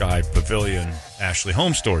Desert Sky Pavilion Ashley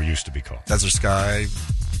Home Store used to be called. Desert Sky.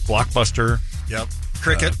 Blockbuster. Yep.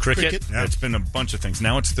 Cricket. Yep. It's been a bunch of things.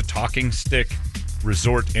 Now it's the Talking Stick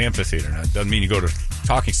Resort Amphitheater. Now, it doesn't mean you go to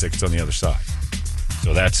Talking Stick. It's on the other side.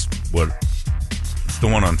 So that's what... It's the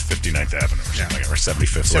one on 59th Avenue or something like that, or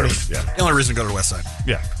 75th. Yeah. The only reason to go to the West Side.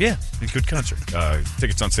 Yeah. A good concert.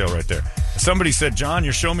 Tickets on sale right there. Somebody said, John,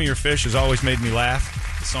 your Show Me Your Fish has always made me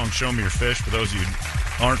laugh. The song Show Me Your Fish, for those of you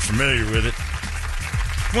who aren't familiar with it,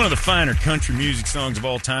 one of the finer country music songs of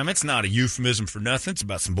all time. It's not a euphemism for nothing. It's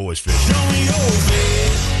about some boys fishing. Show me your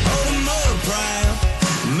fish, hold 'em up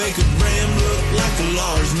proud, make a brim look like a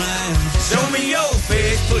large mouth. Show me your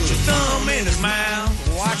fish, put your thumb in his mouth,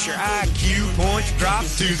 watch your IQ points drop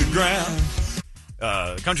to the ground.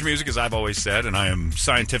 Country music, as I've always said, and I am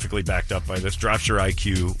scientifically backed up by this, drops your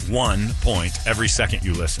IQ 1 point every second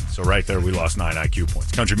you listen. So right there, we lost 9 IQ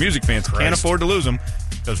points. Country music fans can't afford to lose them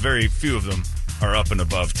because very few of them are up and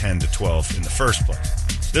above 10 to 12 in the first place.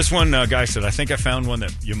 This one guy said, I think I found one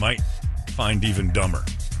that you might find even dumber.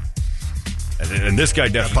 And this guy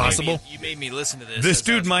definitely... Possible? You made me listen to this. This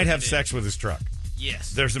dude might have sex with his truck.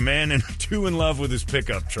 Yes. There's a man too in love with his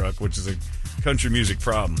pickup truck, which is a country music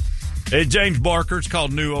problem. Hey, James Barker, it's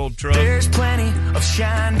called New Old Truck. There's plenty of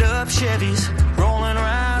shined up Chevys rolling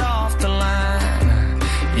right off the line.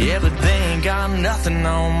 Yeah, but they ain't got nothing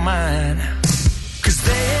on mine. 'Cause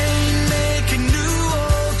they ain't making new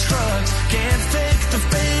old trucks. Can't fake the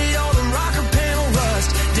fade or the rocker panel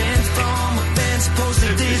rust. Dent from a fence post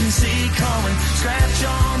they didn't see coming. Scratch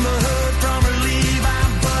on the hood from her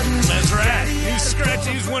Levi buttons. That's right. These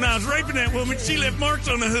scratches, when I was raping that woman, she left marks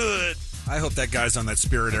on the hood. I hope that guy's on that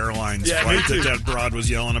Spirit Airlines flight that broad was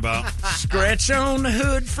yelling about. Scratch on the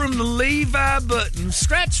hood from the Levi button.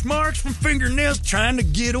 Scratch marks from fingernails trying to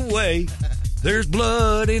get away. There's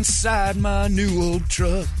blood inside my new old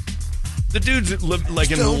truck. The dude's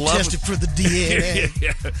like in love. Test it for the DNA.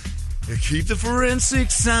 Yeah. Keep the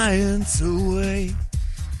forensic science away.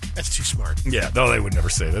 That's too smart. Yeah, no, they would never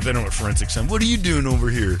say that. They don't know what forensic science. What are you doing over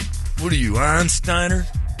here? What are you, Einsteiner?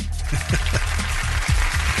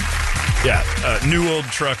 Yeah, New Old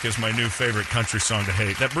Truck is my new favorite country song to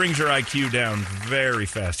hate. That brings your IQ down very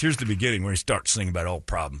fast. Here's the beginning where he starts singing about all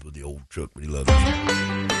problems with the old truck, but he loves it.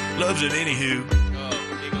 Loves it anywho. Oh,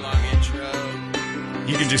 big long intro.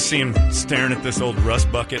 You can just see him staring at this old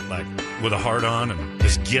rust bucket, like with a heart on and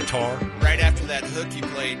this guitar. Right after that hook you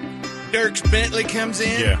played, Dierks Bentley comes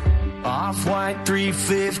in. Yeah. Off-white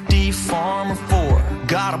 350 Farmer 4.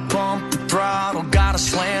 Gotta pump the throttle, gotta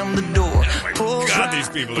slam the door. Oh my God, these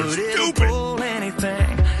people are stupid. Pull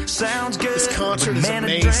anything. Sounds good. This concert is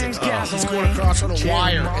amazing. He's going across on a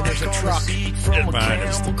wire, and there's a truck.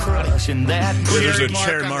 There's a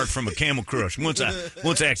chair mark from a Camel Crush. Once I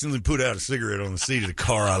accidentally put out a cigarette on the seat of the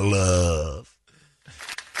car I love.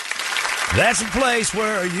 That's a place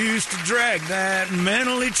where I used to drag that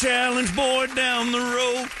mentally challenged boy down the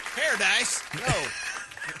road. Paradise. No.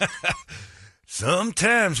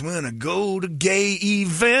 Sometimes when I go to gay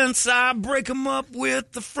events, I break them up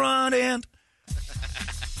with the front end.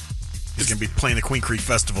 He's going to be playing the Queen Creek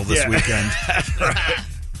Festival this weekend. Right.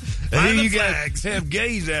 And then you guys have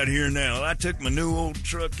gays out here now. I took my new old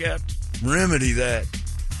truck out to remedy that.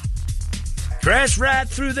 Crash right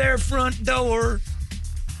through their front door.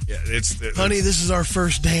 Yeah, Honey, this is our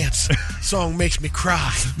first dance. Song makes me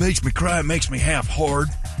cry. Makes me cry, makes me half hard.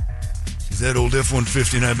 Is that old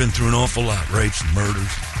F-150 and I've been through an awful lot. Rapes and murders.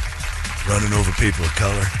 Running over people of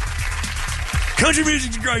color. Country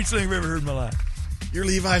music's the greatest thing I've ever heard in my life. Your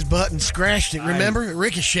Levi's button scratched it, remember? It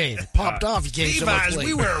ricocheted. It popped off. You came so much late.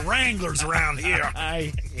 We wear Wranglers around here.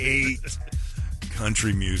 I hate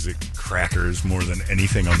country music crackers more than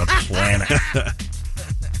anything on the planet.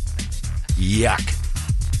 Yuck.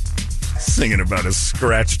 Singing about a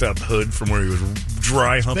scratched up hood from where he was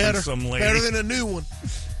dry humping some lady. Better than a new one.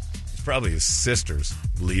 It's probably his sister's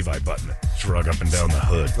Levi button that drug up and down the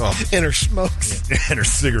hood. And her smokes. And her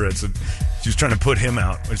cigarettes. And she was trying to put him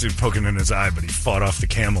out when she was poking in his eye, but he fought off the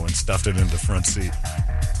Camel and stuffed it into the front seat.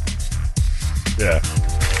 Yeah.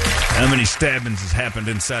 How many stabbings has happened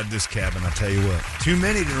inside this cabin? I'll tell you what. Too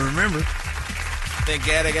many to remember. Thank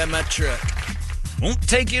God I got my truck. Won't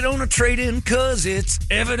take it on a trade-in because it's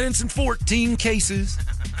evidence in 14 cases.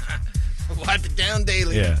 Wipe it down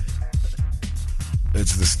daily. Yeah.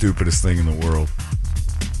 It's the stupidest thing in the world.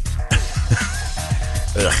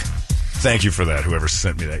 Thank you for that, whoever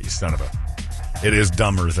sent me that, you son of a... It is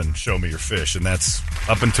dumber than Show Me Your Fish, and that's,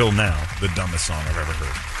 up until now, the dumbest song I've ever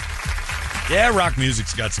heard. Yeah, rock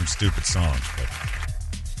music's got some stupid songs,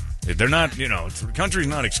 but they're not, country's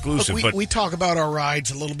not exclusive. Look, we talk about our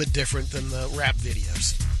rides a little bit different than the rap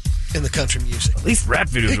videos in the country music. At least rap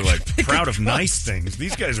videos are like proud of nice things.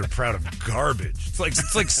 These guys are proud of garbage.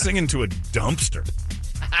 It's like singing to a dumpster.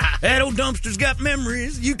 That old dumpster's got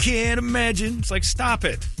memories you can't imagine. It's like, stop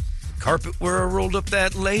it. The carpet where I rolled up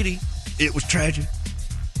that lady, it was tragic.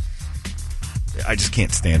 I just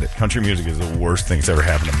can't stand it. Country music is the worst thing that's ever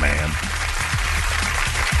happened to man.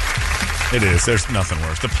 It is. There's nothing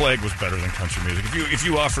worse. The Plague was better than country music. If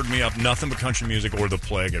you offered me up nothing but country music or The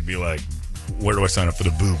Plague, I'd be like, where do I sign up for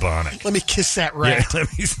the bubonic? Let me kiss that rat. Yeah,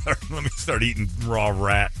 let me start eating raw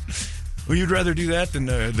rat. Well, you'd rather do that than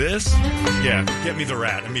this? Yeah, get me the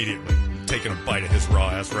rat immediately. I'm taking a bite of his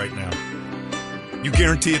raw ass right now. You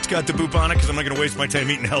guarantee it's got the bubonic? Because I'm not going to waste my time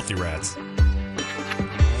eating healthy rats.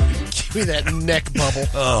 Give me that neck bubble.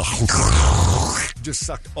 Oh, just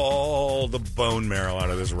sucked all the bone marrow out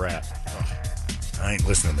of this rat. I ain't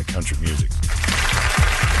listening to country music.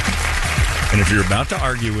 And if you're about to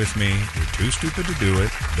argue with me, you're too stupid to do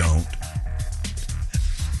it, don't.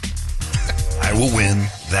 I will win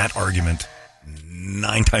that argument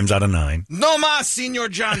 9 times out of 9. No mas, Senor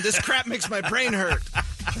John. This crap makes my brain hurt.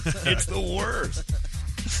 It's the worst.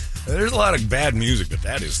 There's a lot of bad music, but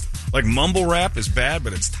that is... Like, mumble rap is bad,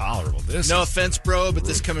 but it's tolerable. No offense, bro, but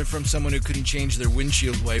this coming from someone who couldn't change their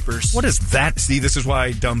windshield wipers. What is that? See, this is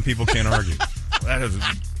why dumb people can't argue. That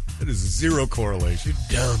is zero correlation.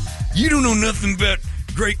 You're dumb. You don't know nothing about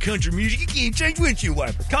great country music. You can't change windshield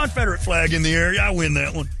wiper. Confederate flag in the area. I win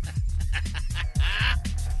that one.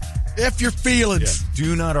 F your feelings. Yeah.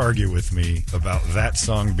 Do not argue with me about that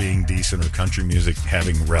song being decent or country music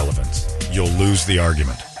having relevance. You'll lose the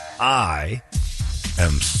argument. I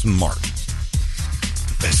am smart,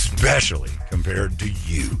 especially compared to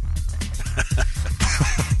you.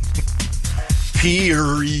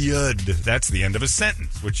 Period. That's the end of a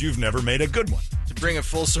sentence, which you've never made a good one. To bring it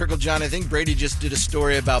full circle, John, I think Brady just did a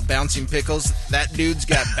story about bouncing pickles. That dude's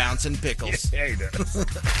got bouncing pickles. Yeah, he does.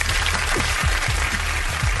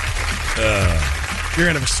 You're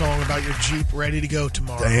going to have a song about your Jeep ready to go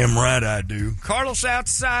tomorrow. Damn right I do. Carlos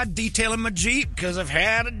outside detailing my Jeep because I've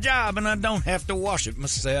had a job and I don't have to wash it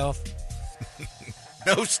myself.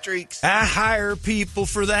 No streaks. I hire people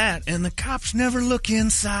for that, and the cops never look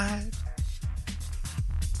inside.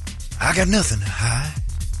 I got nothing to hide.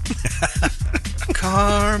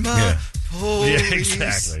 Karma. Police. Yeah,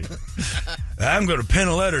 exactly. I'm going to pen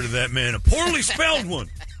a letter to that man, a poorly spelled one,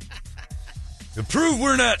 to prove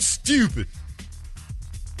we're not stupid.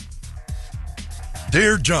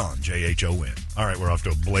 Dear John, J-H-O-N. All right, we're off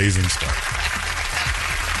to a blazing start.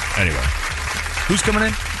 Anyway, who's coming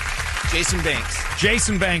in? Jason Banks.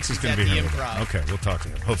 Jason Banks is going to be here. Improv. Okay, we'll talk to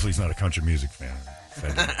him. Hopefully he's not a country music fan.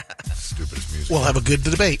 Stupidest music. We'll have a good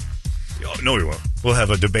debate. Oh, no, we won't. We'll have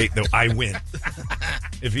a debate, though I win.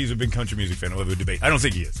 If he's a big country music fan, we'll have a debate. I don't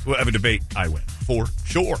think he is. We'll have a debate, I win. For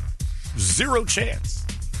sure. Zero chance.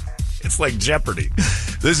 It's like Jeopardy.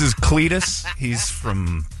 This is Cletus. He's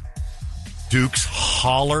from Duke's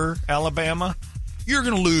Holler, Alabama. You're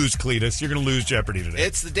going to lose, Cletus. You're going to lose Jeopardy today.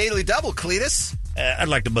 It's the Daily Double, Cletus. I'd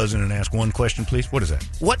like to buzz in and ask one question, please. What is that?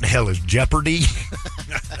 What the hell is Jeopardy?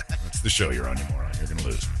 That's the show you're on, you moron. You're going to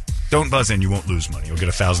lose. Don't buzz in. You won't lose money. You'll get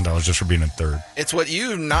 $1,000 just for being in third. It's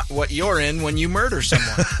not what you're in when you murder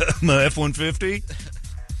someone. My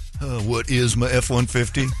F-150? What is my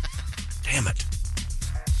F-150? Damn it.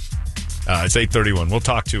 It's 8:31. We'll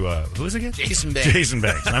talk to, who is it again? Jason Banks. Jason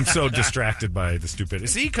Banks. I'm so distracted by the stupidity.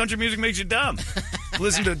 See, country music makes you dumb.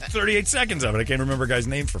 Listen to 38 seconds of it. I can't remember a guy's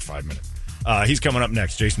name for 5 minutes. He's coming up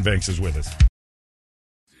next. Jason Banks is with us.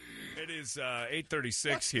 It is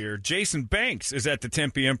 8:36 here. Jason Banks is at the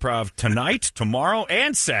Tempe Improv tonight, tomorrow,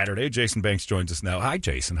 and Saturday. Jason Banks joins us now. Hi,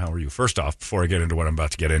 Jason. How are you? First off, before I get into what I'm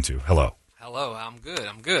about to get into, hello. Hello. I'm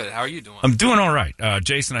good. How are you doing? I'm doing all right.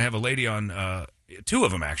 Jason, I have a lady on... two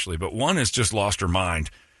of them, actually, but one has just lost her mind,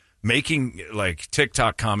 making, like,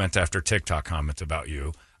 TikTok comment after TikTok comment about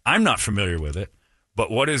you. I'm not familiar with it,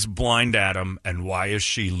 but what is Blind Adam, and why is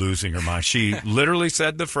she losing her mind? She literally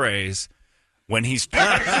said the phrase, when he's...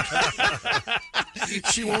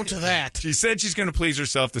 She won't to that. She said she's going to please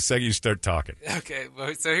herself the second you start talking. Okay,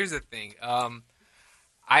 well, so here's the thing.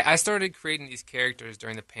 I started creating these characters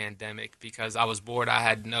during the pandemic because I was bored. I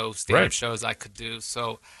had no stand-up shows I could do,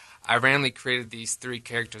 so... I randomly created these 3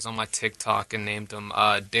 characters on my TikTok and named them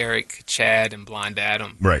Derek, Chad, and Blind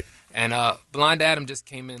Adam. Right. And Blind Adam just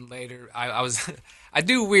came in later. I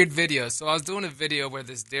do weird videos, so I was doing a video where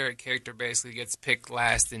this Derek character basically gets picked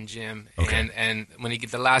last in gym, and when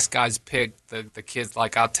the last guy's picked, the kid's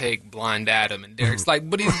like, "I'll take Blind Adam," and Derek's like,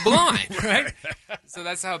 "But he's blind, right?" So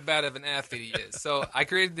that's how bad of an athlete he is. So I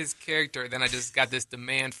created this character, then I just got this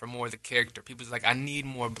demand for more of the character. People's like, "I need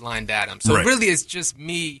more Blind Adam." So really, it's just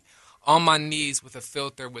me on my knees with a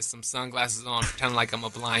filter with some sunglasses on, pretending like I'm a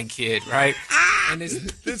blind kid, right? And this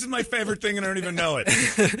is my favorite thing, and I don't even know it.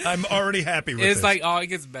 I'm already happy with it. It's like, it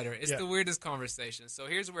gets better. It's the weirdest conversation. So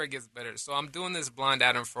here's where it gets better. So I'm doing this Blind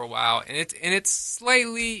Adam for a while, and it's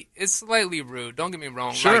slightly rude. Don't get me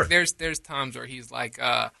wrong. Sure. Like there's times where he's like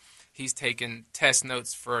he's taking test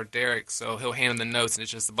notes for Derek, so he'll hand him the notes, and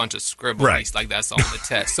it's just a bunch of scribble. Right. He's like, that's all in the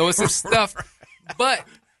test. So it's some stuff, but.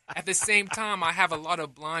 At the same time, I have a lot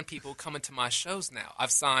of blind people coming to my shows now.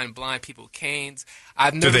 I've signed blind people canes.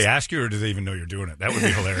 Do they ask you, or do they even know you're doing it? That would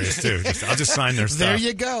be hilarious too. I'll just sign their stuff. There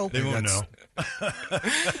you go. They won't know.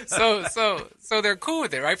 So they're cool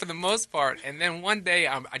with it, right, for the most part. And then one day,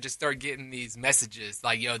 I just start getting these messages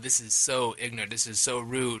like, "Yo, this is so ignorant. This is so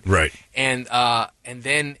rude." Right. And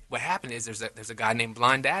then what happened is there's a guy named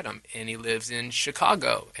Blind Adam, and he lives in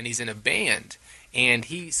Chicago, and he's in a band. And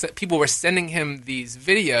people were sending him these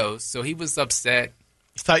videos, so he was upset.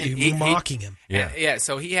 He thought you were mocking him. Yeah.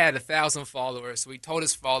 So he had 1,000 followers. So he told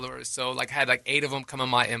his followers. So I had 8 of them come in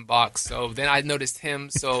my inbox. So then I noticed him.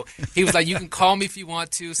 So he was like, "You can call me if you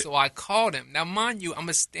want to." So I called him. Now, mind you, I'm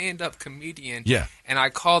a stand-up comedian. Yeah. And I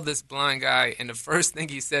called this blind guy, and the first thing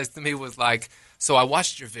he says to me was like, "So I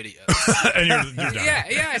watched your videos." And you're done.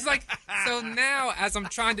 Yeah. It's like, so now as I'm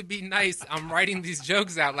trying to be nice, I'm writing these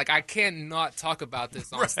jokes out. Like, I can't not talk about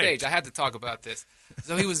this on stage. I had to talk about this.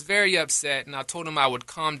 So he was very upset, and I told him I would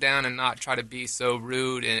calm down and not try to be so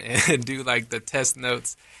rude and do the test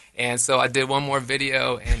notes. And so I did one more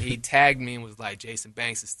video, and he tagged me and was like, "Jason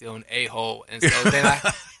Banks is still an a-hole." And so then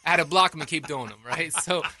I had to block him and keep doing them, right?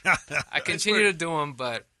 So I continue to do them,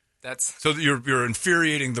 but that's... So you're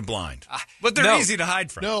infuriating the blind. But they're easy to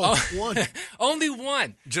hide from. No, one. Only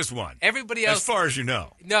one. Just one. Everybody else... As far as you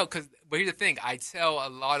know. No, but here's the thing. I tell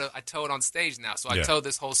it on stage now. So I tell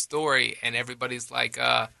this whole story, and everybody's like,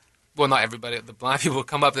 well, not everybody. The blind people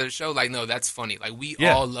come up to the show like, "No, that's funny. Like, we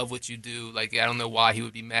all love what you do. Like, I don't know why he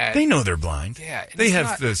would be mad." They know they're blind. Yeah. They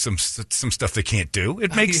have some stuff they can't do.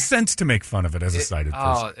 It makes sense to make fun of it as a sighted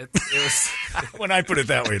person. It was... When I put it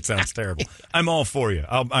that way, it sounds terrible. I'm all for you.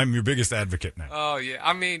 I'm your biggest advocate now. Oh, yeah.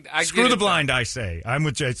 I mean, Screw the blind, I say. I'm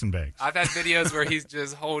with Jason Banks. I've had videos where he's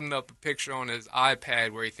just holding up a picture on his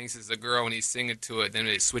iPad where he thinks it's a girl and he's singing to it. Then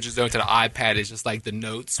it switches over to the iPad. It's just like the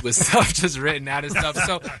notes with stuff just written out and stuff.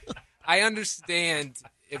 So... I understand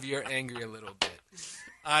if you're angry a little bit.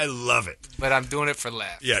 I love it. But I'm doing it for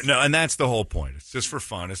laughs. Yeah, no, and that's the whole point. It's just for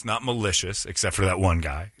fun. It's not malicious, except for that one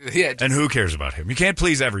guy. Yeah. And who cares about him? You can't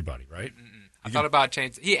please everybody, right? I thought about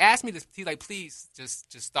changing. He asked me to. He's like, "Please,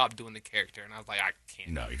 just stop doing the character." And I was like, "I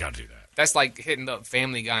can't." No, you got to do that. That's like hitting up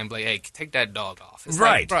Family Guy and be like, "Hey, take that dog off." It's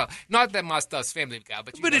right, like, bro. Not that my stuff's Family Guy,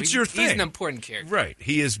 but it's your thing. He's an important character, right?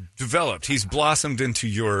 He is developed. He's blossomed into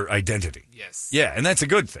your identity. Yes. Yeah, and that's a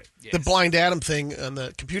good thing. Yes. The Blind Adam thing on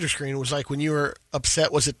the computer screen was like when you were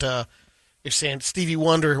upset. Was it? You're saying Stevie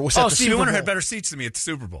Wonder was at the Stevie Super Wonder Bowl. had better seats than me at the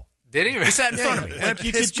Super Bowl. Did he? He sat in front of me. And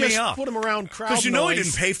you could just put him around crowd noise. Because you know he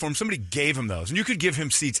didn't pay for them. Somebody gave him those. And you could give him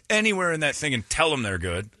seats anywhere in that thing and tell him they're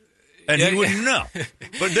good. And he wouldn't know.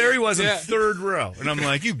 But there he was in third row. And I'm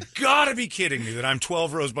like, you got to be kidding me that I'm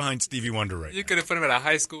 12 rows behind Stevie Wonder right now. You could have put him at a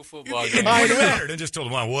high school football game. I know. And just told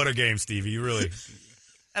him, wow, what a game, Stevie. You really...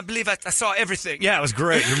 I believe I saw everything. Yeah, it was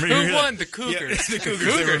great. Who won? The Cougars. Yeah, the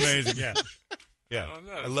Cougars. They were amazing, yeah. Yeah,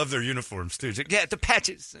 I love their uniforms, too. Yeah, the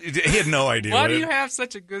patches. He had no idea. Why do you have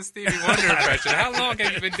such a good Stevie Wonder impression? How long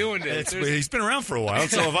have you been doing this? He's been around for a while,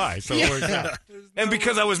 and so have I. So it worked out. And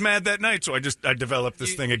because I was mad that night, so I developed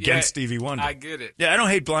this thing against Stevie Wonder. I get it. Yeah, I don't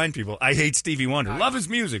hate blind people. I hate Stevie Wonder. Love his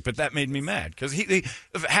music, but that made me mad. Because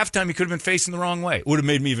halftime he could have been facing the wrong way. It would have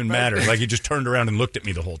made me even madder. Like he just turned around and looked at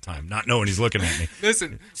me the whole time, not knowing he's looking at me.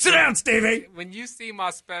 Listen. Sit down, Stevie! When you see my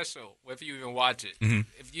special, if you even watch it,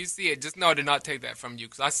 if you see it, just know I did not take that from you.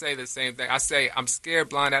 Because I say the same thing. I say, I'm scared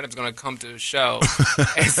Blind Adam's going to come to the show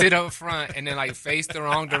and sit up front and then, like, face the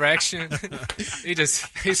wrong direction. He just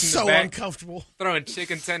facing the back. So uncomfortable. Throwing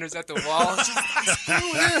chicken tenders at the wall.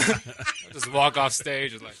 Just walk off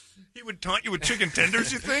stage and, like... He would taunt you with chicken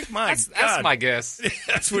tenders, you think? That's my guess.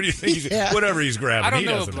 That's what you think. Whatever he's grabbing. I don't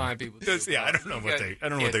know what blind people do. I don't know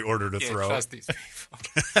what they order to throw. Trust these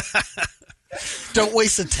people. Don't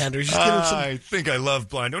waste the tenders. Just give him some... I think I love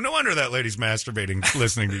blind. No wonder that lady's masturbating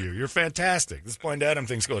listening to you. You're fantastic. This Blind Adam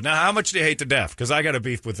thing's cool. Now, how much do you hate the deaf? Because I got a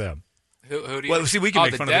beef with them. Who do you... Well, see, we can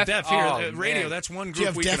make fun of the deaf here. Radio, that's one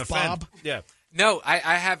group we can offend. Bob? Yeah. No, I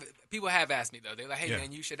have... People have asked me, though. They're like, hey,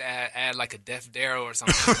 man, you should add like a Deaf Daryl or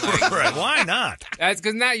something. Like, right. Why not? That's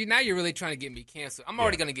because now you're really trying to get me canceled. I'm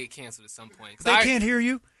already going to get canceled at some point. They can't hear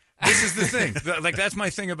you? This is the thing. Like, that's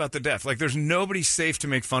my thing about the deaf. Like, there's nobody safe to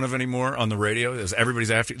make fun of anymore on the radio.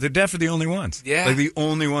 Everybody's after you. The deaf are the only ones. Yeah. Like, the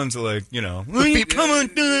only ones are like, you know, come on,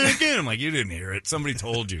 do that again. I'm like, you didn't hear it. Somebody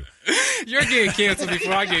told you. You're getting canceled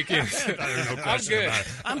before I get canceled. I'm good.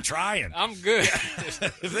 I'm trying. I'm good.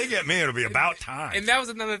 If they get me, it'll be about time. And that was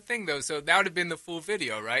another thing, though. So that would have been the full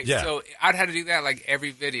video, right? Yeah. So I'd have to do that like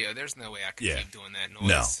every video. There's no way I could keep doing that noise.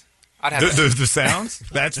 No. The sounds?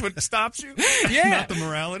 That's what stops you? Yeah. Not the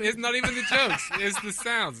morality? It's not even the jokes. It's the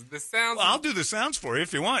sounds. The sounds. Well, I'll do the sounds for you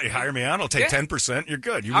if you want. You hire me out. I'll take 10%. You're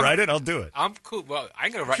good. You write it, I'll do it. I'm cool. Well, I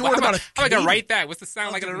ain't going to write. How am I going to write that? What's the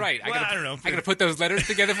sound I going to write? Well, I don't know. I got to put those letters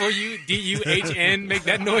together for you. D-U-H-N. Make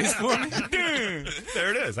that noise for me.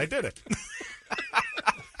 There it is. I did it.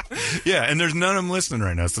 Yeah, and there's none of them listening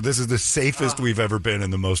right now, so this is the safest we've ever been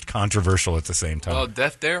and the most controversial at the same time. Well,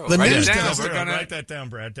 Deaf Daryl. Write that down,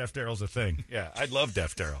 Brad. Deaf Daryl's a thing. Yeah, I'd love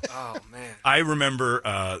Deaf Daryl. Oh, man. I remember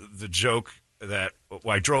the joke that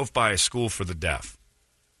I drove by a school for the deaf,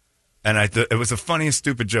 and it was the funniest,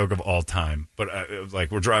 stupid joke of all time, but it was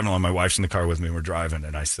like we're driving along, my wife's in the car with me, we're driving,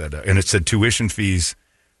 and I said, and it said tuition fees,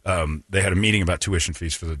 they had a meeting about tuition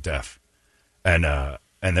fees for the deaf,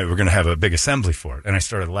 and they were going to have a big assembly for it. And I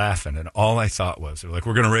started laughing, and all I thought was, they're like,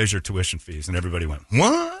 we're going to raise your tuition fees. And everybody went,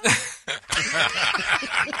 what?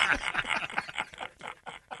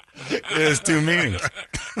 There's two meanings.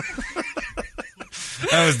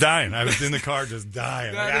 I was dying. I was in the car just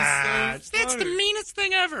dying. That's the meanest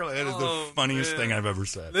thing ever. That is the funniest thing I've ever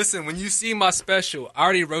said. Listen, when you see my special, I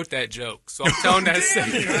already wrote that joke. So I'm telling that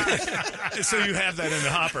second. So you have that in the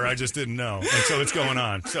hopper. I just didn't know. And so it's going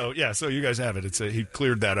on. So, yeah, so you guys have it. He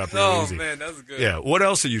cleared that up real easy. Oh, man, that was good. Yeah. What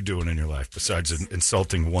else are you doing in your life besides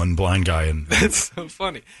insulting one blind guy? That's so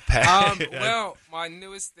funny. Well, my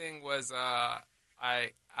newest thing was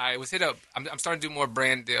I was hit up. I'm starting to do more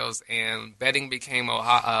brand deals, and betting became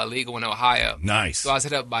legal in Ohio. Nice. So I was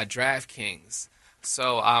hit up by DraftKings.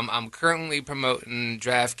 So I'm currently promoting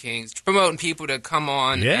DraftKings, promoting people to come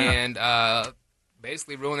on and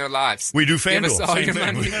basically ruin their lives. We do FanDuel. Same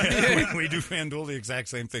thing. We do FanDuel. The exact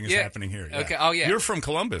same thing is happening here. Yeah. Okay. Oh, yeah. You're from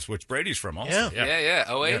Columbus, which Brady's from also. Yeah.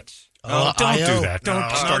 OH. Yeah. Oh, don't do that. Don't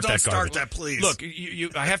start that garbage. Please. Look,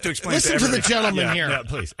 I have to explain Listen to the gentleman here. Yeah,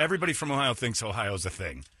 please. Everybody from Ohio thinks Ohio's a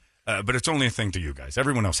thing. But it's only a thing to you guys.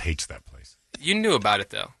 Everyone else hates that place. You knew about it,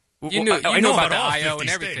 though. You knew about the IO and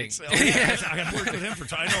everything. I worked with him for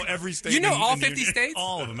time. I know every state. You know all 50 states?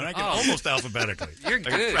 All of them. And I can almost alphabetically. You're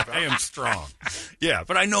good, bro. I am strong. Yeah,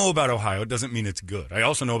 but I know about Ohio. It doesn't mean it's good. I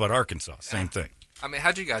also know about Arkansas. Same thing. I mean,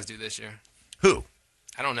 how'd you guys do this year? Who?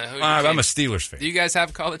 I don't know. Who I'm a Steelers fan. Do you guys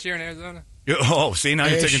have college here in Arizona? Oh, see, now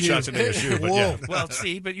you're taking shots at ASU. But yeah. Well,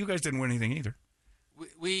 see, but you guys didn't win anything either.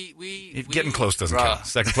 We getting close doesn't count.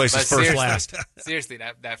 Second place is first last. Seriously,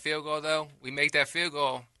 that field goal, though, we make that field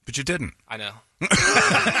goal. But you didn't. I know.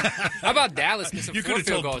 How about Dallas missing 4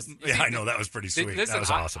 field goals? Yeah, I know. That was pretty sweet. Listen, that was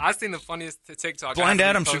awesome. I seen the funniest TikTok. Blind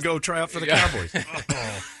Adam should go try out for the Cowboys.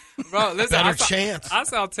 Bro, listen, better chance. I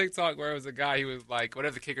saw TikTok where it was a guy, he was like,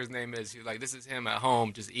 whatever the kicker's name is, he was like, this is him at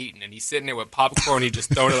home just eating, and he's sitting there with popcorn, he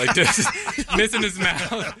just throwing it like this, missing his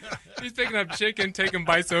mouth. He's picking up chicken, taking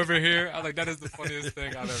bites over here. I was like, that is the funniest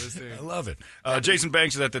thing I've ever seen. I love it. Jason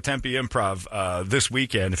Banks is at the Tempe Improv this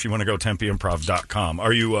weekend. If you want to go, TempeImprov.com.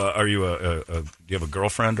 Do you have a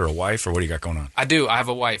girlfriend or a wife, or what do you got going on? I do. I have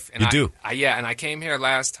a wife. And you do? Yeah, and I came here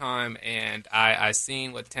last time, and I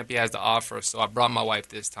seen what Tempe has to offer, so I brought my wife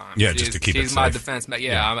this time. Yeah, just to keep it safe. She's my defense.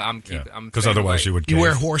 I'm because otherwise you would. You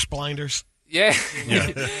wear horse blinders. Yeah.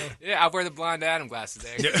 I wear the blind Adam glasses.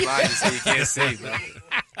 They're blind so you can't see, bro.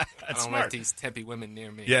 I don't like these Tempe women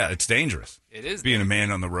near me. Yeah, it's dangerous. It is being dangerous. a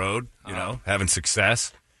man on the road, having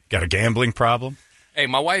success, got a gambling problem. Hey,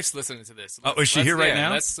 my wife's listening to this. Is she here right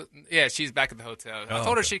now? Yeah, she's back at the hotel. I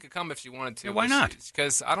told her she could come if she wanted to. Yeah, why not?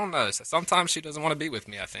 Because I don't know. Sometimes she doesn't want to be with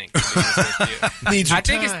me, I think. Needs your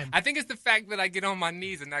time. I think it's the fact that I get on my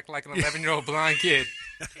knees and act like an 11-year-old blind kid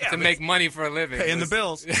to make money for a living. Paying the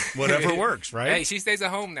bills. Whatever works, right? Hey, she stays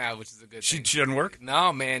at home now, which is a good thing. She doesn't work?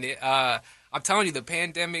 No, man. I'm telling you, the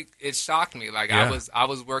pandemic, it shocked me. Like, I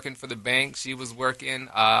was working for the bank. She was working.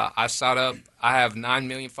 I shot up. I have 9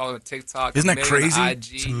 million followers on TikTok. Isn't that crazy? IG,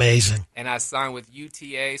 it's amazing. And I signed with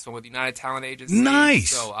UTA, so with United Talent Agency.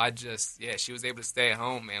 Nice. So I just, she was able to stay at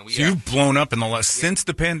home, man. So you've blown up in the last since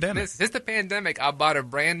the pandemic. Since the pandemic, I bought a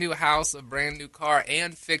brand new house, a brand new car,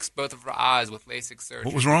 and fixed both of her eyes with LASIK surgery.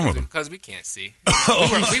 What was wrong with them? Because we can't see.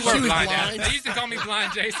 We were blind. They used to call me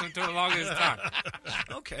Blind Jason until the longest time.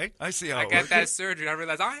 Okay, I see how I got that surgery. I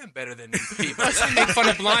realized I am better than these people. They make fun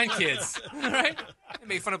of blind kids, right? They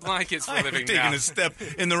make fun of blind kids for a living now. Taking a step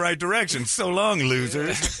in the right direction. So long,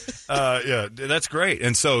 losers. That's great.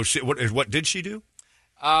 And so, what did she do?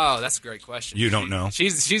 Oh, that's a great question. You don't know.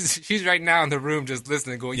 She's right now in the room just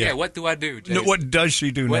listening, going, "Yeah, what do I do?" Jason? No, what does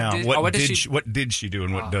she do now? What did she do,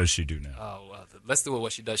 and what does she do now? Oh, well, let's do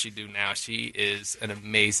what she does. She do now. She is an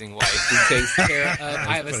amazing wife who takes care of.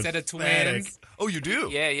 I have a set of twins. Oh, you do?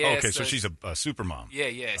 Yeah. Okay, so she's a super mom. Yeah.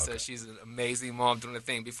 Okay. So she's an amazing mom doing the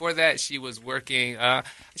thing. Before that, she was working.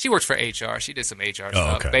 She worked for HR. She did some HR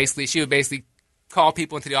stuff. Okay. Basically, she would call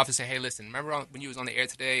people into the office and say, hey, listen, remember when you was on the air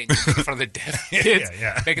today and you were in front of the deaf kids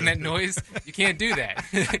making that noise? You can't do that.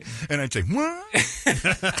 And I'd say, what?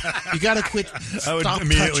 You got to quit. I would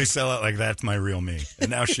immediately sell it like that's my real me. And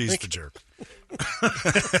now she's the jerk.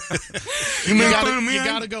 You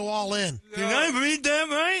got to go all in. Did I read that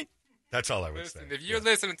right? That's all I would say. If you're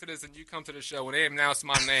listening to this and you come to the show when they announce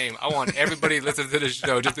my name, I want everybody listening to the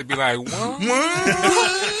show just to be like, what?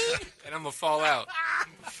 And I'm going to fall out.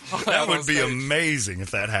 That would be amazing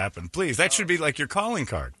if that happened. Please, that should be like your calling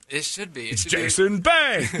card. It should be. It's Jason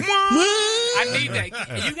Bang. I need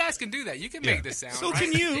that. You guys can do that. You can make this sound. So right?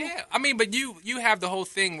 can you. Yeah. I mean, but you have the whole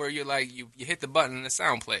thing where you're like, you hit the button and the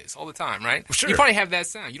sound plays all the time, right? Well, sure. You probably have that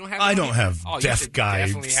sound. You don't have that? I don't have deaf guy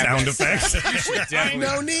sound effects. You should definitely.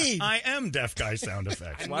 No need. I am deaf guy sound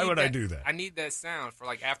effects. Why would I do that? I need that sound for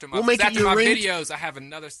like after my videos. I have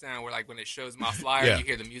another sound where like when it shows my flyer, you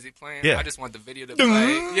hear the music playing. Yeah. I just want the video to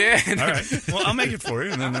play. Yeah. All right. Well, I'll make it for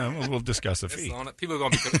you, and then we'll discuss the fee. People are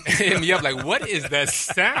going to be hitting me up like, what is that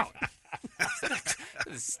sound?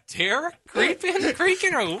 Is terror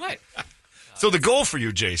creaking, or what? So the goal for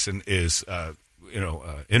you, Jason, is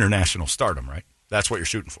international stardom, right? That's what you're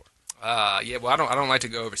shooting for. Well, I don't like to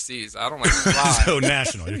go overseas. I don't like to fly. So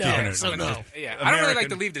national. You're keeping it. So no. Yeah, I don't really like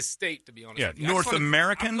to leave the state, to be honest. Yeah, North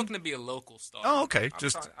American. I'm looking to be a local star. Oh, okay.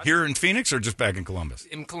 Here in Phoenix or just back in Columbus?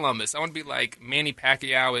 In Columbus. I want to be like Manny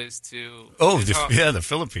Pacquiao is to. The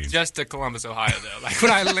Philippines. Just to Columbus, Ohio, though. Like when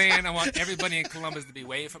I land, I want everybody in Columbus to be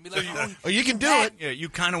waiting for me. Like, you can do it. Yeah, you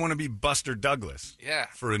kind of want to be Buster Douglas. Yeah.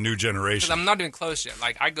 For a new generation. Because I'm not even close yet.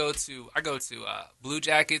 Like I go to Blue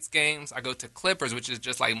Jackets games. I go to Clippers, which is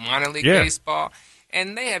just like minor league baseball.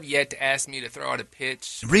 And they have yet to ask me to throw out a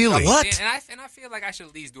pitch. Really? What? And I feel like I should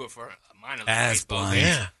at least do it for a minor league baseball. Blind.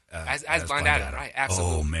 Yeah. As blind Adam, right?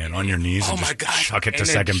 Absolutely. Oh, man, on your knees and just chuck it to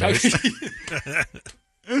second base.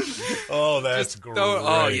 Oh, that's great.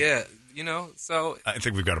 Oh, yeah. So I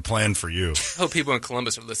think we've got a plan for you. I hope people in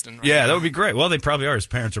Columbus are listening. Right now. That would be great. Well, they probably are. His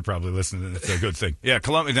parents are probably listening. It's a good thing. Yeah,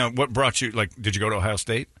 Columbus. Now, what brought you? Like, did you go to Ohio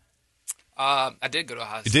State? I did go to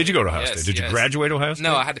Ohio State. Did you go to Ohio State? Did you graduate Ohio State?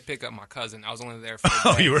 No, I had to pick up my cousin. I was only there for a day.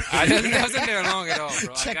 Oh, you were? I wasn't there long at all,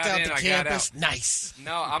 bro. Checked out the campus. Nice.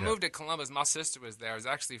 No, I moved to Columbus. My sister was there. I was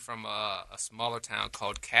actually from a smaller town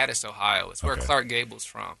called Cadiz, Ohio. It's where Clark Gable's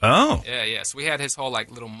from. Oh. Yeah. So we had his whole like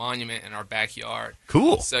little monument in our backyard.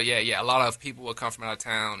 Cool. So yeah. A lot of people would come from out of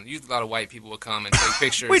town. Usually a lot of white people would come and take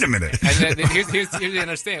pictures. Wait a minute. And then, here's the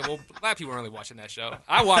understand. Well, black people weren't really watching that show.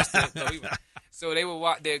 I watched it. So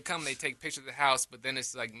they'd come, they take pictures of the house, but then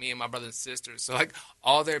it's like me and my brother and sister. So like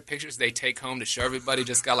all their pictures they take home to show everybody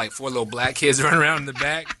just got like 4 little black kids running around in the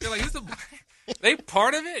back. They're like, who's the they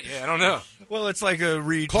part of it? Yeah, I don't know. Well, it's like a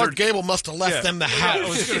Clark Gable must have left them the house. I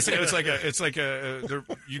was going to say it's like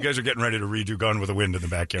you guys are getting ready to redo Gone with the Wind in the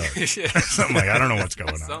backyard. Something like I don't know what's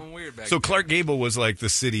going on. Something weird back So Clark Gable was like the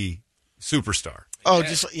city superstar. Oh,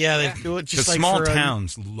 they do it just like small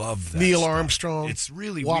towns love that. Neil stuff. Armstrong. It's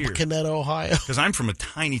really Wapakoneta, weird. Ohio. Because I'm from a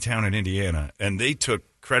tiny town in Indiana, and they took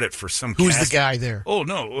credit for some. Who's the guy there? Oh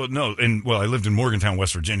no, and I lived in Morgantown,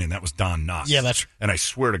 West Virginia, and that was Don Knotts. Yeah, that's. And I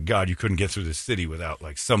swear to God, you couldn't get through the city without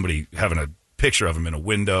like somebody having a picture of him in a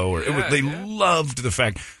window, or they loved the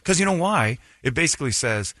fact because you know why? It basically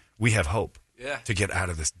says we have hope to get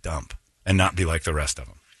out of this dump and not be like the rest of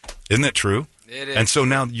them. Isn't that true? It is. And so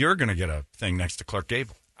now you're going to get a thing next to Clark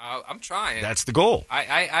Gable. I'm trying. That's the goal.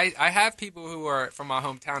 I have people who are from my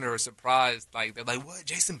hometown who are surprised. Like they're like, "What?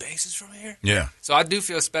 Jason Banks is from here?" Yeah. So I do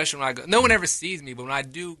feel special when I go. No one ever sees me, but when I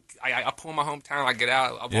do, I pull my hometown. I get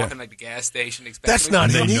out. I walk in like the gas station. That's not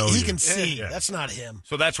him. He can see. Yeah. That's not him.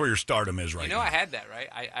 So that's where your stardom is right now. I had that right.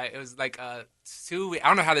 It was like 2 weeks. I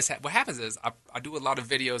don't know how this. What happens is I do a lot of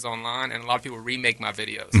videos online, and a lot of people remake my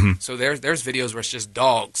videos. Mm-hmm. So there's videos where it's just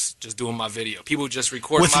dogs just doing my video. People just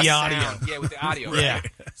record with my the sound. audio. Yeah, with the audio. Yeah. Right?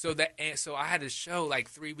 So I had a show like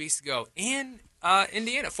 3 weeks ago in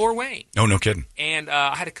Indiana, Fort Wayne. Oh, no kidding. And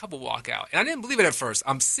I had a couple walk out. And I didn't believe it at first.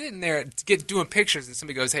 I'm sitting there doing pictures, and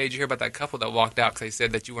somebody goes, "Hey, did you hear about that couple that walked out because they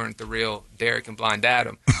said that you weren't the real Derek and Blind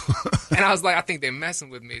Adam?" And I was like, I think they're messing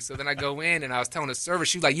with me. So then I go in, and I was telling the server,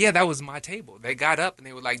 she was like, "Yeah, that was my table." They got up, and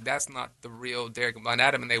they were like, "That's not the real Derek and Blind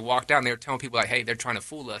Adam." And they walked out, and they were telling people, like, "Hey, they're trying to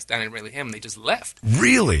fool us. That ain't really him." And they just left.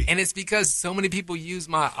 Really? And it's because so many people use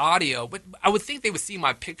my audio. But I would think they would see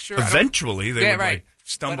my picture. Eventually, they would like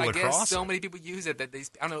stumble but I across guess so it. many people use it that they.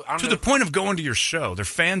 I don't know. To the point of going to your show, they're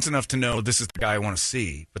fans enough to know this is the guy I want to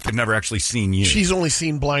see, but they've never actually seen you. She's only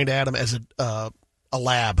seen Blind Adam as a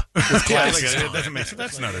lab with glasses. It doesn't make sense.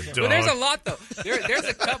 That's not a dog. But there's a lot though. There's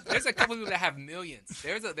a couple people that have millions.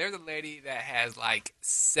 There's a lady that has like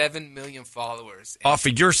 7 million followers off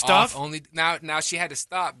of your stuff. Only now she had to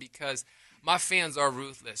stop because my fans are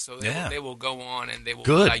ruthless, so they will go on and they will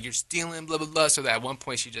be like, "You're stealing, blah blah blah." So that at one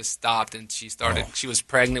point she just stopped and she started. She was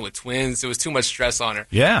pregnant with twins. It was too much stress on her.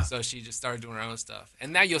 Yeah. So she just started doing her own stuff.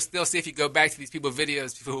 And now you'll still see if you go back to these people's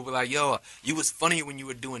videos, people will be like, "Yo, you was funny when you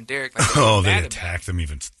were doing Derek." Like, they attack them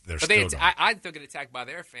even. I still get attacked by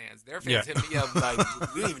their fans. Their fans hit me up like,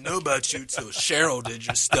 "We didn't even know about you till Cheryl did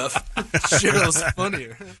your stuff. Cheryl's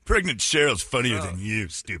funnier. Pregnant Cheryl's funnier than you,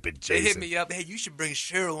 stupid Jason." They hit me up, "Hey, you should bring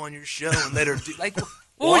Cheryl on your show and let her do." Like,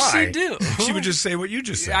 what would she do? She would just say what you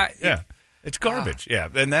just said. Yeah. It's garbage. Yeah.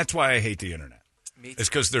 And that's why I hate the internet. It's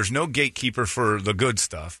because there's no gatekeeper for the good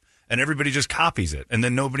stuff, and everybody just copies it. And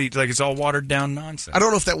then nobody, like, it's all watered down nonsense. I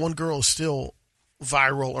don't know if that one girl is still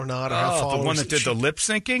viral or not. Or the one that did the lip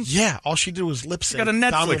syncing? Yeah. All she did was lip sync. She got a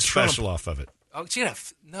Netflix special off of it. Oh, she had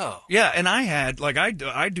no. Yeah, and I had, like, I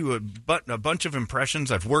do a bunch of impressions.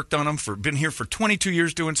 I've worked on them been here for 22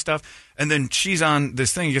 years doing stuff. And then she's on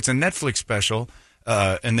this thing. It gets a Netflix special,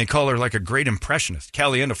 and they call her, like, a great impressionist.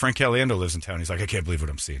 Frank Caliendo lives in town. He's like, "I can't believe what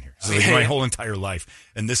I'm seeing here. Like, my whole entire life,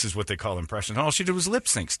 and this is what they call impressions." And all she did was lip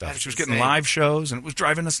sync stuff. She was getting live shows, and it was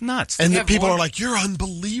driving us nuts. And the people are like, "You're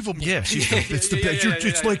unbelievable." Yeah, it's the best.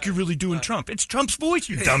 It's like you're really doing Trump. It's Trump's voice,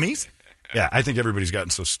 you dummies. Yeah, I think everybody's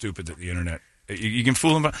gotten so stupid that the internet. You can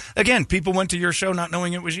fool them. Again, people went to your show not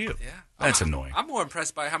knowing it was you. Yeah, that's annoying. I'm more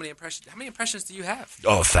impressed by how many impressions do you have?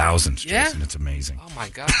 Oh, thousands, Jason. Yeah? It's amazing. Oh my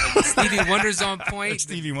God, Stevie Wonder's on point.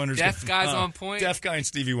 Stevie Wonder's Deaf guy's on point. Deaf guy and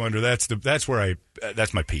Stevie Wonder. That's where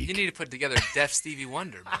that's my peak. You need to put together Deaf Stevie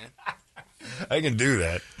Wonder, man. I can do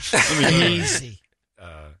that. Easy.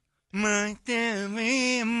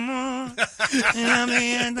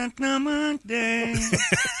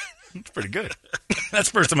 It's pretty good. That's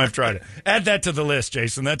the first time I've tried it. Add that to the list,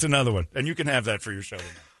 Jason. That's another one. And you can have that for your show.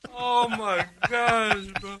 Oh, my gosh,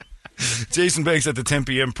 bro. Jason Banks at the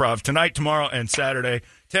Tempe Improv tonight, tomorrow, and Saturday.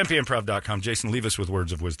 TempeImprov.com. Jason, leave us with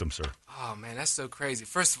words of wisdom, sir. Oh, man, that's so crazy.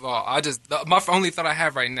 First of all, my only thought I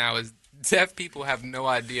have right now is deaf people have no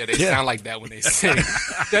idea they sound like that when they sing.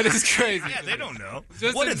 That is crazy. Yeah, they don't know.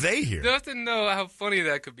 Just what do they hear? Just to know how funny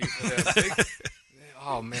that could be for them.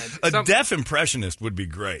 Oh, man. A deaf impressionist would be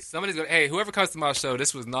great. Somebody's going, "Hey, whoever comes to my show,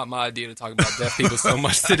 this was not my idea to talk about deaf people so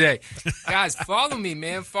much today." Guys, follow me,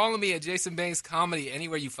 man. Follow me at Jason Banks Comedy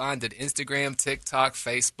anywhere you find it. Instagram, TikTok,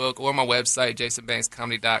 Facebook, or my website,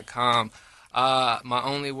 jasonbankscomedy.com. My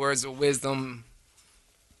only words of wisdom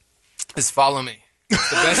is follow me. It's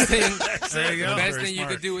the best thing. There you go. The best Very thing you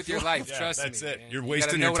smart. could do with your life. Trust me. That's it. Man. You're You wasting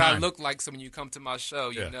gotta know your what time. I look like, so when you come to my show,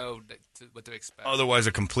 you know what to expect. Otherwise,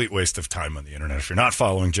 a complete waste of time on the internet. If you're not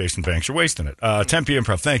following Jason Banks, you're wasting it. Tempe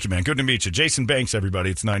Improv, thank you, man. Good to meet you. Jason Banks,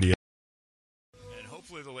 everybody. It's 98. And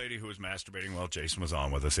hopefully the lady who was masturbating while Jason was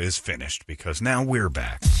on with us is finished, because now we're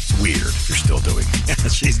back. It's weird if you're still doing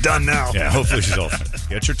it. She's done now. Yeah, hopefully she's all finished.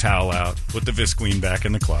 Get your towel out. Put the Visqueen back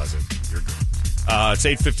in the closet. You're good. It's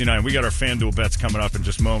 8:59. We got our FanDuel bets coming up in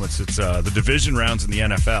just moments. It's the division rounds in the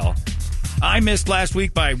NFL. I missed last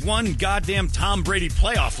week by one goddamn Tom Brady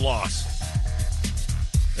playoff loss.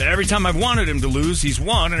 Every time I've wanted him to lose, he's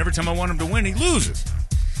won, and every time I want him to win, he loses.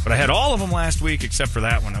 But I had all of them last week except for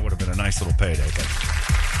that one. That would have been a nice little payday, but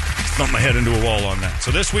thumped my head into a wall on that.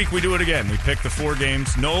 So this week we do it again. We pick the 4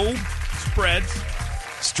 games, no spreads,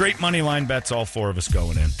 straight money line bets, all 4 of us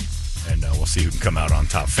going in. And we'll see who can come out on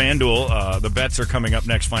top. FanDuel, the bets are coming up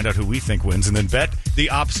next. Find out who we think wins, and then bet the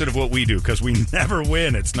opposite of what we do, because we never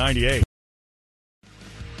win. It's 98.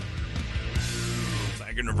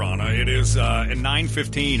 Thank you, Nirvana. It is at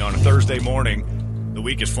 9:15 on a Thursday morning. The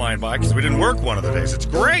week is flying by because we didn't work one of the days. It's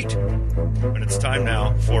great. And it's time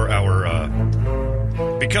now for our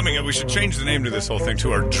becoming, we should change the name to this whole thing,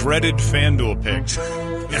 to our dreaded FanDuel picks.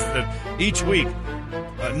 Each week,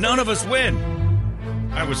 none of us win.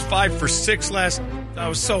 I was 5 for 6 last. I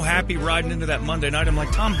was so happy riding into that Monday night. I'm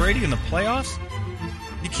like, Tom Brady in the playoffs?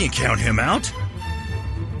 You can't count him out.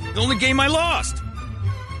 The only game I lost.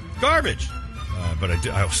 Garbage. But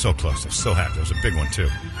I was so close. I was so happy. It was a big one, too.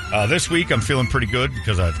 This week, I'm feeling pretty good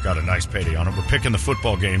because I've got a nice payday on it. We're picking the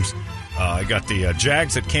football games. I got the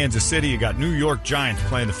Jags at Kansas City. You got New York Giants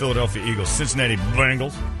playing the Philadelphia Eagles. Cincinnati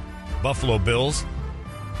Bengals. Buffalo Bills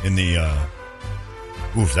in the...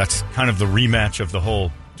 that's kind of the rematch of the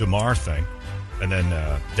whole DeMar thing. And then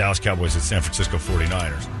Dallas Cowboys at San Francisco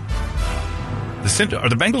 49ers. Are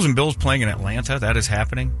the Bengals and Bills playing in Atlanta? That is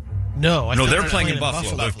happening? No, they're playing in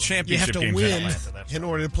Buffalo. The championship game's win in Atlanta. in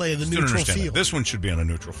order to play in the neutral field. That. This one should be on a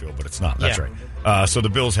neutral field, but it's not. That's right. So the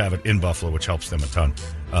Bills have it in Buffalo, which helps them a ton.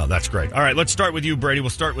 That's great. All right, let's start with you, Brady. We'll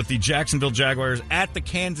start with the Jacksonville Jaguars at the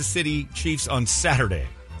Kansas City Chiefs on Saturday.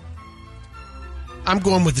 I'm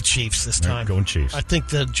going with the Chiefs this time. Right, going Chiefs. I think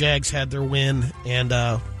the Jags had their win,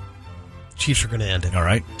 and Chiefs are going to end it. All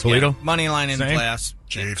right. Toledo? Yeah, money line in the playoffs.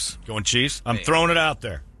 Chiefs. Going Chiefs? I'm throwing it out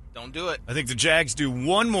there. Don't do it. I think the Jags do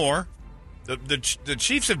one more. The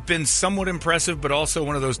Chiefs have been somewhat impressive, but also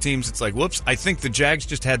one of those teams that's like, whoops. I think the Jags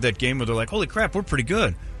just had that game where they're like, holy crap, we're pretty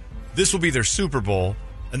good. This will be their Super Bowl,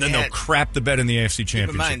 and then they'll crap the bet in the AFC Championship.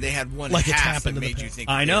 Keep in mind, they had one like half that made you think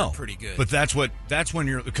they were pretty good. But that's when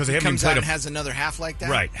you're, because they haven't comes played out and has another half like that?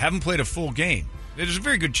 Right. Haven't played a full game. There's a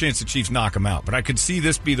very good chance the Chiefs knock them out, but I could see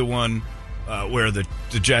this be the one where the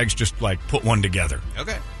Jags just like put one together.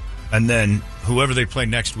 Okay. And then whoever they play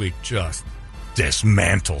next week just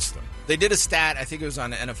dismantles them. They did a stat, I think it was on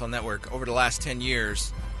the NFL Network, over the last 10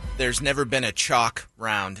 years, there's never been a chalk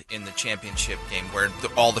round in the championship game where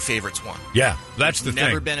all the favorites won. Yeah, that's the thing.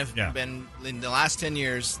 Never been in the last 10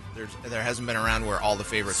 years, there hasn't been a round where all the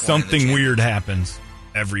favorites won. Something weird happens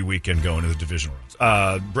every weekend going to the division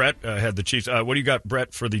rounds. Brett had the Chiefs. What do you got,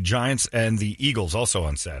 Brett, for the Giants and the Eagles also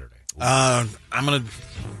on Saturday? I'm gonna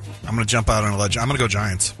jump out on a ledge. I'm gonna go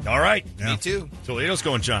Giants. All right, me too. Toledo's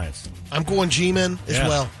going Giants. I'm going G-men as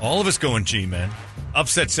well. All of us going G-men.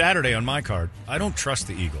 Upset Saturday on my card. I don't trust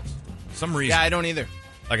the Eagles. For some reason. Yeah, I don't either.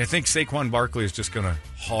 Like I think Saquon Barkley is just gonna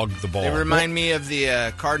hog the ball. They remind me of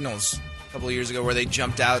the Cardinals a couple of years ago where they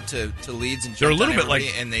jumped out to leads and they're a little bit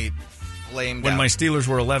like and they flamed when out. my Steelers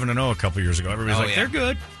were 11-0 a couple years ago. Everybody's like, they're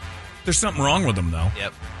good. There's something wrong with them though.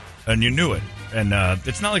 Yep. And you knew it. And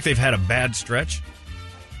it's not like they've had a bad stretch.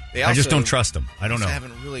 I just don't trust them. I don't know. They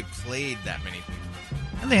haven't really played that many people.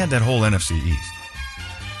 And they had that whole NFC East.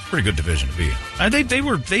 Pretty good division to be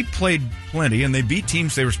in. They played plenty, and they beat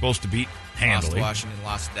teams they were supposed to beat handily. Lost Washington,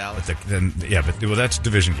 lost Dallas. But that's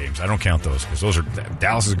division games. I don't count those because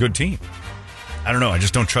Dallas is a good team. I don't know. I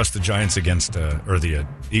just don't trust the Giants against or the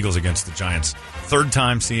Eagles against the Giants. Third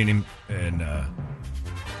time seeing him, and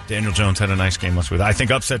Daniel Jones had a nice game last week. I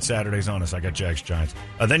think upset Saturday's on us. I got Jags Giants.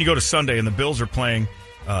 Then you go to Sunday, and the Bills are playing.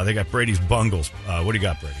 They got Brady's Bungles. What do you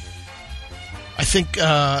got, Brady? I think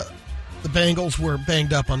the Bengals were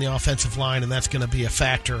banged up on the offensive line, and that's going to be a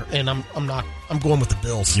factor. And I'm going with the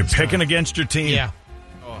Bills. You're picking against your team. Yeah.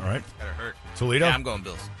 Oh, all right. Gotta hurt. Toledo. Yeah, I'm going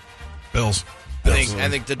Bills. Bills. I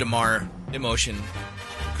think the DeMar emotion.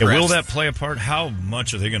 Will that play a part? How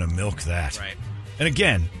much are they going to milk that? Right. And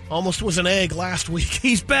again, almost was an egg last week.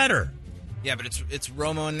 He's better. Yeah, but it's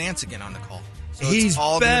Romo and Nance again on the call. So he's it's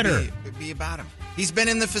all better. Be about him. He's been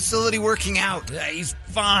in the facility working out. Yeah, he's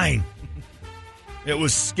fine. It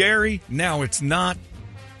was scary. Now it's not.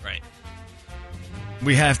 Right.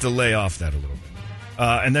 We have to lay off that a little bit.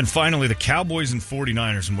 And then finally, the Cowboys and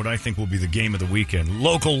 49ers, and what I think will be the game of the weekend.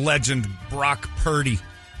 Local legend Brock Purdy.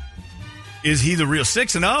 Is he the real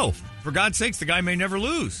 6-0? For God's sakes, the guy may never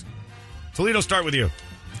lose. Toledo, start with you.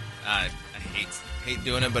 I hate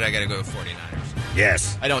doing it, but I got to go with 49ers.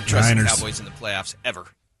 Yes. I don't trust the Cowboys in the playoffs ever.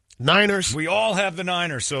 Niners. We all have the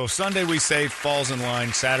Niners. So Sunday we say falls in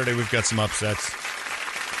line. Saturday we've got some upsets.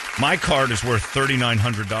 My card is worth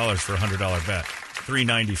 $3,900 for a $100 bet.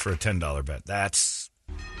 $390 for a $10 bet. That's...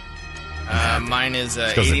 mine is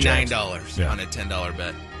 $89 on a $10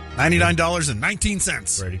 bet.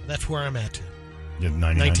 $99.19. Brady. That's where I'm at. You have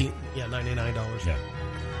 $99? $99. Yeah.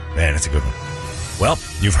 Man, it's a good one. Well,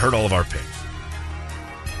 you've heard all of our picks.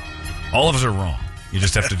 All of us are wrong. You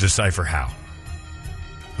just have to decipher how.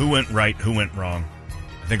 Who went right, who went wrong.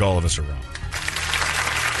 I think all of us are wrong.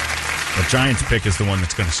 The Giants pick is the one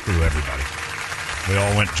that's going to screw everybody. We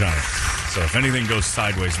all went Giants. So if anything goes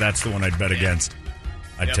sideways, that's the one I'd bet against.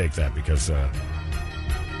 I'd take that because,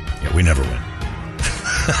 we never win.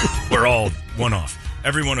 We're all one off.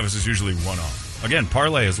 Every one of us is usually one off. Again,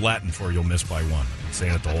 parlay is Latin for you'll miss by one. I'm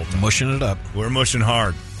saying it the whole time. Mushing it up. We're mushing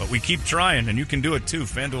hard, but we keep trying, and you can do it too.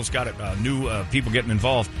 FanDuel's got it. New people getting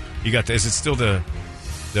involved. You got is it still the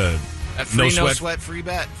free no sweat free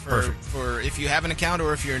bet for if you have an account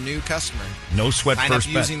or if you're a new customer. No sweat Sign first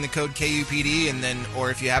up bet using the code KUPD, and then or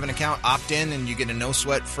if you have an account, opt in and you get a no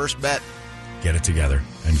sweat first bet. Get it together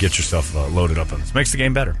and get yourself loaded up on this. Makes the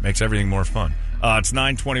game better. Makes everything more fun. It's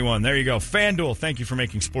 9:21. There you go. FanDuel, thank you for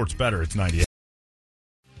making sports better. It's 98.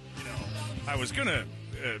 I was going to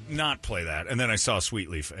not play that, and then I saw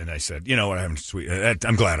Sweetleaf, and I said, you know what, I'm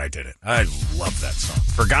glad I did it. I love that song.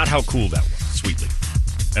 Forgot how cool that was,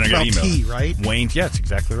 Sweetleaf. And I got email. Tea, right? Wayne, yeah, it's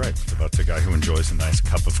exactly right. It's about the guy who enjoys a nice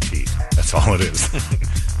cup of tea. That's all it is.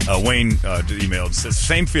 Wayne emailed and says,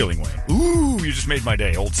 same feeling, Wayne. Ooh, you just made my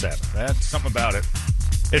day, Old Sabbath. That's something about it.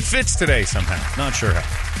 It fits today somehow. Not sure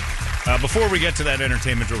how. Before we get to that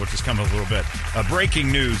entertainment drill, which has come up a little bit,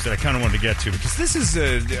 breaking news that I kind of wanted to get to, because this is,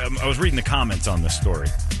 I was reading the comments on this story,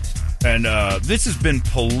 and this has been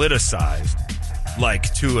politicized,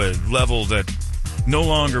 like, to a level that no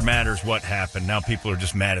longer matters what happened. Now people are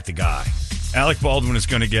just mad at the guy. Alec Baldwin is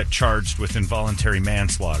going to get charged with involuntary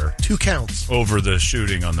manslaughter. 2 counts. Over the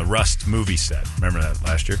shooting on the Rust movie set. Remember that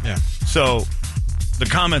last year? Yeah. So the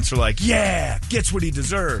comments are like, yeah, gets what he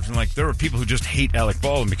deserves. And like, there were people who just hate Alec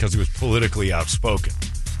Baldwin because he was politically outspoken.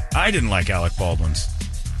 I didn't like Alec Baldwin's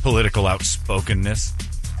political outspokenness.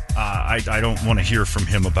 I don't want to hear from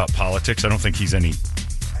him about politics. I don't think he's any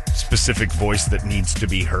specific voice that needs to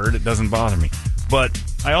be heard. It doesn't bother me. But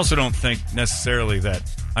I also don't think necessarily that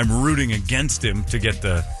I'm rooting against him to get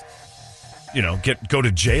the, go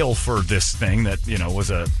to jail for this thing that,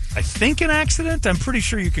 was I think an accident. I'm pretty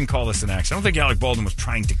sure you can call this an accident. I don't think Alec Baldwin was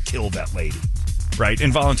trying to kill that lady, right?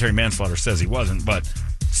 Involuntary manslaughter says he wasn't, but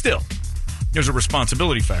still, there's a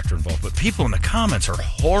responsibility factor involved. But people in the comments are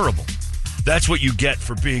horrible. That's what you get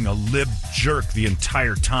for being a lib jerk the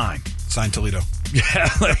entire time. Signed Toledo. Yeah,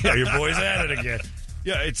 your boy's at it again.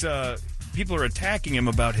 Yeah, it's people are attacking him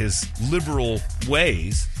about his liberal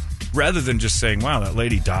ways rather than just saying, wow, that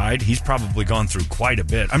lady died. He's probably gone through quite a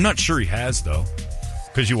bit. I'm not sure he has, though,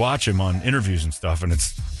 because you watch him on interviews and stuff, and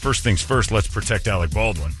it's first things first, let's protect Alec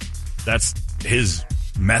Baldwin. That's his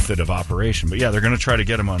method of operation. But, yeah, they're going to try to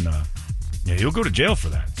get him on he'll go to jail for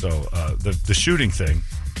that. So the shooting thing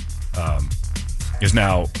is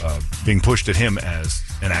now being pushed at him as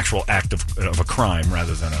an actual act of a crime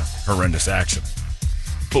rather than a horrendous accident.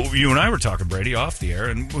 But you and I were talking, Brady, off the air,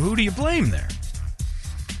 and who do you blame there?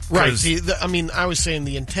 Right. I was saying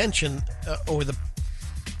the intention or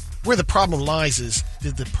where the problem lies is,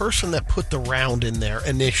 did the person that put the round in there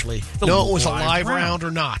initially know it was a live round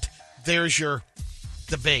or not? There's your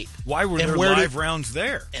debate. Why were there live rounds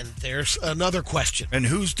there? And there's another question. And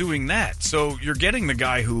who's doing that? So you're getting the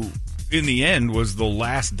guy who, in the end, was the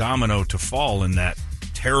last domino to fall in that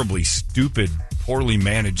terribly stupid, poorly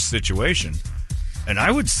managed situation. And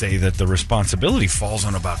I would say that the responsibility falls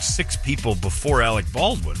on about 6 people before Alec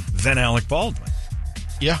Baldwin, then Alec Baldwin.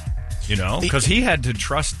 Yeah. Because he had to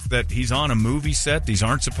trust that he's on a movie set. These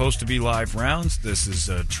aren't supposed to be live rounds. This is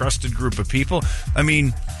a trusted group of people. I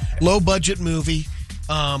mean, low-budget movie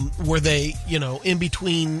where they, in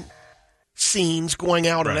between scenes going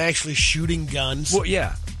out and actually shooting guns. Well,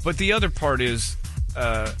 yeah. But the other part is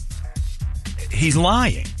he's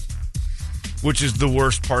lying, which is the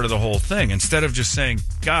worst part of the whole thing. Instead of just saying,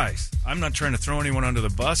 guys, I'm not trying to throw anyone under the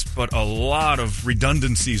bus, but a lot of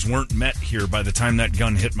redundancies weren't met here by the time that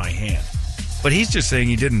gun hit my hand. But he's just saying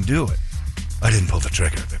he didn't do it. I didn't pull the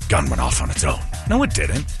trigger. The gun went off on its own. No, it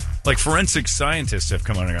didn't. Like, forensic scientists have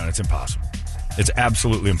come on and gone, it's impossible. It's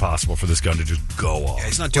absolutely impossible for this gun to just go off. Yeah,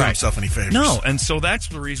 he's not doing himself any favors. No, and so that's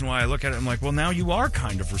the reason why I look at it. I'm like, well, now you are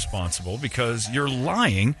kind of responsible because you're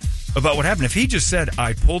lying about what happened. If he just said,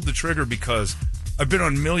 I pulled the trigger because I've been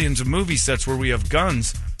on millions of movie sets where we have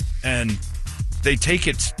guns and they take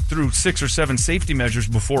it through 6 or 7 safety measures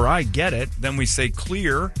before I get it, then we say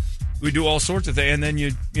clear. We do all sorts of things, and then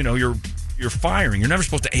you're firing. You're never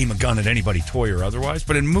supposed to aim a gun at anybody, toy or otherwise.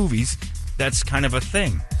 But in movies, that's kind of a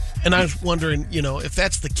thing. And I was wondering, if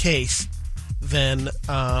that's the case, then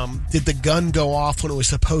did the gun go off when it was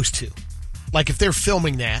supposed to? Like if they're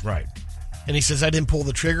filming that, right? And he says, "I didn't pull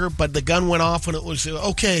the trigger," but the gun went off when it was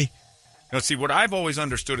okay. Now, see, what I've always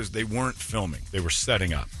understood is they weren't filming; they were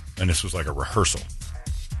setting up, and this was like a rehearsal.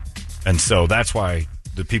 And so that's why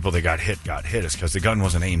the people that got hit is because the gun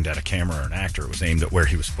wasn't aimed at a camera or an actor. It was aimed at where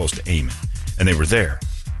he was supposed to aim it. And they were there.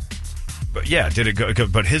 But yeah, did it go?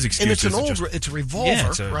 But his excuse and it's a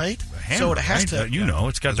revolver, right? A hammer, so it has to.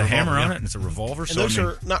 It's got the hammer on it, and it's a revolver. And those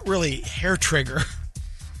are not really hair trigger.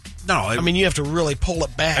 No, I mean you have to really pull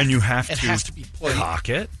it back, and you have it has to be played. Cock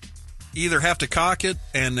it. Either have to cock it,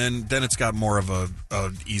 and then it's got more of a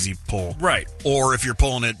easy pull, right? Or if you're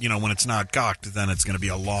pulling it, when it's not cocked, then it's going to be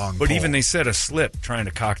a long. But pull. even they said a slip trying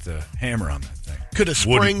to cock the hammer on that thing. Could a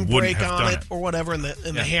spring break on it or whatever, and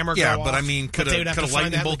the hammer go off? Yeah, but I mean, could a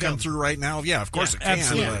lightning bolt come through right now? Yeah, of course it can.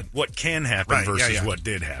 Absolutely. But what can happen versus what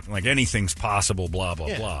did happen? Like anything's possible. Blah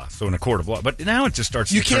blah blah. So in a court of law, but now it just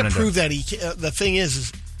starts. You can't prove that. The thing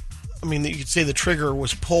is, I mean, you could say the trigger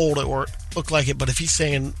was pulled or it looked like it, but if he's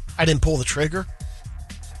saying I didn't pull the trigger.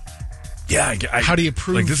 Yeah, how do you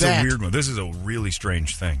prove this that? Is a weird one. This is a really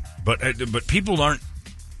strange thing. But people aren't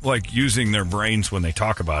using their brains when they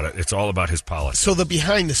talk about it. It's all about his policy. So the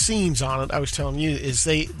behind the scenes on it, I was telling you, is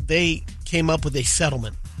they came up with a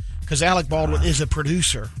settlement because Alec Baldwin is a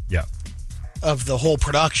producer. Yeah. Of the whole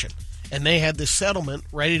production, and they had this settlement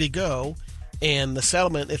ready to go, and the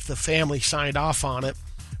settlement, if the family signed off on it,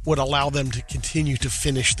 would allow them to continue to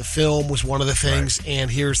finish the film was one of the things. Right. And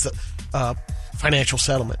here's the financial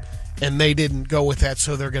settlement. And they didn't go with that,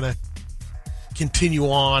 so they're going to continue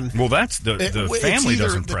on. Well, that's the family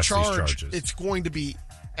doesn't press these charges. It's going to be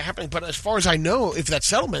happening, but as far as I know, if that's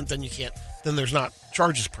settlement, then you can't. Then there's not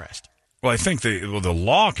charges pressed. Well, I think the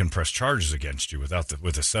law can press charges against you with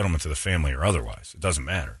a settlement to the family or otherwise. It doesn't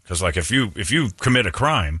matter because, like, if you commit a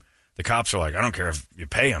crime, the cops are like, I don't care if you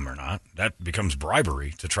pay them or not. That becomes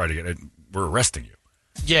bribery to try to get it. We're arresting you.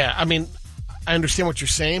 Yeah, I mean, I understand what you're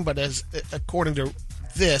saying, but according to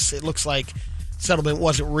this, it looks like settlement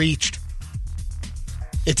wasn't reached.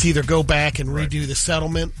 It's either go back and redo the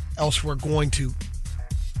settlement, else we're going through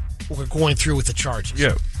with the charges.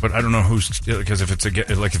 Yeah, but I don't know who's, because if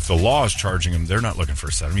if the law is charging them, they're not looking for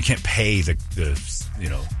a settlement. You can't pay the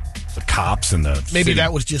cops and the maybe city.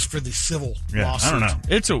 That was just for the civil lawsuits. I don't know.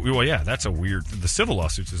 That's a weird. The civil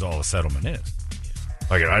lawsuits is all a settlement is.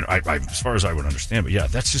 Like I as far as I would understand, but yeah,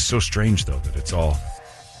 that's just so strange though that it's all.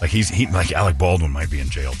 Like he Alec Baldwin might be in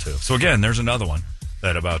jail too. So again, there's another one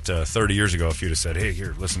that about 30 years ago, if you'd have said, "Hey,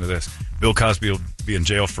 here, listen to this," Bill Cosby will be in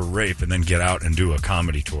jail for rape and then get out and do a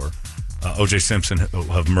comedy tour. O.J. Simpson will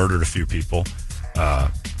have murdered a few people.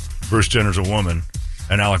 Bruce Jenner's a woman,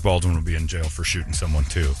 and Alec Baldwin will be in jail for shooting someone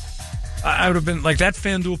too. I would have been like that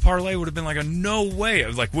FanDuel parlay would have been like a no way.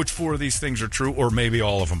 Like which 4 of these things are true, or maybe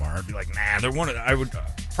all of them are. I'd be like, nah, they're one. I would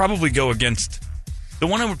probably go against the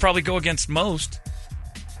one I would probably go against most.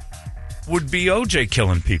 Would be OJ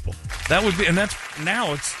killing people. That would be, and that's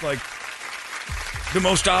now it's like the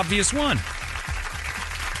most obvious one.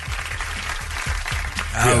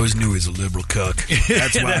 I always knew he was a liberal cuck.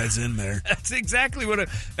 That's why it's in there. That's exactly what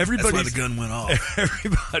everybody. That's why the gun went off.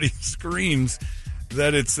 Everybody screams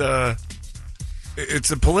that it's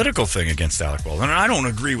a political thing against Alec Baldwin. And I don't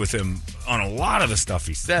agree with him on a lot of the stuff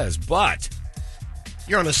he says, but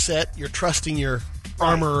you're on a set. You're trusting your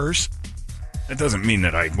armorers. That doesn't mean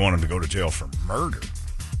that I want him to go to jail for murder.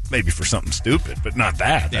 Maybe for something stupid, but not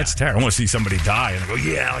that. That's terrible. I want to see somebody die and I go,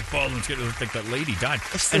 yeah, Alec Baldwin's going to think that lady died.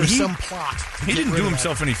 And some plot. He didn't do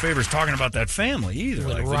himself any favors talking about that family either.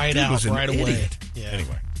 Like, right out, right away. Yeah.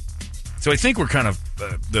 Anyway. So I think we're kind of,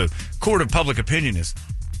 the court of public opinion is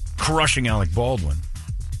crushing Alec Baldwin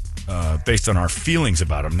based on our feelings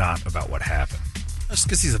about him, not about what happened. That's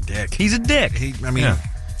because he's a dick. He's a dick.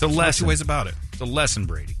 It's a lesson. Two ways about it. It's a lesson,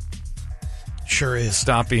 Brady. Sure is.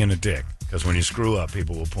 Stop being a dick. Because when you screw up,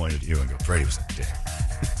 people will point at you and go, Brady was a dick.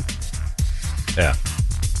 Yeah.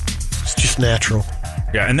 It's just natural.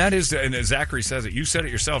 Yeah, and that is, and Zachary says it. You said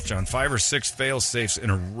it yourself, John. 5 or 6 fail-safes in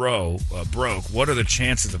a row broke. What are the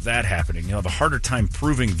chances of that happening? You know, the harder time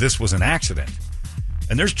proving this was an accident.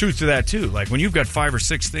 And there's truth to that, too. Like, when you've got 5 or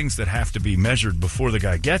 6 things that have to be measured before the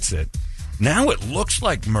guy gets it, now it looks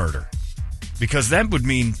like murder. Because that would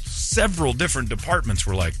mean several different departments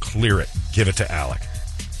were like, clear it, give it to Alec.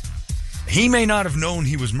 He may not have known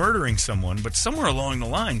he was murdering someone, but somewhere along the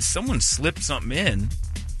line, someone slipped something in.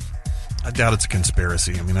 I doubt it's a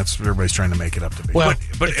conspiracy. I mean, that's what everybody's trying to make it up to be. Well,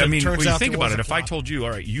 but I mean, when you think about it, if I told you,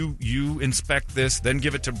 all right, you inspect this, then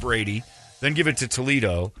give it to Brady, then give it to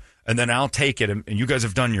Toledo, and then I'll take it, and you guys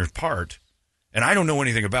have done your part, and I don't know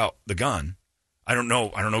anything about the gun. I don't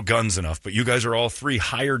know guns enough, but you guys are all 3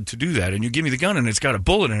 hired to do that, and you give me the gun, and it's got a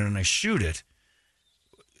bullet in it, and I shoot it.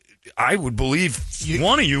 I would believe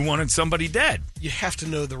one of you wanted somebody dead. You have to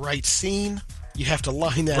know the right scene. You have to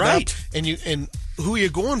line that up, and who are you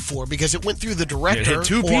going for? Because it went through the director. It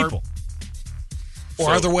hit 2 people,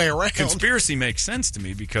 or other way around. Conspiracy makes sense to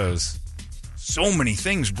me because so many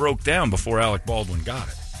things broke down before Alec Baldwin got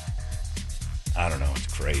it. I don't know.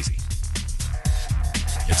 It's crazy.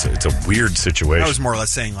 It's a weird situation. I was more or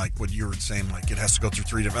less saying like what you were saying, like it has to go through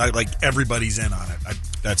 3 different. Like everybody's in on it.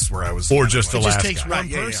 That's where I was. Or just the last guy. It just takes one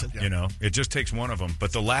person. You know, it just takes one of them.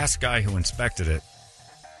 But the last guy who inspected it,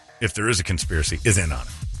 if there is a conspiracy, is in on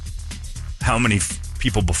it. How many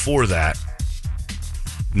people before that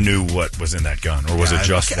knew what was in that gun? Or was it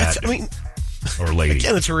just that dude? I mean, or lady?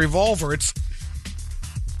 Again, it's a revolver. It's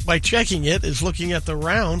by checking it is looking at the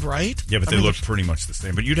round, right? Yeah, but they look pretty much the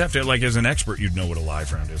same. But you'd have to, like, as an expert, you'd know what a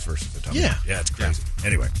live round is versus a dummy. Yeah. Yeah, it's crazy. Yeah.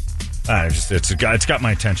 Anyway, it's got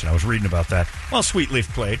my attention. I was reading about that. Well,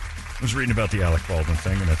 Sweetleaf played. I was reading about the Alec Baldwin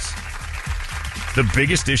thing, and it's the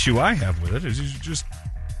biggest issue I have with it is he's just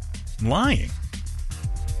lying.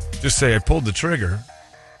 Just say I pulled the trigger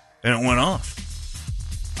and it went off.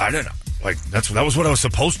 I don't know. Like that was what I was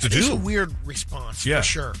supposed to do. It's a weird response, for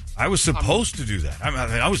sure. I was supposed to do that.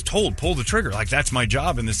 I was told pull the trigger. Like that's my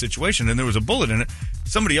job in this situation, and there was a bullet in it.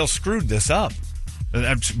 Somebody else screwed this up. And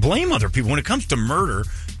I blame other people when it comes to murder.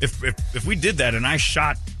 If we did that and I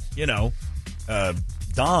shot,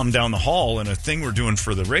 Dom down the hall in a thing we're doing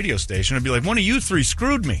for the radio station, I'd be like, one of you 3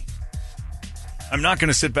 screwed me. I'm not going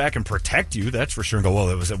to sit back and protect you, that's for sure, and go, well,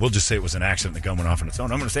 we'll just say it was an accident, the gun went off on its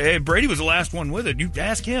own. I'm going to say, hey, Brady was the last one with it. You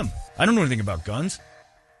ask him. I don't know anything about guns.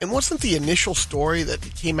 And wasn't the initial story that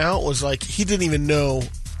came out was like he didn't even know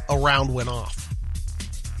a round went off?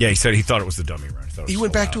 Yeah, he said he thought it was the dummy round. He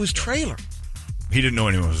went back to his trailer. He didn't know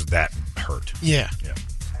anyone was that hurt. Yeah.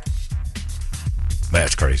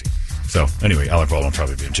 That's crazy. So, anyway, Alec Baldwin will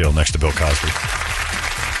probably be in jail next to Bill Cosby.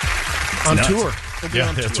 On tour.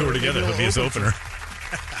 They'll tour together. He'll be his opener.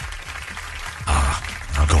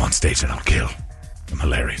 I'll go on stage and I'll kill. I'm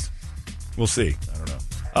hilarious. We'll see. I don't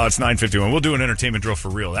know. It's 9:51. We'll do an entertainment drill for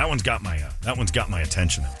real. That one's got my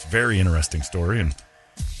attention. It's a very interesting story, and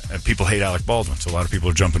people hate Alec Baldwin, so a lot of people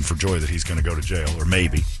are jumping for joy that he's going to go to jail, or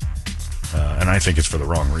maybe. And I think it's for the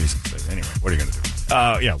wrong reasons. But anyway, what are you going to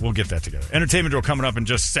do? We'll get that together. Entertainment drill coming up in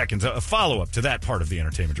just seconds. A follow-up to that part of the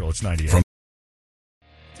entertainment drill. It's 98.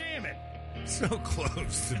 Damn it. So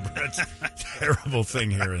close to Brett's terrible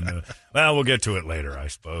thing here. Well, we'll get to it later, I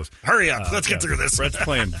suppose. Hurry up. Let's get through this. Brett's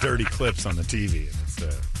playing dirty clips on the TV, and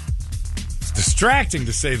it's distracting,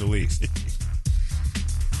 to say the least.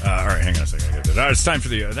 All right, hang on a second. It's time for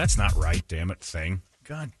the that's not right, damn it, thing.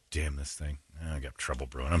 God damn this thing. I got trouble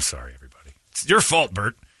brewing. I'm sorry, everybody. It's your fault,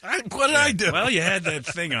 Bert. What did I do? Well, you had that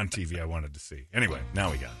thing on TV I wanted to see. Anyway,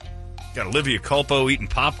 now we got it. Got Olivia Culpo eating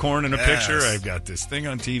popcorn in a picture. I've got this thing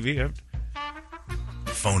on TV. I'm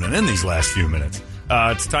phoning in these last few minutes.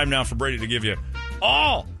 It's time now for Brady to give you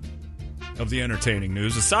all of the entertaining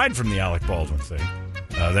news, aside from the Alec Baldwin thing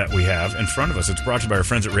that we have in front of us. It's brought to you by our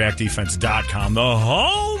friends at ReactDefense.com, the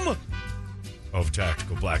home of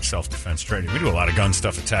Tactical Black self-defense training. We do a lot of gun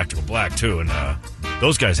stuff at Tactical Black, too, and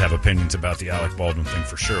those guys have opinions about the Alec Baldwin thing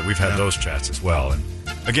for sure. We've had those chats as well. And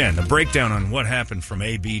again, the breakdown on what happened from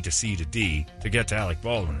A, B to C to D to get to Alec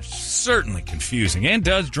Baldwin is certainly confusing and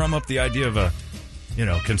does drum up the idea of a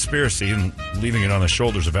conspiracy and leaving it on the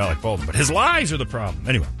shoulders of Alec Baldwin. But his lies are the problem.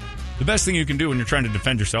 Anyway, the best thing you can do when you're trying to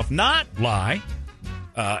defend yourself, not lie,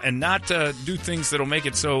 and not do things that'll make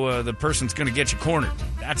it so the person's going to get you cornered.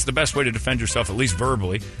 That's the best way to defend yourself, at least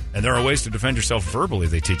verbally. And there are ways to defend yourself verbally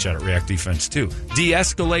they teach out at React Defense, too.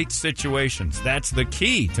 De-escalate situations. That's the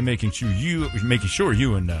key to making sure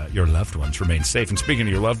you and your loved ones remain safe. And speaking of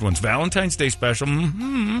your loved ones, Valentine's Day special,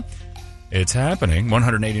 it's happening.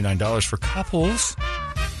 $189 for couples.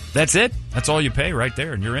 That's it. That's all you pay right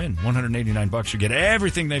there, and you're in. $189. You get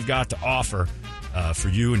everything they've got to offer. for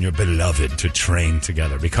you and your beloved to train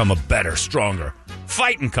together. Become a better, stronger,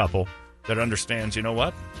 fighting couple that understands, you know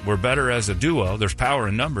what? We're better as a duo. There's power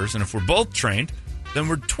in numbers. And if we're both trained, then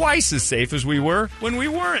we're twice as safe as we were when we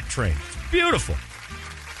weren't trained. It's beautiful.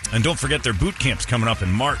 And don't forget their boot camp's coming up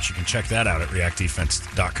in March. You can check that out at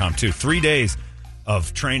reactdefense.com, too. 3 days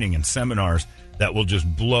of training and seminars that will just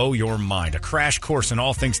blow your mind. A crash course in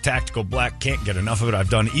all things Tactical Black. Can't get enough of it. I've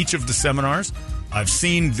done each of the seminars. I've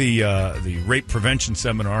seen the rape prevention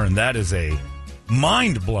seminar, and that is a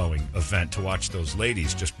mind-blowing event to watch those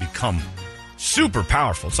ladies just become super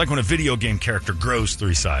powerful. It's like when a video game character grows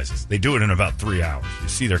 3 sizes. They do it in about 3 hours. You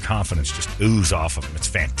see their confidence just ooze off of them. It's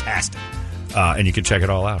fantastic. And you can check it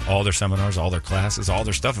all out. All their seminars, all their classes, all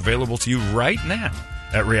their stuff available to you right now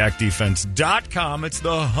at reactdefense.com. It's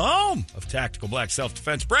the home of Tactical Black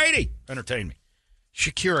Self-Defense. Brady, entertain me.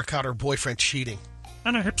 Shakira caught her boyfriend cheating.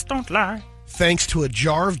 And her hips don't lie. Thanks to a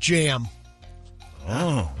jar of jam.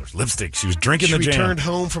 Oh, there's lipstick. She was drinking the jam. She returned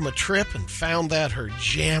home from a trip and found that her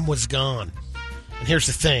jam was gone. And here's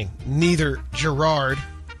the thing. Neither Gerard,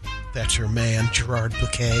 that's her man, Gerard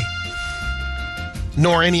Bouquet,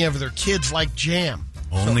 nor any of their kids like jam.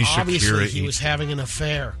 Only so Shakira obviously he was having an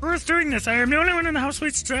affair. Who's doing this? I am the only one in the house who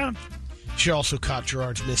eats jam. She also caught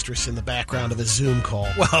Gerard's mistress in the background of a Zoom call.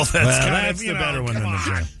 Well, that's the better one than the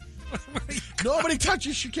jam. Nobody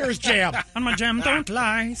touches Shakira's jam. On my jam, don't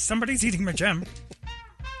lie. Somebody's eating my jam.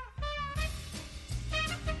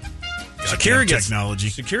 Shakira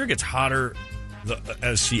gets hotter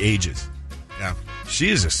as she ages. Yeah. She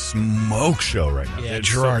is a smoke show right now. Yeah,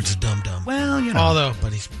 Gerard's a dum-dum. Well, you know. Although,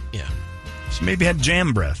 but he's, She maybe had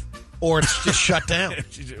jam breath. Or it's just shut down.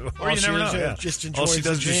 Or you never know. Yeah. Just enjoys all she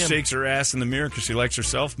does the is jam. just shakes her ass in the mirror because she likes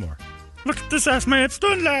herself more. Look at this ass, my hips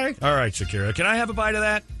don't lie. All right, Shakira. Can I have a bite of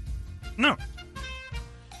that? No.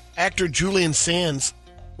 Actor Julian Sands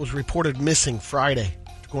was reported missing Friday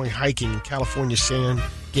after going hiking in California's San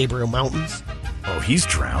Gabriel Mountains. Oh, he's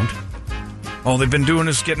drowned. All they've been doing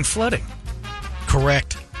is getting flooding.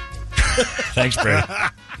 Correct. Thanks, Brad.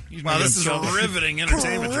 Wow, this is riveting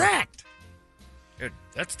entertainment. Correct.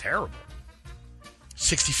 That's terrible.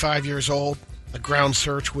 65 years old. A ground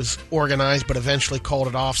search was organized, but eventually called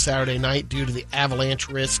it off Saturday night due to the avalanche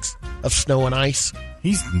risks of snow and ice.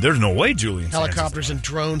 There's no way Julian Sands Helicopters and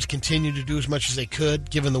drones continued to do as much as they could,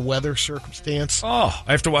 given the weather circumstance. Oh,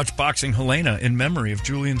 I have to watch Boxing Helena in memory of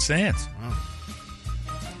Julian Sands. Wow.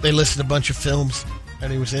 They listed a bunch of films that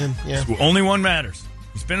he was in. Yeah, only one matters.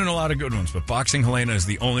 He's been in a lot of good ones, but Boxing Helena is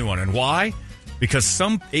the only one. And why? Because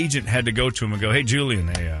some agent had to go to him and go, "Hey,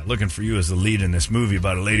 Julian, looking for you as the lead in this movie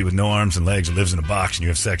about a lady with no arms and legs who lives in a box and you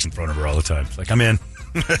have sex in front of her all the time." It's like, I'm in.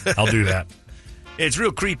 I'll do that. It's a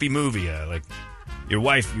real creepy movie. Like your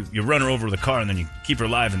wife, you run her over with a car and then you keep her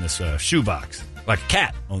alive in this shoebox. Like a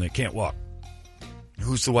cat, only it can't walk.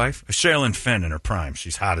 Who's the wife? Sherilyn Fenn in her prime.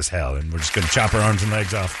 She's hot as hell, and we're just going to chop her arms and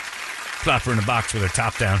legs off, plop her in a box with her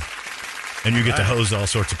top down, and you get to hose all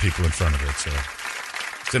sorts of people in front of it. So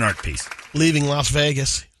it's an art piece. Leaving Las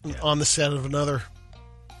Vegas on the set of another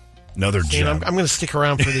scene. I'm going to stick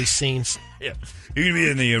around for these scenes. Yeah, you're going to be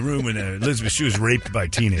in the room when Elizabeth Shue was raped by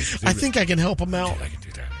teenagers. I think I can help him out. I can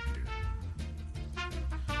do that.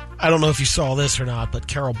 I don't know if you saw this or not, but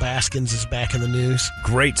Carol Baskins is back in the news.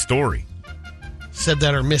 Great story. Said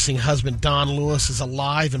that her missing husband, Don Lewis, is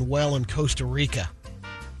alive and well in Costa Rica.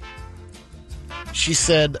 She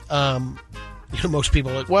said, most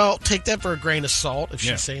people are like, well, take that for a grain of salt if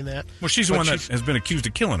she's saying that. Well, she's the one that has been accused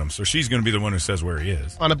of killing him, so she's going to be the one who says where he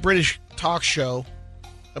is. On a British talk show,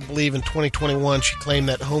 I believe in 2021, she claimed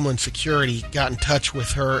that Homeland Security got in touch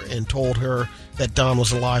with her and told her that Don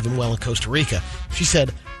was alive and well in Costa Rica. She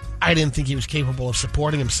said, I didn't think he was capable of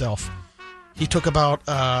supporting himself. He took about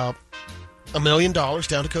 $1 million down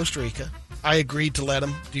to Costa Rica. I agreed to let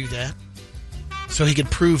him do that so he could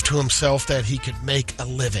prove to himself that he could make a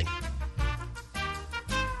living.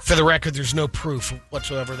 For the record, there's no proof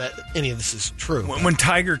whatsoever that any of this is true. When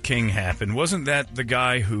Tiger King happened, wasn't that the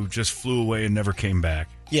guy who just flew away and never came back?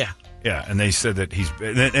 Yeah. Yeah, and they said that he's...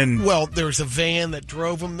 And well, there was a van that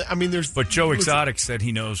drove him. I mean, there's... But Joe Exotic said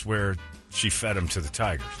he knows where she fed him to the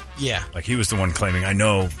tigers. Yeah. Like, he was the one claiming, I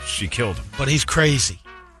know she killed him. But he's crazy.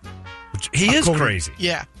 He is crazy.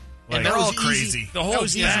 Yeah. Like, and they're all crazy. The whole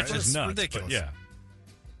batch is nuts. Ridiculous. Yeah.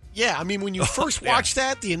 Yeah, I mean, when you first watch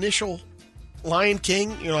that, the initial Lion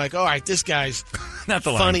King, you're like, all right, this guy's not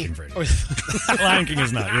the funny. Lion King, Brady. Lion King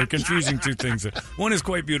is not. You're confusing two things. One is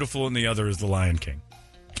quite beautiful, and the other is the Lion King.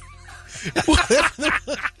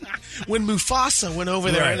 When Mufasa went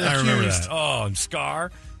over there and accused. I remember that. Oh, and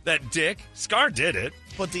Scar, that dick. Scar did it.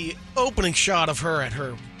 But the opening shot of her at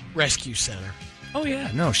her rescue center. Oh,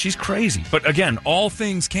 yeah. No, she's crazy. But again, all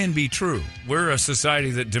things can be true. We're a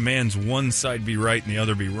society that demands one side be right and the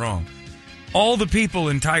other be wrong. All the people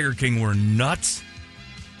in Tiger King were nuts.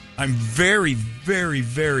 I'm very, very,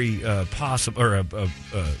 very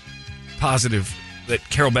positive that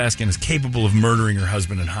Carole Baskin is capable of murdering her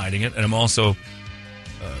husband and hiding it. And I'm also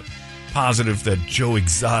positive that Joe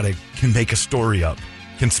Exotic can make a story up,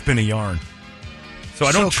 can spin a yarn. So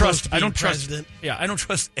I don't trust. I don't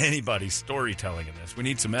trust anybody's storytelling in this. We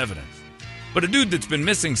need some evidence. But a dude that's been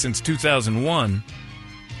missing since 2001,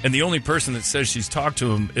 and the only person that says she's talked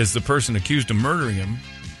to him is the person accused of murdering him.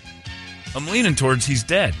 I'm leaning towards he's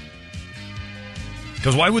dead.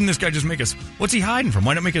 Because why wouldn't this guy just make us? What's he hiding from?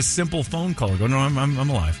 Why not make a simple phone call? Go, no, I'm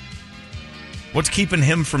alive. What's keeping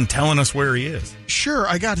him from telling us where he is? Sure,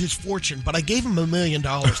 I got his fortune, but I gave him $1 million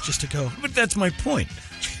just to go. But that's my point.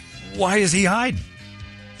 Why is he hiding?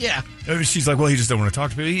 Yeah. She's like, well, he just don't want to talk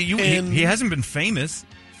to people. He hasn't been famous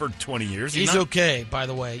for 20 years. He's okay, by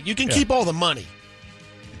the way. You can keep all the money.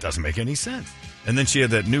 It doesn't make any sense. And then she had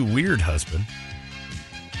that new weird husband.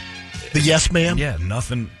 The yes man? Yeah,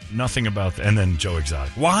 nothing about that. And then Joe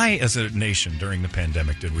Exotic. Why, as a nation, during the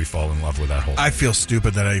pandemic, did we fall in love with that whole thing? I feel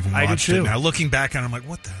stupid that I even watched it. Now, looking back on it, I'm like,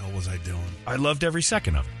 what the hell was I doing? I loved every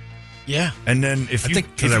second of it. Yeah. And then I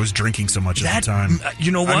think because I was drinking so much at the time.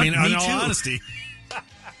 You know what? I mean, Me in all too. honesty.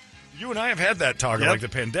 You and I have had that talk. Like the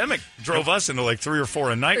pandemic drove us into like 3 or 4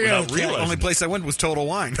 a night without realizing. The only place I went was Total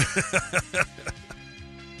Wine.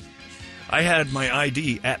 I had my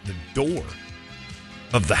ID at the door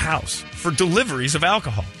of the house for deliveries of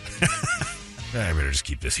alcohol. I better just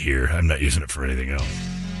keep this here. I'm not using it for anything else.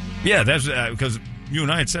 Yeah, that's because you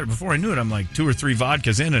and I had said it before I knew it. I'm like 2 or 3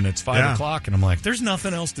 vodkas in and it's 5 o'clock and I'm like, there's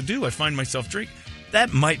nothing else to do. I find myself drinking.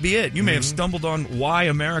 That might be it. You may have stumbled on why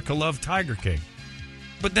America loved Tiger King.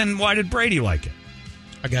 But then why did Brady like it?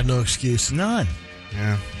 I got no excuse. None.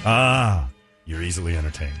 Yeah. You're easily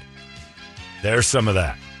entertained. There's some of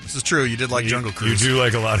that. This is true. You did like Jungle Cruise. You do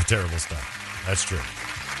like a lot of terrible stuff. That's true.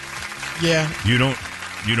 Yeah. You don't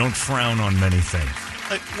frown on many things.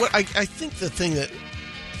 I think the thing that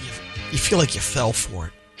you feel like you fell for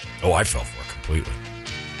it. Oh, I fell for it completely.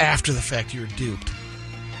 After the fact, you were duped.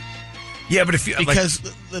 Yeah, but if you because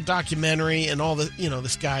the documentary and all the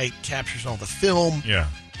this guy captures all the film,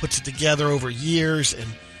 puts it together over years, and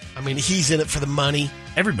I mean he's in it for the money.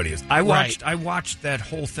 Everybody is. I watched that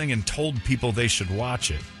whole thing and told people they should watch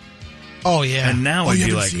it. Oh yeah, and now I'd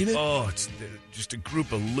be like, it's just a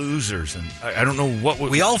group of losers, and I don't know what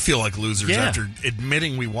we all feel like losers after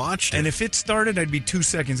admitting we watched it. And if it started, I'd be 2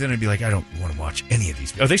 seconds in, I'd be like, I don't want to watch any of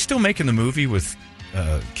these. Are they still making the movie with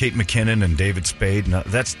Kate McKinnon and David Spade? No,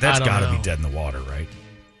 that's got to be dead in the water, right?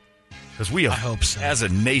 Because we have, I hope so. As a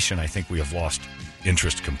nation, I think we have lost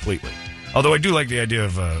interest completely. Although I do like the idea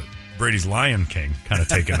of Brady's Lion King kind of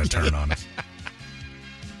taking a turn on us.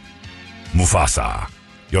 Mufasa,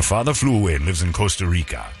 your father flew away and lives in Costa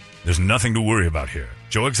Rica. There's nothing to worry about here.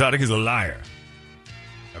 Joe Exotic is a liar.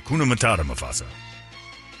 Hakuna Matata, Mufasa.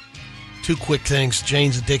 2 quick things.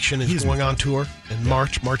 Jane's Addiction is going on tour in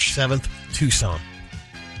March 7th, Tucson.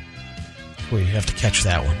 Well, you have to catch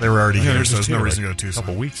that one. They were already here, so there's no reason to go to Tucson. A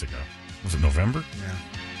couple weeks ago. Was it November? Yeah.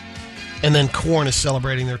 And then Korn is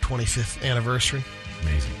celebrating their 25th anniversary.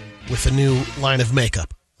 Amazing. With a new line of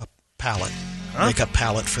makeup. A palette. Huh? Makeup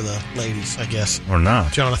palette for the ladies, I guess. Or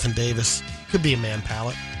not. Jonathan Davis. Could be a man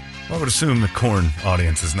palette. Well, I would assume the Korn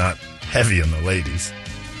audience is not heavy on the ladies.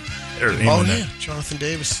 Jonathan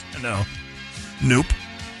Davis. No. Nope.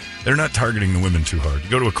 They're not targeting the women too hard. You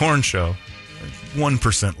go to a Korn show,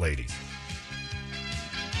 1% ladies.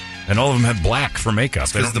 And all of them have black for makeup.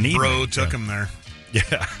 Because the bro took them there.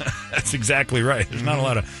 Yeah, that's exactly right. There's not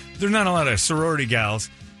a lot of sorority gals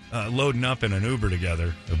loading up in an Uber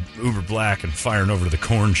together, Uber Black, and firing over to the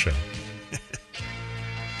Korn show.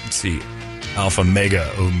 Let's see, Alpha Mega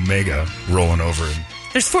Omega rolling over. And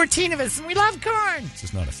there's 14 of us, and we love Korn. This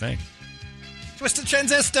is not a thing. Twisted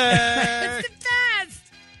Transistor. It's the best.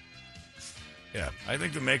 Yeah, I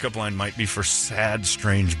think the makeup line might be for sad,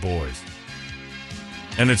 strange boys.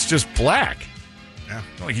 And it's just black. Yeah.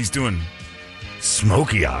 Not like he's doing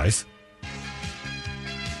smoky eyes.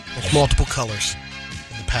 There's multiple colors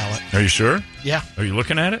in the palette. Are you sure? Yeah. Are you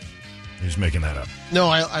looking at it? You're just making that up. No,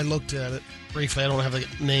 I looked at it briefly. I don't have the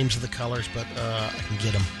names of the colors, but I can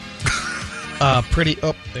get them. Pretty.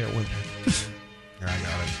 Oh, there it went. Here, I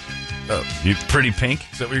got it. Pretty pink?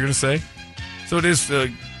 Is that what you're going to say? So it is.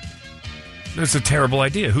 It's a terrible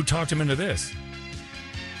idea. Who talked him into this?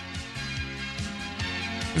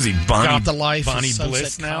 Is he Bonnie Got the life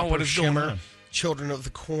Bliss now? What is going on? Children of the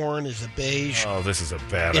Corn is a beige. Oh, this is a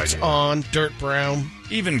bad idea. It's on dirt brown.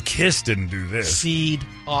 Even Kiss didn't do this. Seed,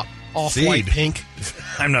 off-white pink.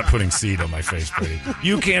 I'm not putting Seed on my face, Brady.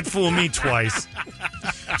 You can't fool me twice.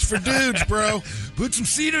 It's for dudes, bro. Put some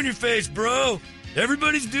Seed on your face, bro.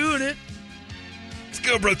 Everybody's doing it. Let's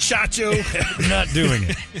go, bro, Chacho. I'm not doing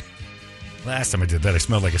it. Last time I did that, I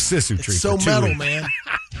smelled like a Sisu tree. It's so metal, man.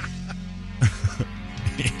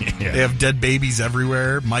 Yeah. They have dead babies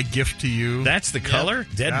everywhere. My gift to you. That's the color?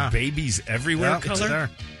 Dead babies everywhere color? It's there.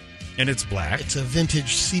 And it's black. It's a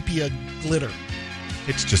vintage sepia glitter.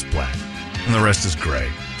 It's just black. And the rest is gray.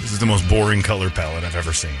 This is the most boring color palette I've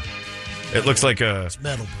ever seen. It looks like it's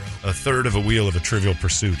metal, bro. A third of a wheel of a Trivial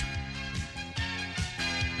Pursuit.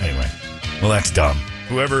 Anyway. Well, that's dumb.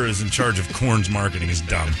 Whoever is in charge of Korn's marketing is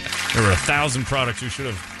dumb. There were 1,000 products you should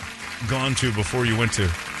have gone to before you went to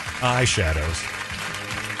eyeshadows.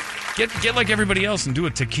 Get like everybody else and do a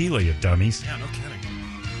tequila, you dummies. Yeah, no kidding.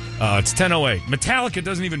 It's 10:08. Metallica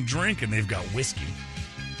doesn't even drink, and they've got whiskey.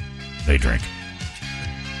 They drink.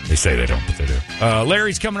 They say they don't, but they do.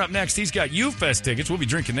 Larry's coming up next. He's got U-Fest tickets. We'll be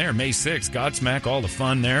drinking there May 6th. Godsmack, all the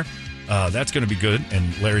fun there. That's going to be good,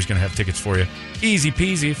 and Larry's going to have tickets for you. Easy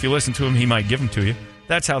peasy. If you listen to him, he might give them to you.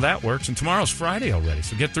 That's how that works. And tomorrow's Friday already,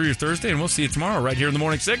 so get through your Thursday, and we'll see you tomorrow right here in the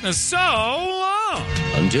Morning Sickness. So long!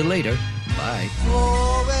 Until later. Bye.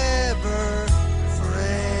 Forever,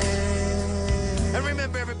 friend. And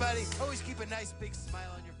remember, everybody, always keep a nice big smile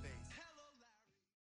on your